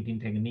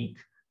fingerprinting technique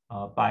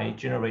by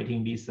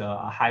generating these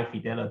high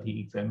fidelity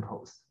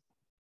examples.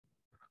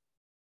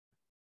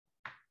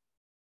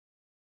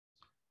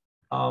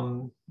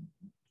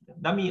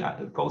 Let me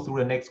go through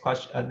the next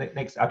question,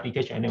 next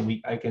application, and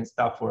then I can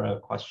stop for a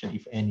question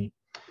if any.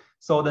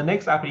 So the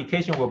next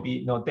application will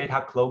be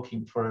data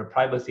cloaking for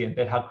privacy and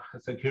data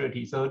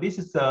security. So this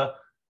is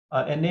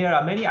and there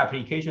are many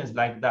applications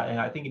like that, and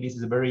I think this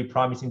is a very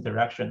promising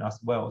direction as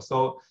well.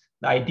 So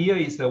the idea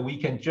is that we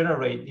can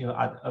generate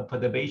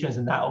perturbations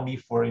not only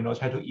for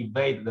try to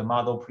evade the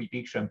model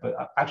prediction, but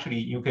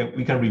actually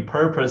we can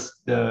repurpose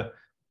the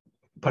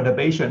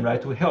perturbation,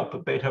 right, to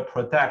help better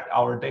protect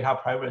our data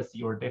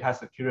privacy or data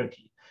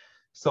security.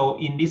 So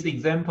in this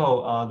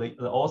example,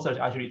 the authors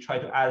actually try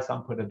to add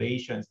some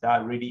perturbations that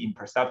are really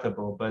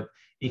imperceptible, but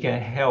it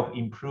can help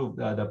improve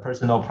the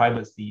personal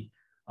privacy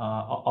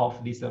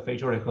of these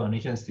facial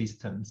recognition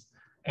systems.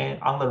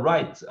 And on the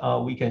right,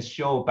 we can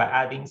show by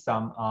adding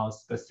some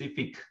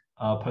specific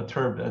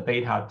perturbed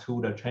data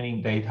to the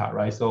training data,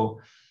 right?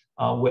 So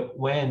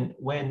when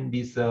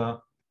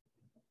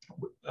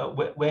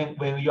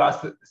you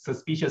are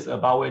suspicious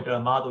about whether a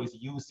model is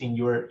using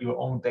your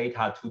own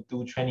data to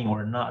do training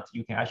or not,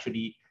 you can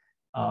actually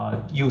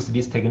use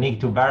this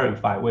technique to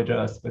verify whether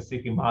a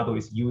specific model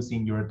is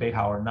using your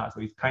data or not.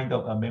 So it's kind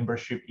of a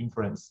membership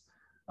inference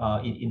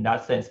in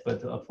that sense,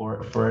 but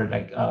for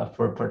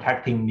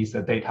protecting this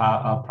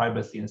data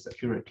privacy and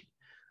security.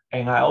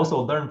 And I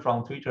also learned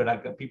from Twitter,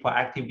 like people are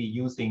actively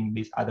using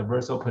these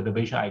adversarial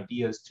perturbation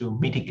ideas to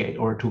mitigate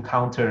or to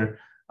counter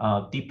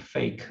deep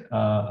fake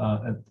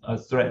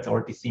threats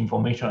or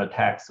disinformation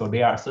attacks. So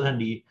there are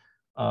certainly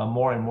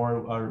more and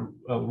more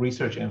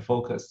research and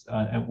focus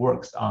and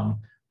works on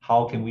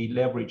how can we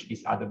leverage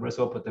these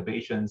adversarial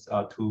perturbations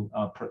to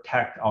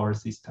protect our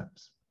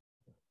systems.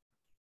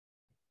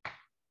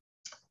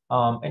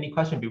 Any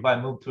question before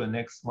I move to the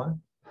next one?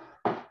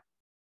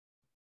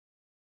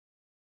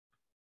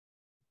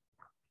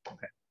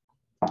 Okay.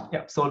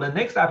 Yeah, so the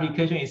next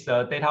application is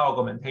data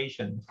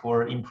augmentation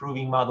for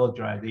improving model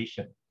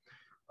generalization.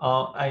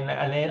 And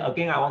then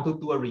again, I want to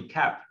do a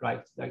recap,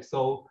 right? Like,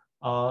 so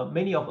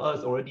many of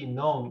us already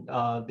know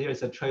there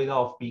is a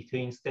trade-off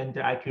between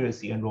standard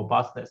accuracy and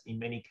robustness in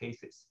many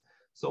cases.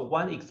 So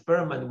one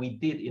experiment we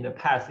did in the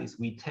past is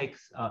we take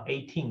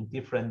 18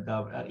 different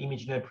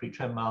image-generated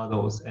pre-trained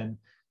models, and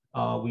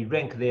we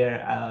rank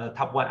their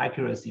top one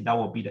accuracy. That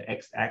will be the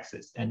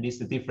x-axis, and these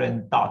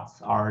different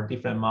dots are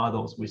different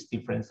models with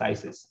different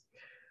sizes.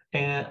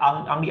 And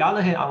on the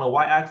other hand, on the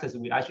y-axis,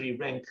 we actually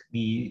rank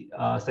the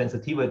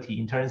sensitivity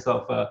in terms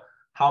of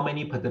how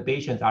many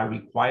perturbations are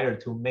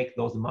required to make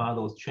those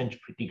models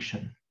change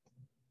prediction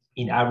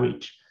in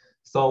average.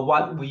 So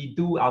what we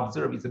do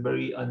observe is a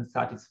very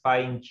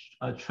unsatisfying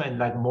trend,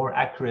 like more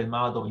accurate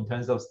model in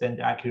terms of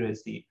standard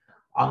accuracy.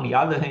 On the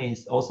other hand,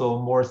 it's also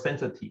more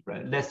sensitive,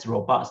 right? Less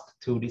robust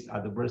to these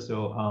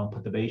adversarial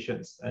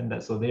perturbations.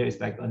 And so there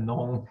is like a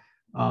known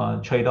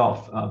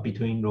trade-off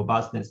between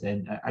robustness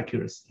and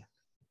accuracy.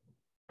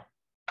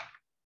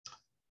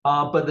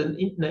 But the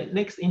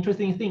next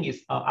interesting thing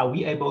is, are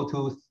we able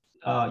to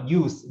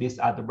use these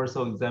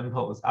adversarial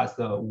examples as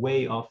a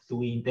way of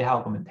doing data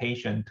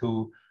augmentation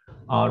to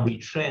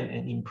retrain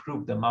and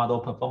improve the model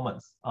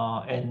performance?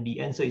 And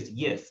the answer is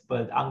yes,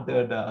 but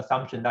under the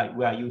assumption that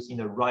we are using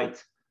the right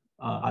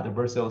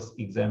adversarial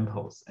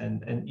examples.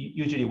 And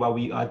usually what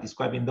we are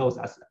describing those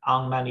as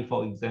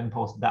unmanifold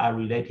examples that are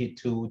related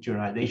to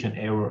generalization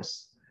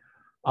errors.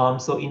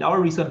 So in our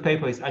recent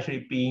paper, it's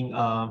actually being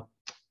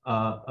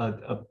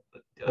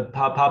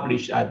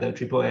published at the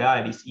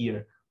AAAI this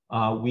year,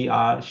 we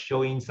are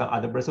showing some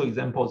adversarial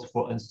examples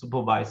for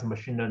unsupervised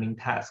machine learning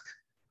tasks.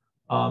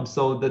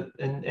 So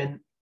to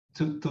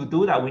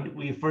do that,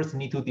 we first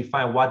need to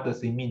define what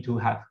does it mean to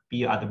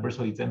be an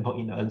adversarial example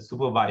in an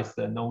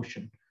unsupervised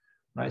notion,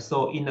 right?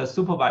 So in a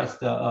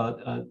supervised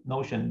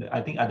notion,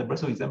 I think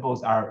adversarial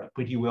examples are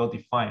pretty well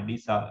defined.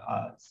 These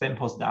are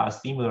samples that are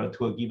similar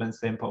to a given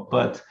sample,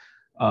 but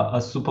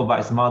a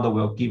supervised model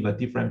will give a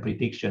different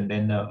prediction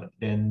than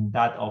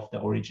that of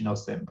the original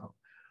sample.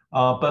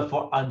 But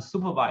for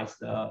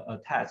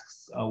unsupervised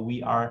tasks,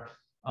 we are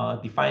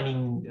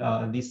defining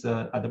this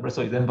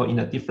adversarial example in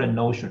a different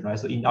notion, right?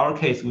 So in our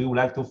case, we would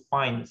like to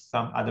find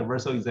some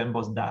adversarial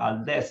examples that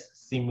are less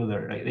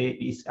similar, right?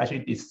 It's actually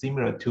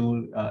dissimilar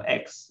to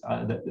X,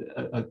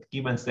 a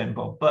given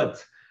sample,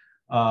 but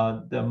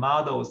the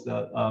model's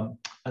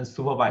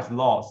unsupervised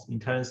loss in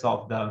terms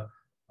of the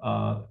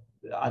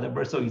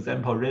adversarial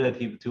example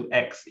relative to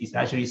X is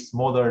actually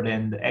smaller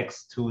than the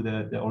X to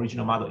the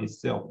original model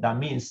itself. That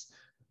means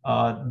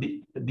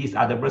this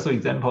adversarial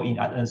example in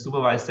an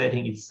unsupervised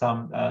setting is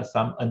some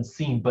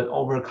unseen but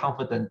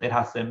overconfident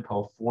data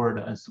sample for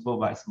the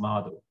unsupervised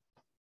model.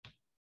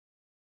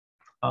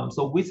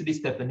 So with this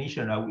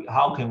definition,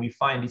 how can we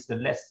find this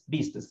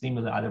least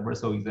similar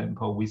adversarial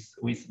example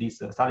with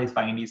this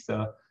satisfying this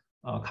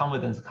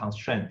confidence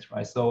constraint,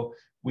 right? So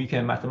we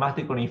can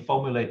mathematically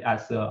formulate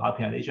as an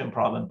optimization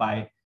problem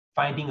by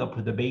finding a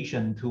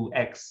perturbation to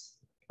X,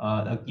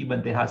 a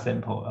given data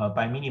sample,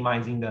 by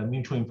minimizing the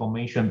mutual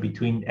information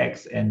between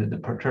X and the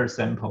perturbed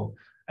sample.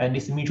 And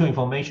this mutual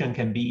information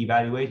can be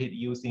evaluated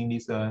using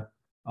this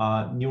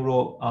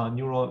neural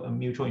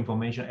mutual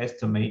information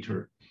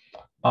estimator.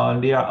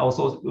 There are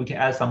also, we can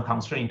add some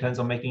constraint in terms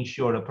of making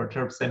sure the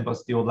perturbed sample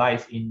still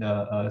lies in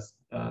the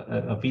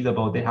a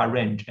feasible data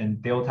range,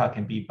 and delta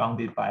can be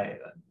bounded by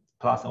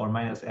plus or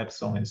minus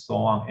epsilon and so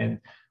on. And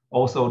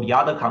also the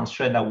other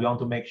constraint that we want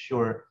to make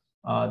sure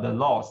the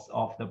loss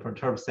of the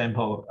perturbed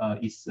sample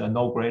is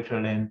no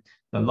greater than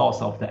the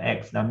loss of the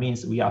X. That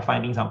means we are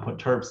finding some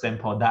perturbed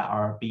sample that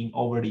are being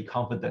overly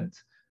confident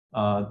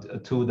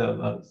to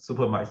the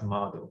supervised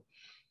model.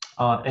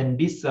 And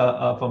this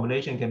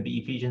formulation can be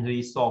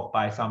efficiently solved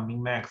by some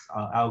min-max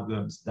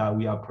algorithms that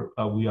we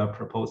are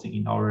proposing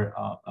in our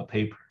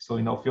paper. So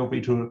feel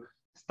free to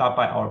stop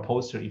by our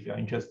poster if you're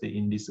interested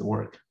in this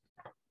work.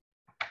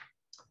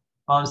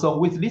 So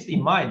with this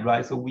in mind,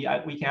 right? So we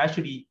can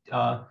actually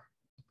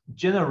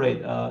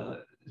generate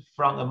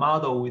from a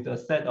model with a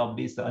set of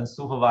these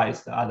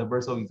unsupervised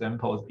adversarial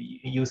examples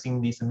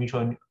using this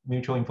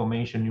mutual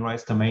information neural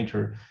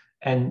estimator,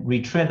 and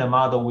retrain the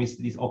model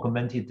with this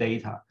augmented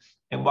data.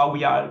 And what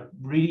we are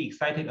really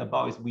excited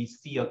about is we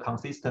see a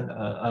consistent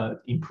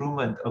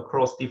improvement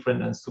across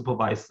different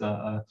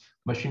unsupervised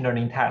machine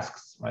learning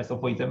tasks, right? So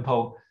for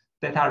example,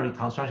 data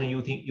reconstruction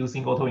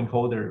using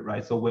autoencoder,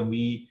 right? So when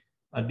we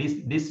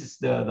this is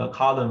the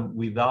column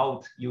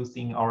without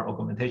using our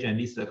augmentation, and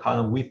this is the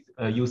column with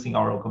using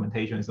our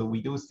augmentation. So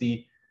we do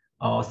see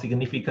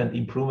significant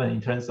improvement in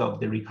terms of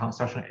the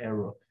reconstruction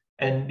error.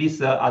 And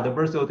this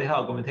adversarial data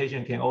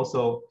augmentation can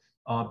also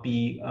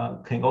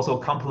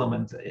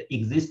complement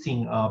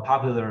existing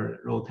popular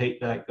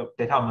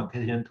data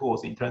augmentation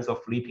tools in terms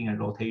of flipping and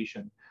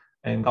rotation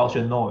and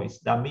Gaussian noise.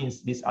 That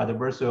means this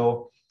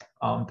adversarial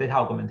data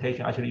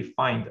augmentation actually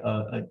find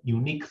a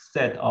unique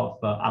set of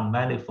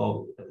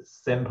unmanifold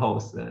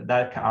samples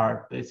that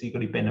are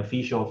basically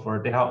beneficial for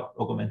data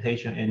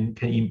augmentation and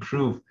can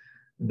improve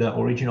the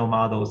original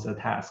model's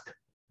task.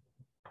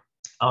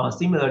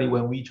 Similarly,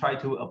 when we try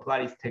to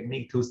apply this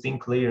technique to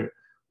Sinclair,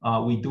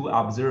 we do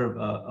observe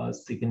a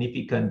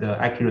significant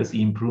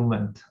accuracy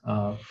improvement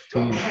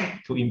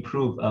to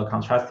improve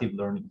contrastive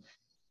learning.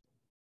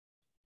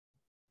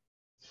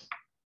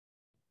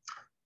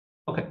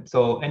 Okay,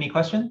 so any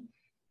question?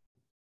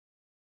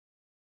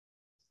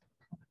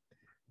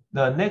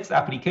 The next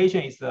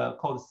application is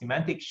called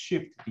semantic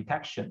shift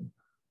detection.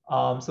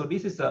 So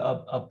this is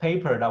a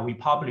paper that we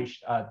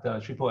published at the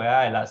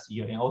AAAI last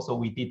year, and also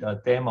we did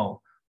a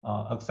demo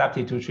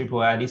accepted to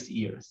AAAI this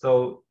year.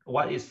 So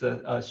what is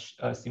a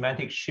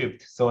semantic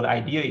shift? So the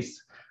idea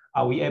is,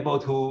 are we able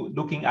to,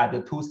 looking at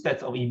the two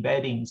sets of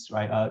embeddings,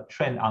 right,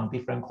 trained on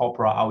different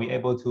corpora, are we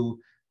able to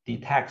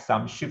detect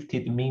some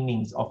shifted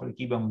meanings of a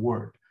given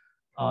word?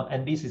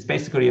 And this is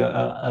basically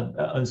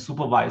a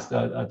unsupervised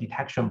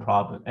detection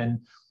problem.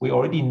 And we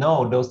already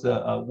know those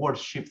word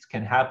shifts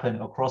can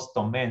happen across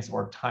domains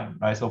or time,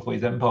 right? So for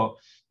example,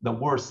 the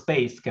word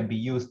space can be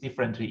used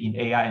differently in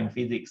AI and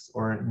physics,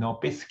 or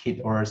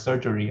biscuit or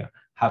surgery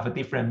have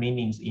different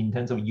meanings in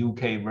terms of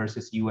UK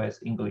versus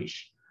US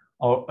English.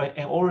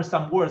 Or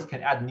some words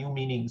can add new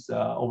meanings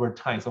over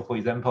time. So for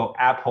example,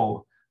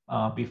 Apple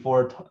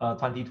before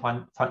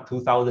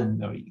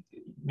 2000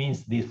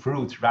 means the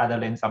fruit rather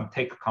than some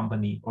tech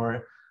company,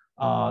 or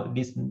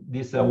this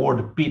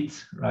word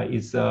bit, right,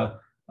 is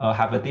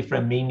have a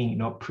different meaning,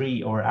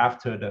 pre or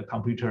after the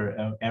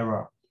computer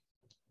era.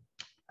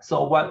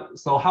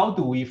 So how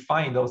do we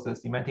find those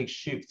semantic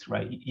shifts,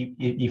 right?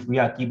 If we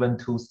are given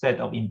two set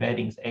of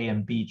embeddings A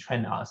and B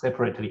trained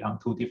separately on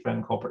two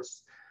different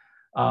corpus.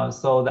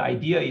 So the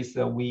idea is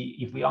if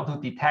we want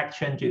to detect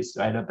changes,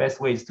 right, the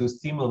best way is to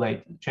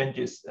simulate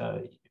changes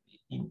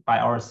by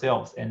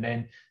ourselves and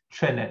then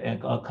train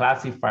a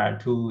classifier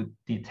to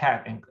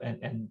detect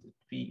and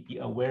be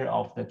aware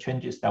of the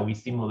changes that we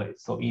simulate.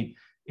 So it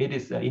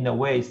is in a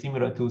way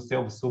similar to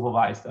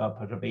self-supervised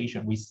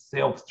perturbation. We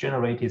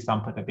self-generated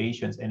some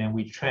perturbations and then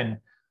we train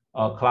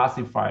a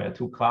classifier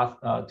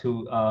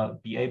to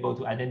be able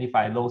to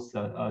identify those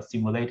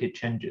simulated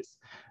changes.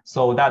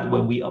 So that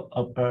when we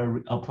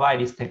apply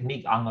this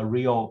technique on a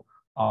real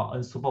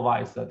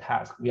unsupervised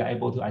task, we are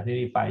able to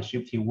identify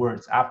shifty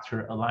words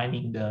after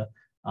aligning the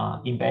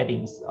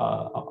embeddings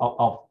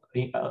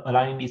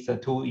aligning these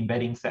two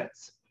embedding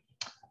sets.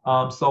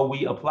 So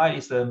we apply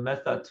this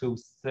method to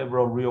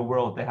several real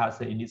world data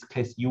sets, in this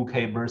case,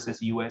 UK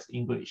versus US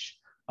English,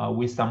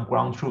 with some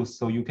ground truth.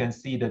 So you can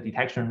see the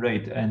detection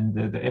rate and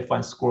the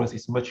F1 scores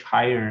is much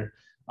higher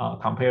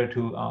compared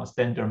to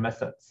standard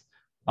methods.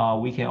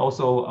 We can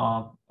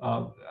also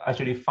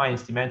actually find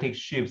semantic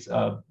shifts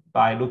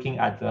by looking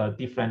at the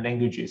different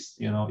languages,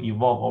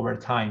 evolve over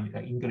time,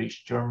 like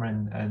English,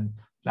 German, and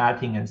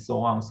Latin, and so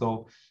on.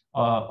 So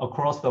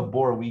across the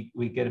board,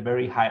 we get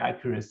very high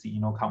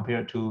accuracy,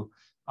 compared to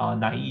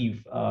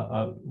naive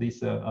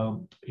this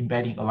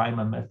embedding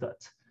alignment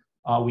methods.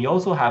 We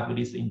also have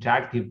this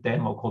interactive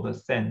demo called the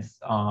Sense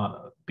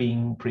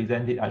being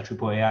presented at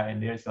AAAI,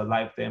 and there's a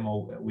live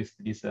demo with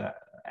this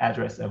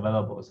address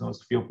available, so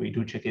feel free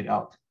to check it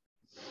out.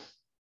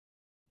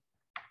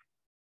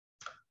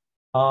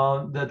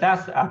 The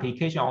last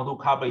application I want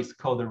to cover is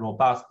called the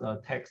robust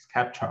text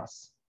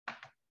captures.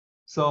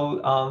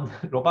 So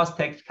robust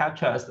text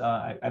captures,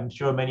 I'm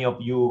sure many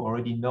of you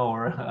already know,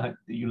 or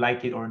you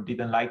like it or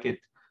didn't like it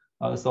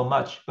so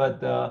much,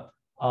 but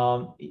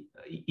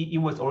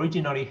it was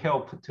originally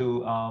helped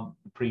to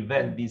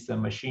prevent these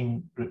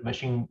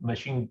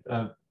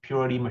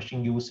purely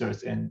machine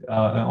users and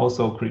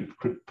also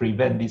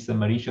prevent these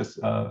malicious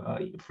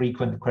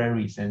frequent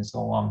queries and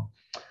so on.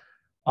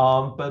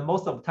 But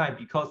most of the time,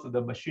 because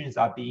the machines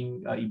are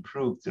being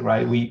improved,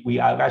 right, we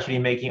are actually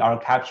making our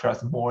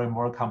captures more and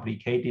more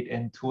complicated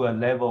and to a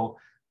level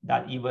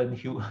that even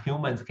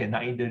humans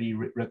cannot easily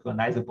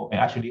recognizable and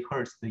actually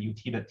hurts the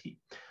utility.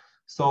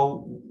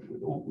 So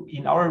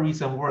in our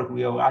recent work,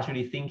 we are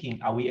actually thinking,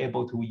 are we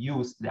able to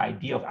use the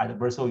idea of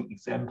adversarial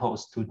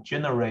examples to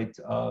generate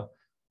a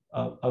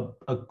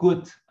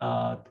good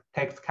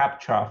text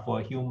capture for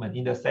a human,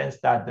 in the sense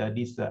that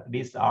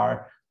these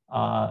are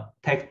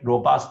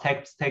robust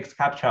text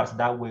captures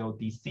that will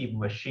deceive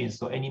machines.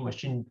 So any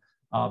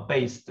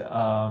machine-based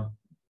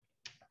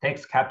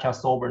text capture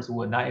solvers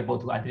were not able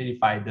to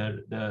identify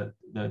the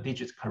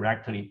digits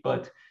correctly,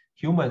 but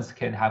humans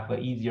can have an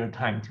easier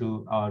time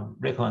to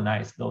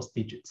recognize those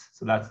digits.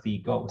 So that's the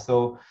goal.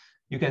 So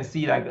you can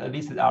see, like,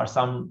 these are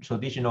some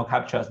traditional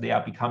captures. They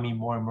are becoming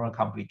more and more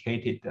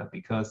complicated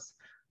because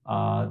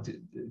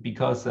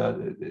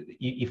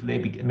if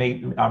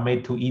they are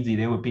made too easy,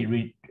 they will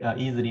be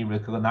easily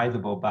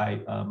recognizable by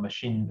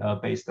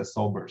machine-based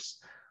solvers.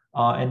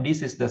 And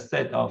this is the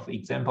set of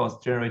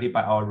examples generated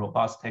by our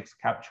robust text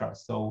capture.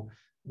 So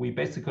we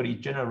basically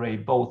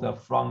generate both a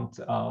front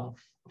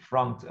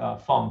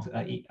font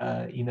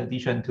in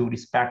addition to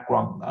this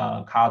background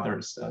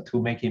colors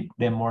to make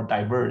them more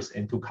diverse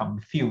and to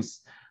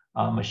confuse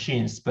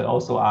machines, but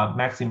also are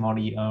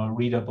maximally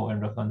readable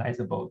and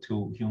recognizable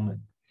to humans.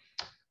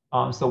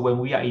 So when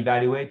we are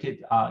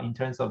evaluated in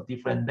terms of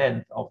different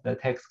length of the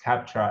text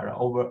capture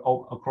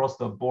across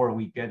the board,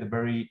 we get a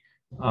very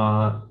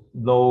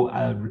low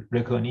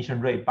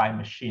recognition rate by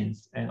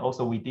machines. And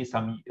also we did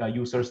some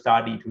user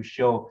study to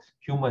show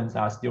humans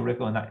are still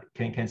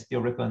can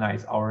still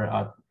recognize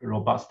our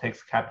robust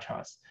text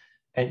captures.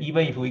 And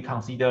even if we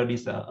consider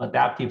this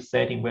adaptive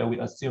setting where we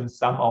assume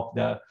some of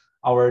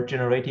our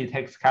generated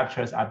text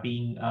captures are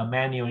being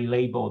manually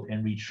labeled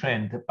and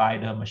retrained by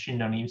the machine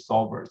learning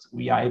solvers,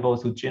 we are able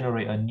to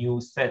generate a new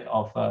set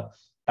of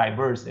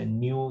diverse and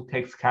new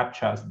text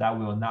captures that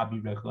will not be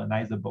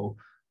recognizable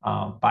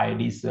by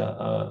these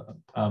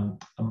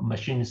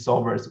machine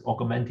solvers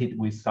augmented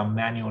with some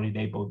manually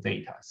labeled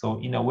data. So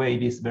in a way,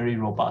 it is very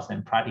robust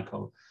and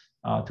practical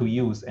to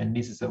use. And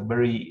this is a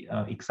very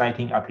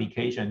exciting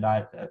application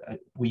that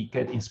we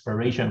get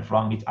inspiration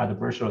from its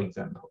adversarial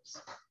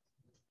examples.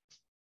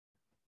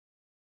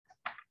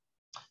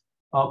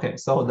 Okay,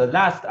 so the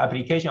last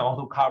application I want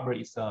to cover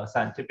is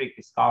scientific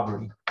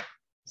discovery.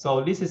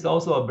 So this is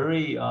also a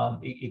very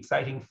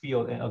exciting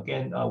field. And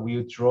again,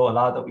 we draw a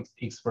lot of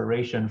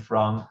inspiration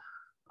from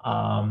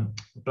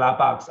black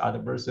box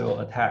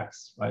adversarial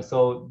attacks, right?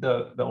 So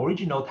the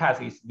original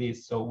task is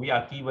this. So we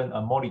are given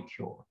a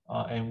molecule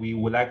and we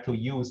would like to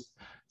use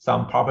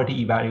some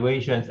property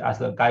evaluations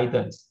as a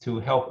guidance to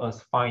help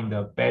us find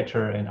the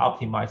better and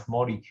optimized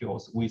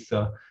molecules with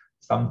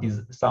some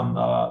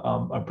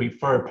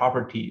preferred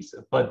properties,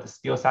 but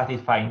still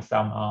satisfying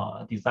some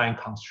design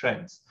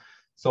constraints.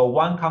 So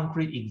one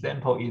concrete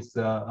example is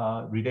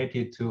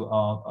related to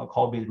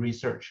COVID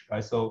research,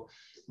 right? So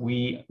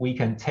we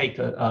can take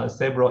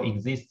several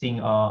existing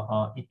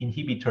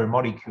inhibitor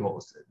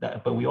molecules,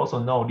 but we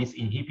also know these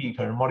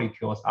inhibitor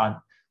molecules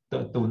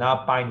do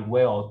not bind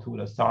well to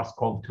the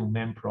SARS-CoV-2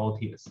 main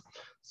protease.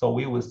 So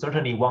we will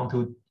certainly want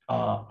to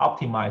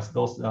optimize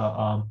those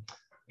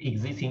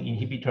existing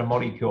inhibitor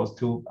molecules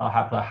to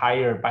have a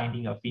higher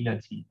binding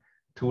affinity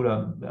to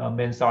the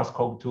main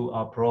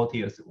SARS-CoV-2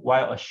 protease,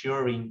 while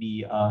assuring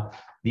the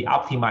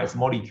optimized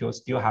molecule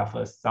still have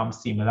some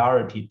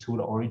similarity to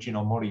the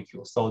original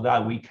molecule, so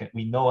that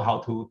we know how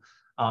to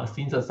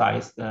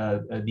synthesize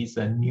these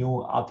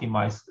new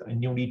optimized,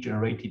 newly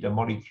generated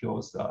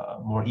molecules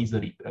more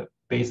easily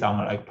based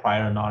on like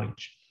prior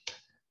knowledge.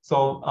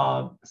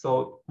 So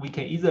so we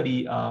can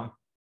easily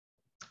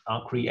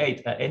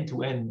create an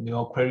end-to-end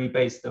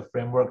query-based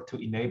framework to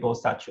enable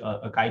such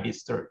a guided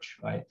search,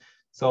 right?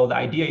 So the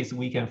idea is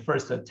we can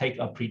first take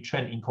a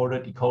pre-trained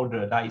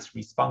encoder-decoder that is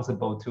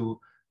responsible to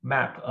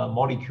map a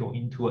molecule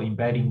into an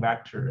embedding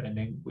vector, and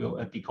then we'll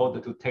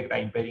decoder to take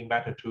that embedding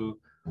vector to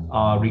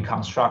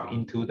reconstruct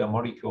into the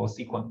molecule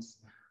sequence.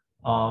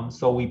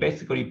 So we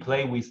basically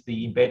play with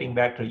the embedding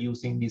vector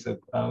using these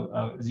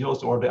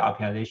zeroth order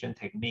optimization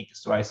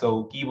techniques, right?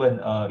 So given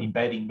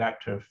embedding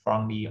vector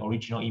from the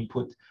original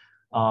input,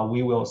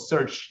 we will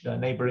search the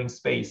neighboring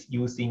space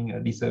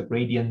using this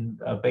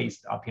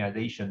gradient-based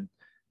optimization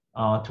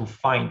to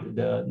find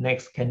the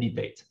next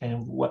candidate.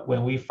 And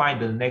when we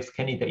find the next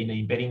candidate in the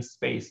embedding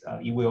space,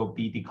 it will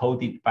be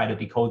decoded by the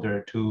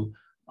decoder to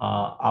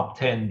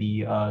obtain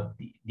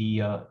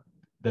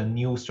the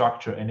new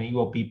structure, and then it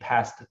will be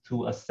passed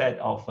to a set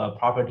of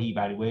property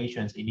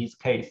evaluations. In this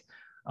case,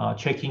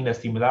 checking the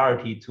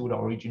similarity to the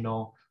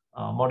original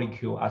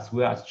molecule, as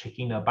well as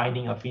checking the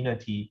binding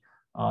affinity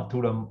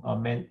to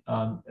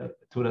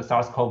the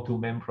SARS-CoV-2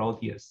 main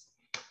protease.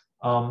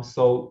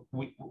 So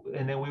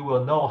then we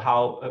will know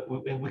how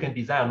we can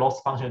design a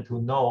loss function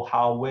to know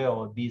how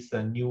well this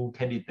new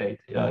candidate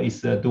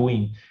is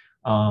doing,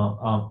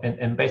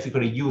 and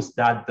basically use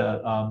that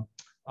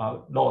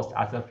loss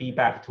as a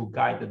feedback to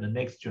guide the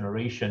next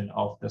generation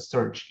of the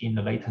search in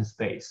the latent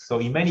space. So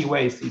in many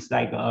ways, it's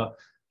like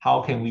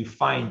how can we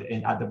find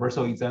an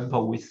adversarial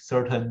example with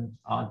certain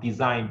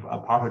design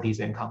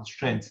properties and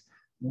constraints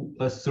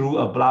through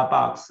a black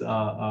box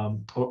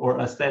or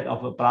a set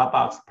of black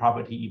box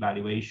property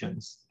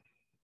evaluations.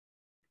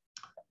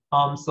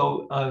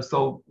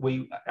 So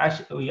we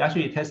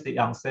actually tested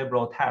on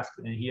several tasks,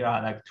 and here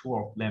are like two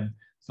of them.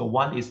 So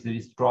one is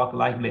this drug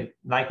likeness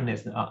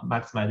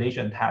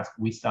maximization task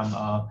with some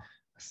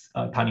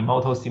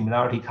Tanimoto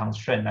similarity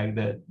constraint, like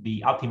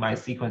the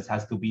optimized sequence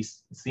has to be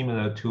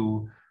similar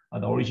to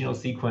the original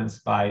sequence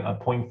by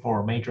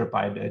 0.4 measured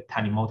by the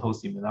Tanimoto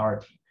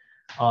similarity.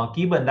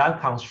 Given that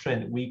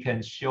constraint, we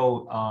can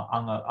show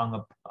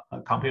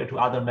compared to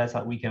other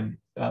methods, we can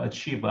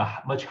achieve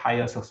a much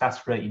higher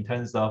success rate in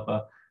terms of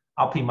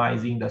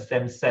optimizing the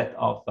same set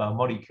of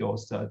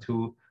molecules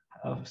to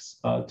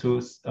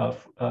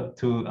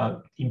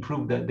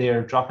improve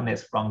their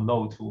drugness from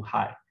low to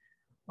high.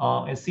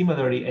 And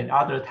similarly,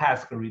 another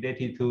task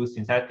related to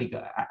synthetic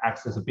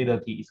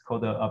accessibility is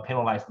called a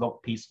penalized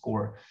log P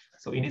score.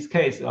 So in this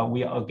case,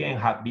 we again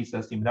have this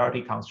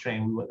similarity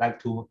constraint. We would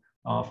like to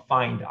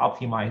find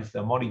optimized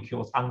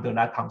molecules under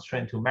that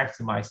constraint to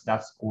maximize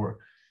that score.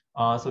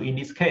 So in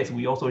this case,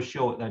 we also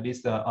show that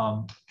this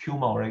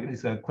QMO, right,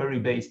 this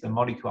query-based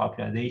molecule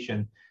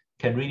optimization,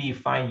 can really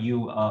find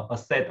you a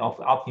set of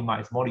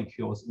optimized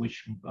molecules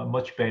which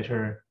much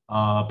better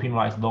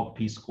penalized log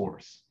P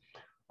scores.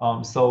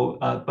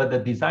 But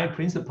the design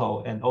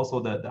principle and also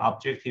the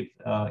objective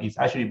is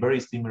actually very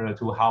similar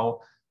to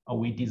how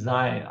we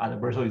design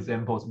adversarial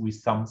examples with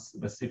some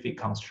specific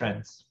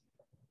constraints.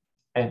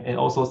 And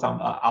also some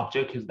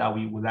objectives that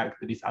we would like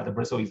these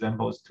adversarial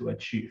examples to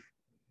achieve.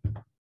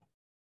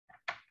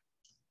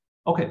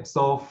 Okay,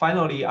 so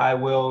finally, I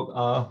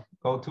will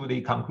go to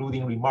the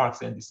concluding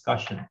remarks and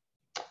discussion.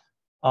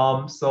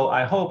 So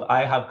I hope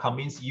I have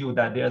convinced you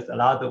that there's a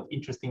lot of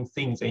interesting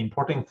things and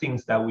important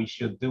things that we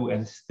should do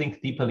and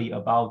think deeply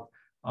about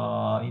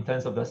in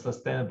terms of the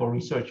sustainable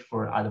research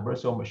for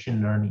adversarial machine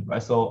learning,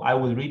 right? So I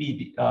would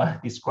really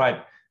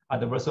describe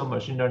adversarial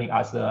machine learning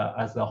as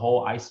a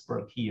whole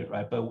iceberg here,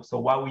 right? But so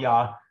what we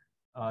are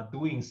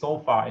doing so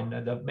far, and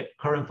the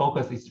current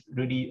focus is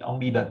really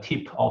only the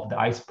tip of the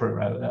iceberg,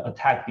 right?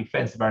 Attack,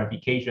 defense,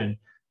 verification.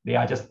 They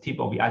are just tip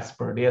of the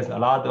iceberg. There's a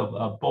lot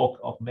of bulk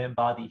of main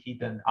body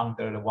hidden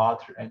under the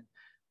water,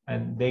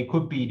 and they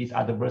could be this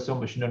adversarial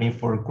machine learning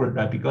for good,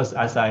 right? Because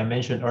as I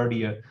mentioned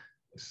earlier,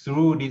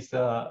 through this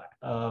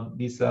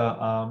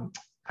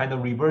kind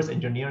of reverse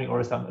engineering or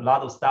a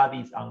lot of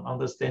studies on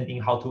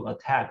understanding how to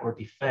attack or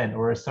defend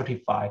or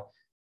certify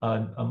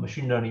a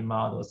machine learning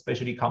model,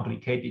 especially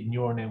complicated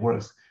neural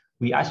networks,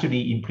 we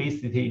actually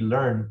implicitly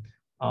learn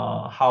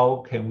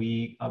how can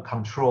we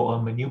control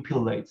or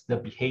manipulate the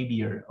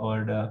behavior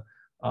or the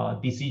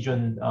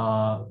decision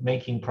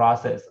making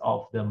process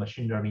of the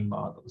machine learning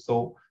model.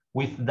 So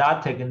with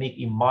that technique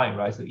in mind,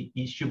 right, so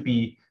it should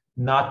be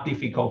not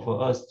difficult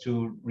for us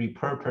to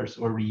repurpose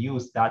or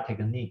reuse that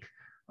technique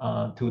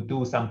to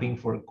do something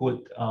for good,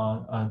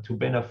 to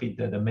benefit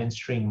the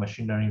mainstream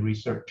machine learning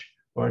research,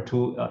 or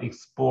to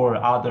explore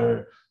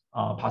other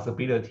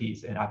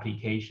possibilities and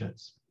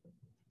applications.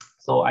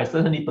 So I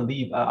certainly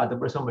believe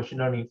adversarial machine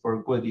learning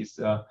for good is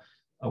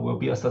will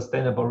be a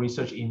sustainable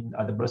research in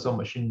adversarial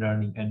machine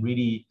learning, and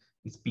really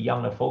it's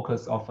beyond the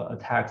focus of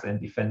attacks and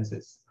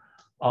defenses.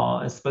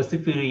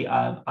 Specifically,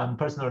 I'm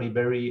personally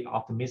very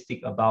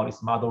optimistic about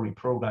this model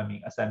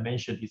reprogramming. As I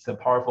mentioned, it's a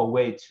powerful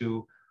way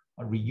to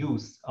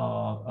reuse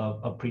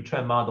a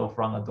pre-trained model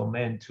from a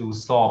domain to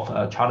solve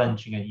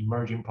challenging and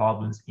emerging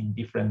problems in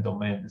different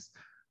domains.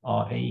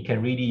 And it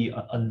can really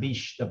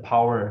unleash the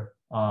power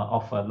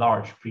of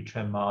large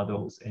pre-trained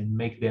models and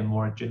make them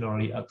more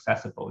generally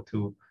accessible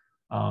to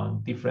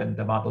different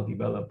model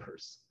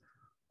developers.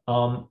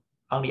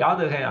 On the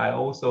other hand, I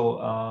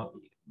also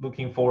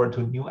looking forward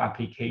to new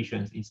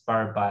applications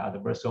inspired by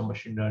adversarial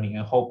machine learning,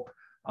 and hope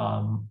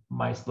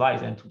my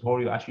slides and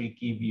tutorial actually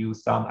give you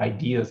some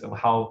ideas of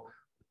how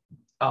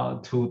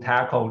to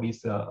tackle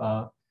these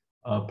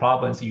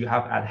problems you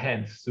have at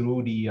hand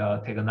through the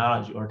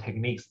technology or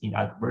techniques in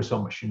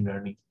adversarial machine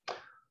learning.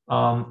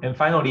 And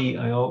finally,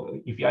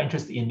 if you're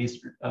interested in this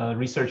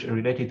research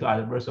related to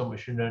adversarial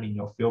machine learning,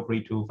 feel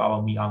free to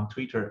follow me on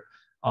Twitter.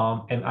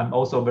 And I'm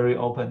also very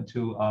open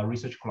to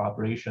research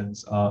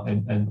collaborations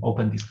and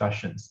open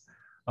discussions.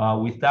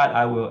 With that,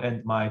 I will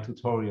end my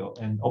tutorial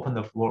and open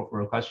the floor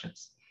for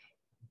questions.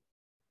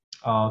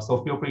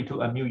 So feel free to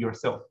unmute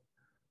yourself.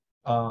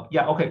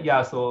 Yeah, okay,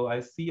 yeah, so I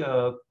see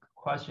a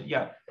question.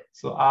 Yeah,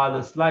 so are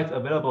the slides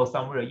available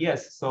somewhere?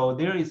 Yes, so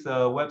there is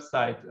a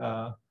website.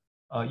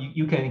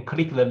 You can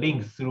click the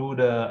link through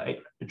the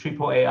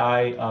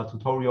AAAI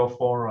tutorial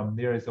forum.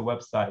 There is a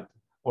website,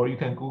 or you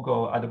can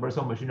Google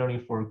adversarial machine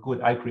learning for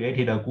good. I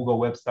created a Google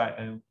website,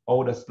 and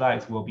all the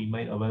slides will be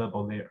made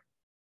available there.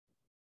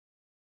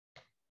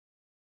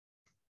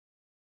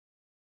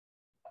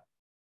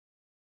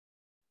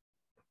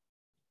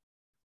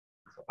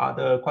 So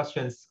other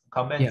questions,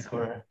 comments,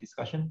 or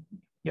discussion?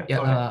 Yeah,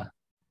 go ahead.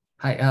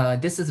 Hi,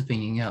 this is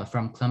Bing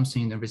from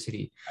Clemson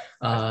University.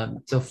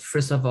 So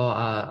first of all,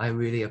 I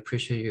really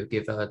appreciate you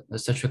give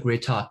such a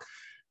great talk.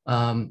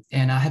 And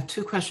I have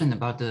two questions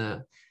about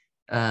the.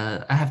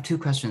 I have two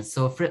questions.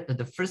 So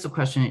the first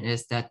question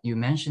is that you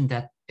mentioned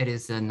that it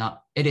is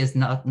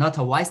not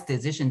a wise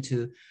decision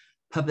to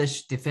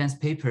publish defense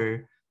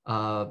paper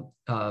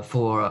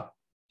for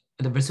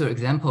the adversarial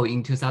example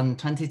in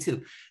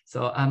 2022.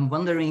 So I'm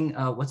wondering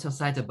what's your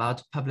side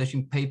about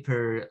publishing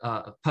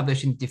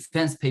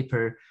defense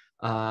paper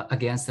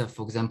against,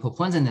 for example,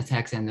 poison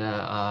attacks and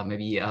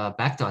maybe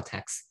backdoor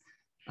attacks.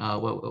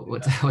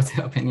 What's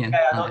your opinion?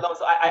 No,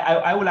 so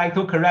I would like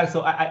to correct.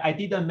 So I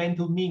didn't mean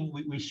to mean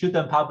we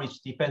shouldn't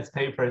publish defense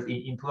papers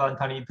in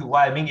 2022.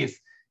 What I mean is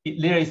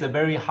there is a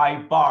very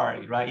high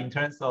bar, right, in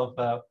terms of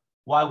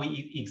why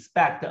we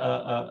expect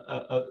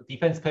a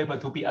defense paper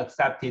to be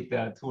accepted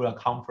to a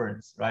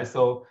conference, right?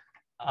 So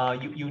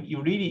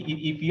you really,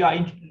 if you are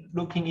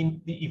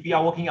if you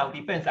are working on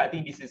defense, I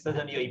think this is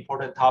certainly an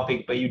important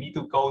topic, but you need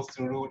to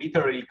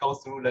literally go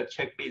through the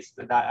checklist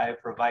that I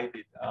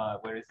provided.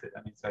 Where is it?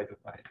 Let me try to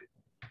find it.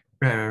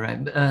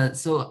 Right.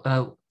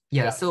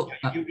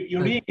 You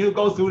really need to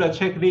go through the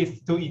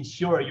checklist to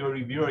ensure your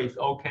reviewer is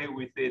okay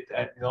with it,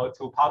 and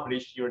to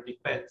publish your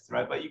defense,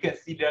 right? But you can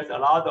see there's a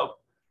lot of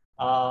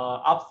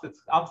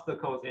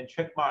obstacles and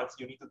check marks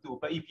you need to do.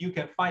 But if you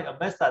can find a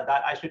method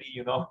that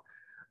actually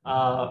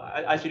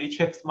actually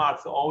check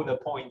marks all the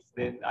points,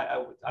 then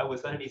I would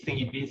certainly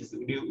think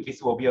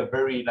this will be a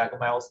very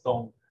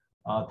milestone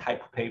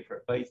type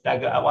paper. But it's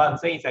what I'm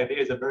saying is that there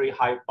is a very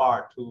high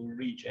bar to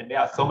reach, and there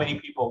are so many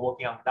people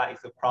working on that.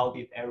 It's a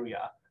crowded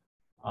area,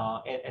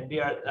 and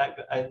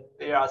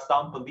there are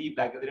some believe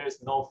there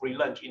is no free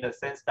lunch, in the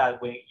sense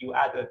that when you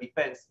add a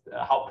defense,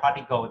 how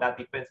practical that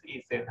defense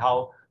is and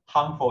how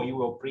harmful you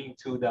will bring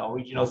to the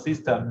original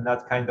system.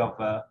 That's kind of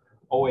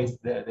always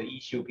the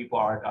issue people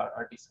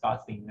are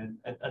discussing.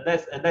 And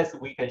unless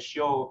we can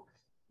show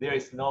there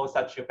is no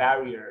such a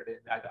barrier,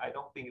 then I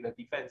don't think the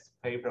defense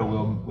paper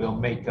will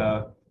make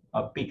a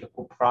big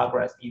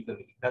progress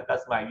easily.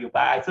 That's my view.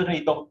 But I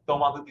certainly don't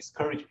want to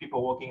discourage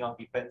people working on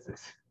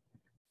defenses.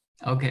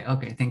 Okay,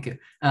 thank you.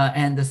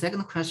 And the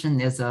second question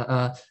is,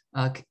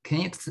 can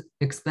you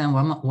explain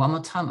one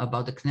more time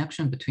about the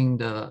connection between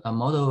the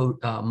model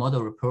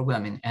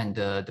reprogramming and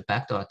the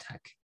backdoor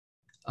attack?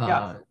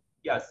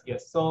 Yes.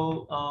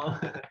 So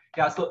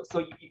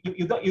so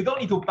you don't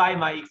need to buy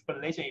my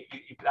explanation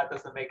if that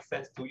doesn't make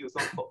sense to you. So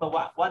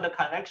what the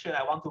connection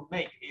I want to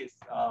make is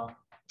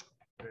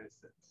where is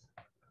it?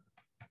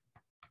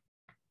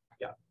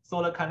 Yeah.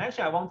 So the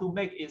connection I want to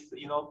make is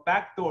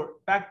backdoor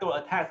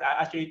attacks.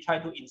 I actually try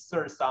to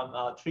insert some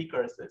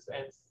triggers,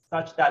 and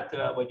such that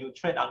when you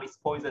train on this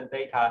poison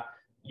data,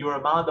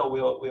 your model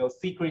will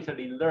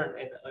secretly learn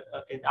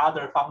in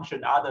other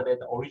function other than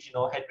the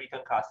original handwritten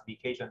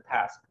classification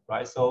task,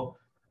 right? So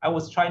I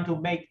was trying to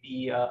make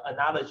the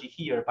analogy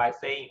here by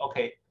saying,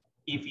 okay,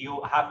 if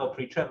you have a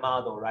pre-trained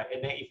model, right?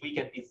 And then if we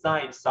can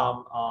design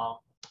some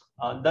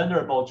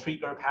learnable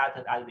trigger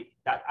pattern at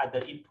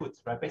the input,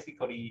 right?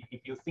 Basically,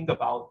 if you think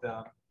about this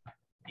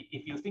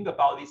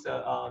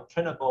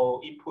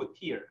trainable input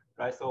here,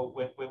 right? So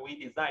when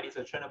we design this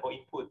trainable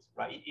input,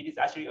 right, it is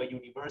actually a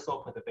universal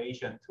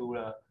perturbation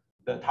to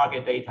the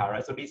target data,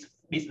 right? So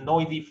these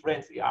noisy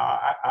frames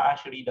are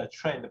actually the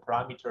trained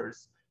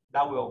parameters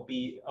that will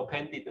be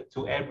appended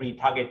to every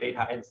target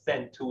data and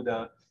sent to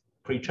the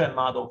pre-trained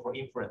model for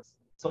inference.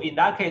 So in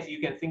that case, you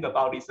can think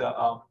about this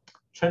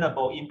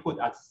trainable input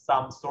as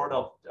some sort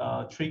of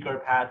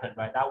trigger pattern,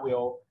 right? That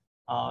will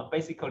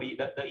basically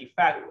the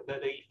effect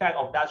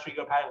of that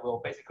trigger pattern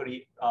will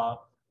basically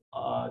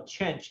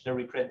change the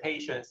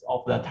representations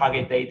of the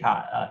target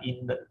data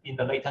in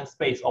the latent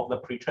space of the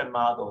pre-trained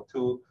model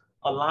to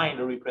align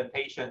the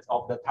representations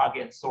of the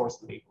target and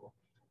source label.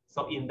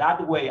 So in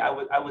that way,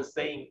 I was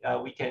saying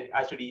we can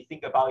actually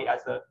think about it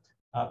as a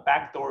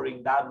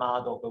backdooring that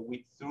model, but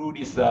through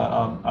these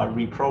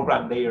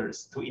reprogram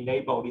layers to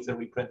enable this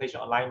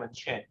representation alignment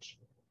change.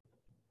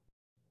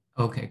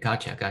 Okay,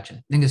 gotcha.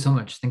 Thank you so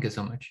much.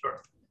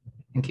 Sure.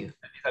 Thank you.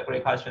 These are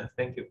great questions.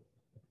 Thank you.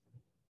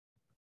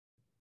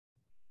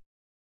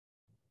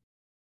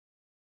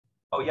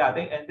 Oh yeah,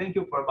 and thank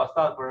you for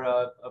Bastard for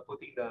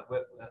putting the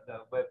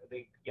web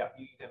link. Yeah,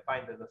 you can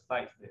find the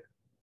slides there.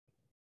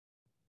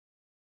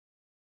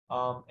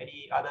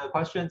 Any other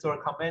questions or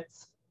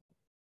comments?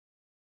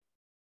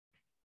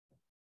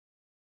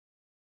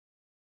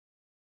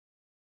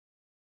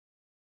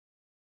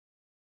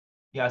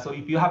 Yeah, so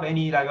if you have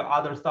any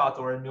other thoughts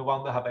or you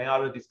want to have any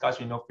other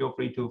discussion, feel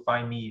free to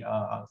find me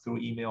through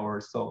email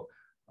or so.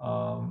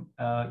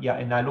 Yeah,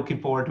 and I'm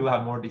looking forward to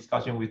have more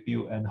discussion with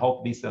you and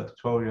hope this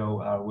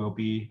tutorial will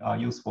be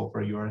useful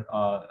for your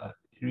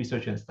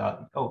research and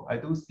study. Oh, I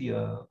do see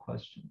a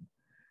question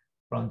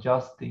from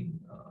Justin.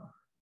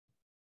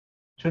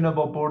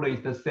 Trainable border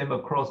is the same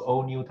across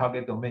all new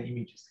target domain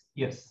images.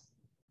 Yes.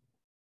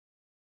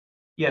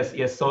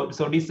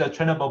 So this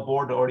trainable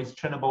border or this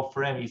trainable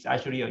frame is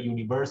actually a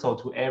universal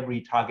to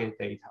every target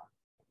data.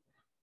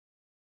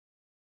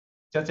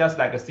 Just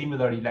like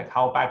similarly, like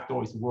how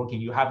backdoor is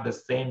working, you have the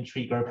same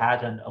trigger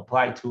pattern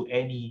applied to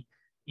any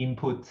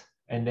input,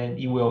 and then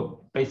it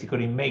will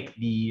basically make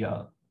the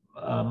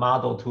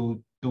model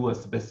to do a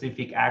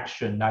specific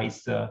action that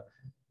is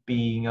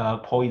being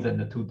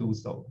poisoned to do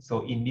so.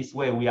 So in this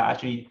way, we are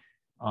actually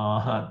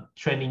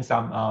training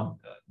some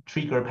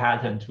trigger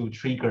pattern to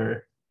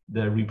trigger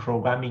the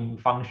reprogramming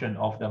function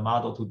of the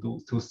model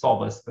to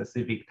solve a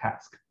specific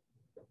task.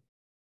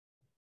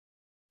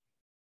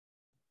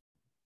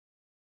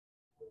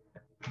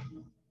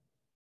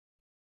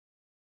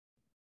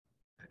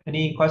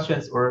 Any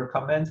questions or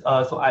comments?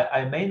 So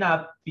I may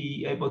not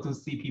be able to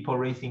see people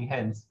raising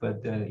hands,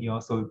 but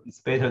so it's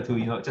better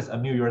to just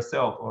unmute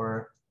yourself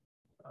or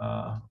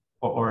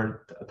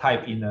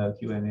type in the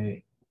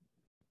Q&A.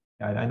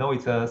 I know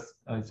it's a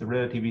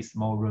relatively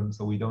small room,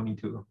 so we don't need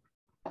to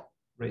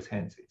raise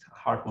hands. It's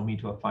hard for me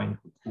to find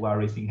who are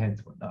raising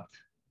hands or not.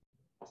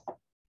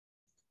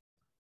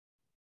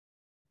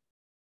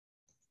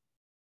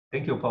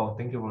 Thank you, Paul.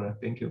 Thank you.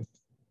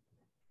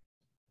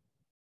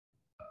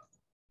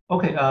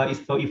 Okay,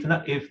 so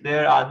if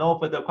there are no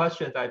further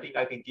questions, I think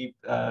I can give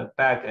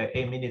back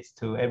 8 minutes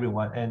to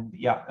everyone. And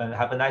yeah,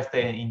 have a nice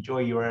day and enjoy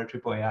your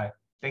AAAI.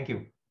 Thank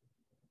you.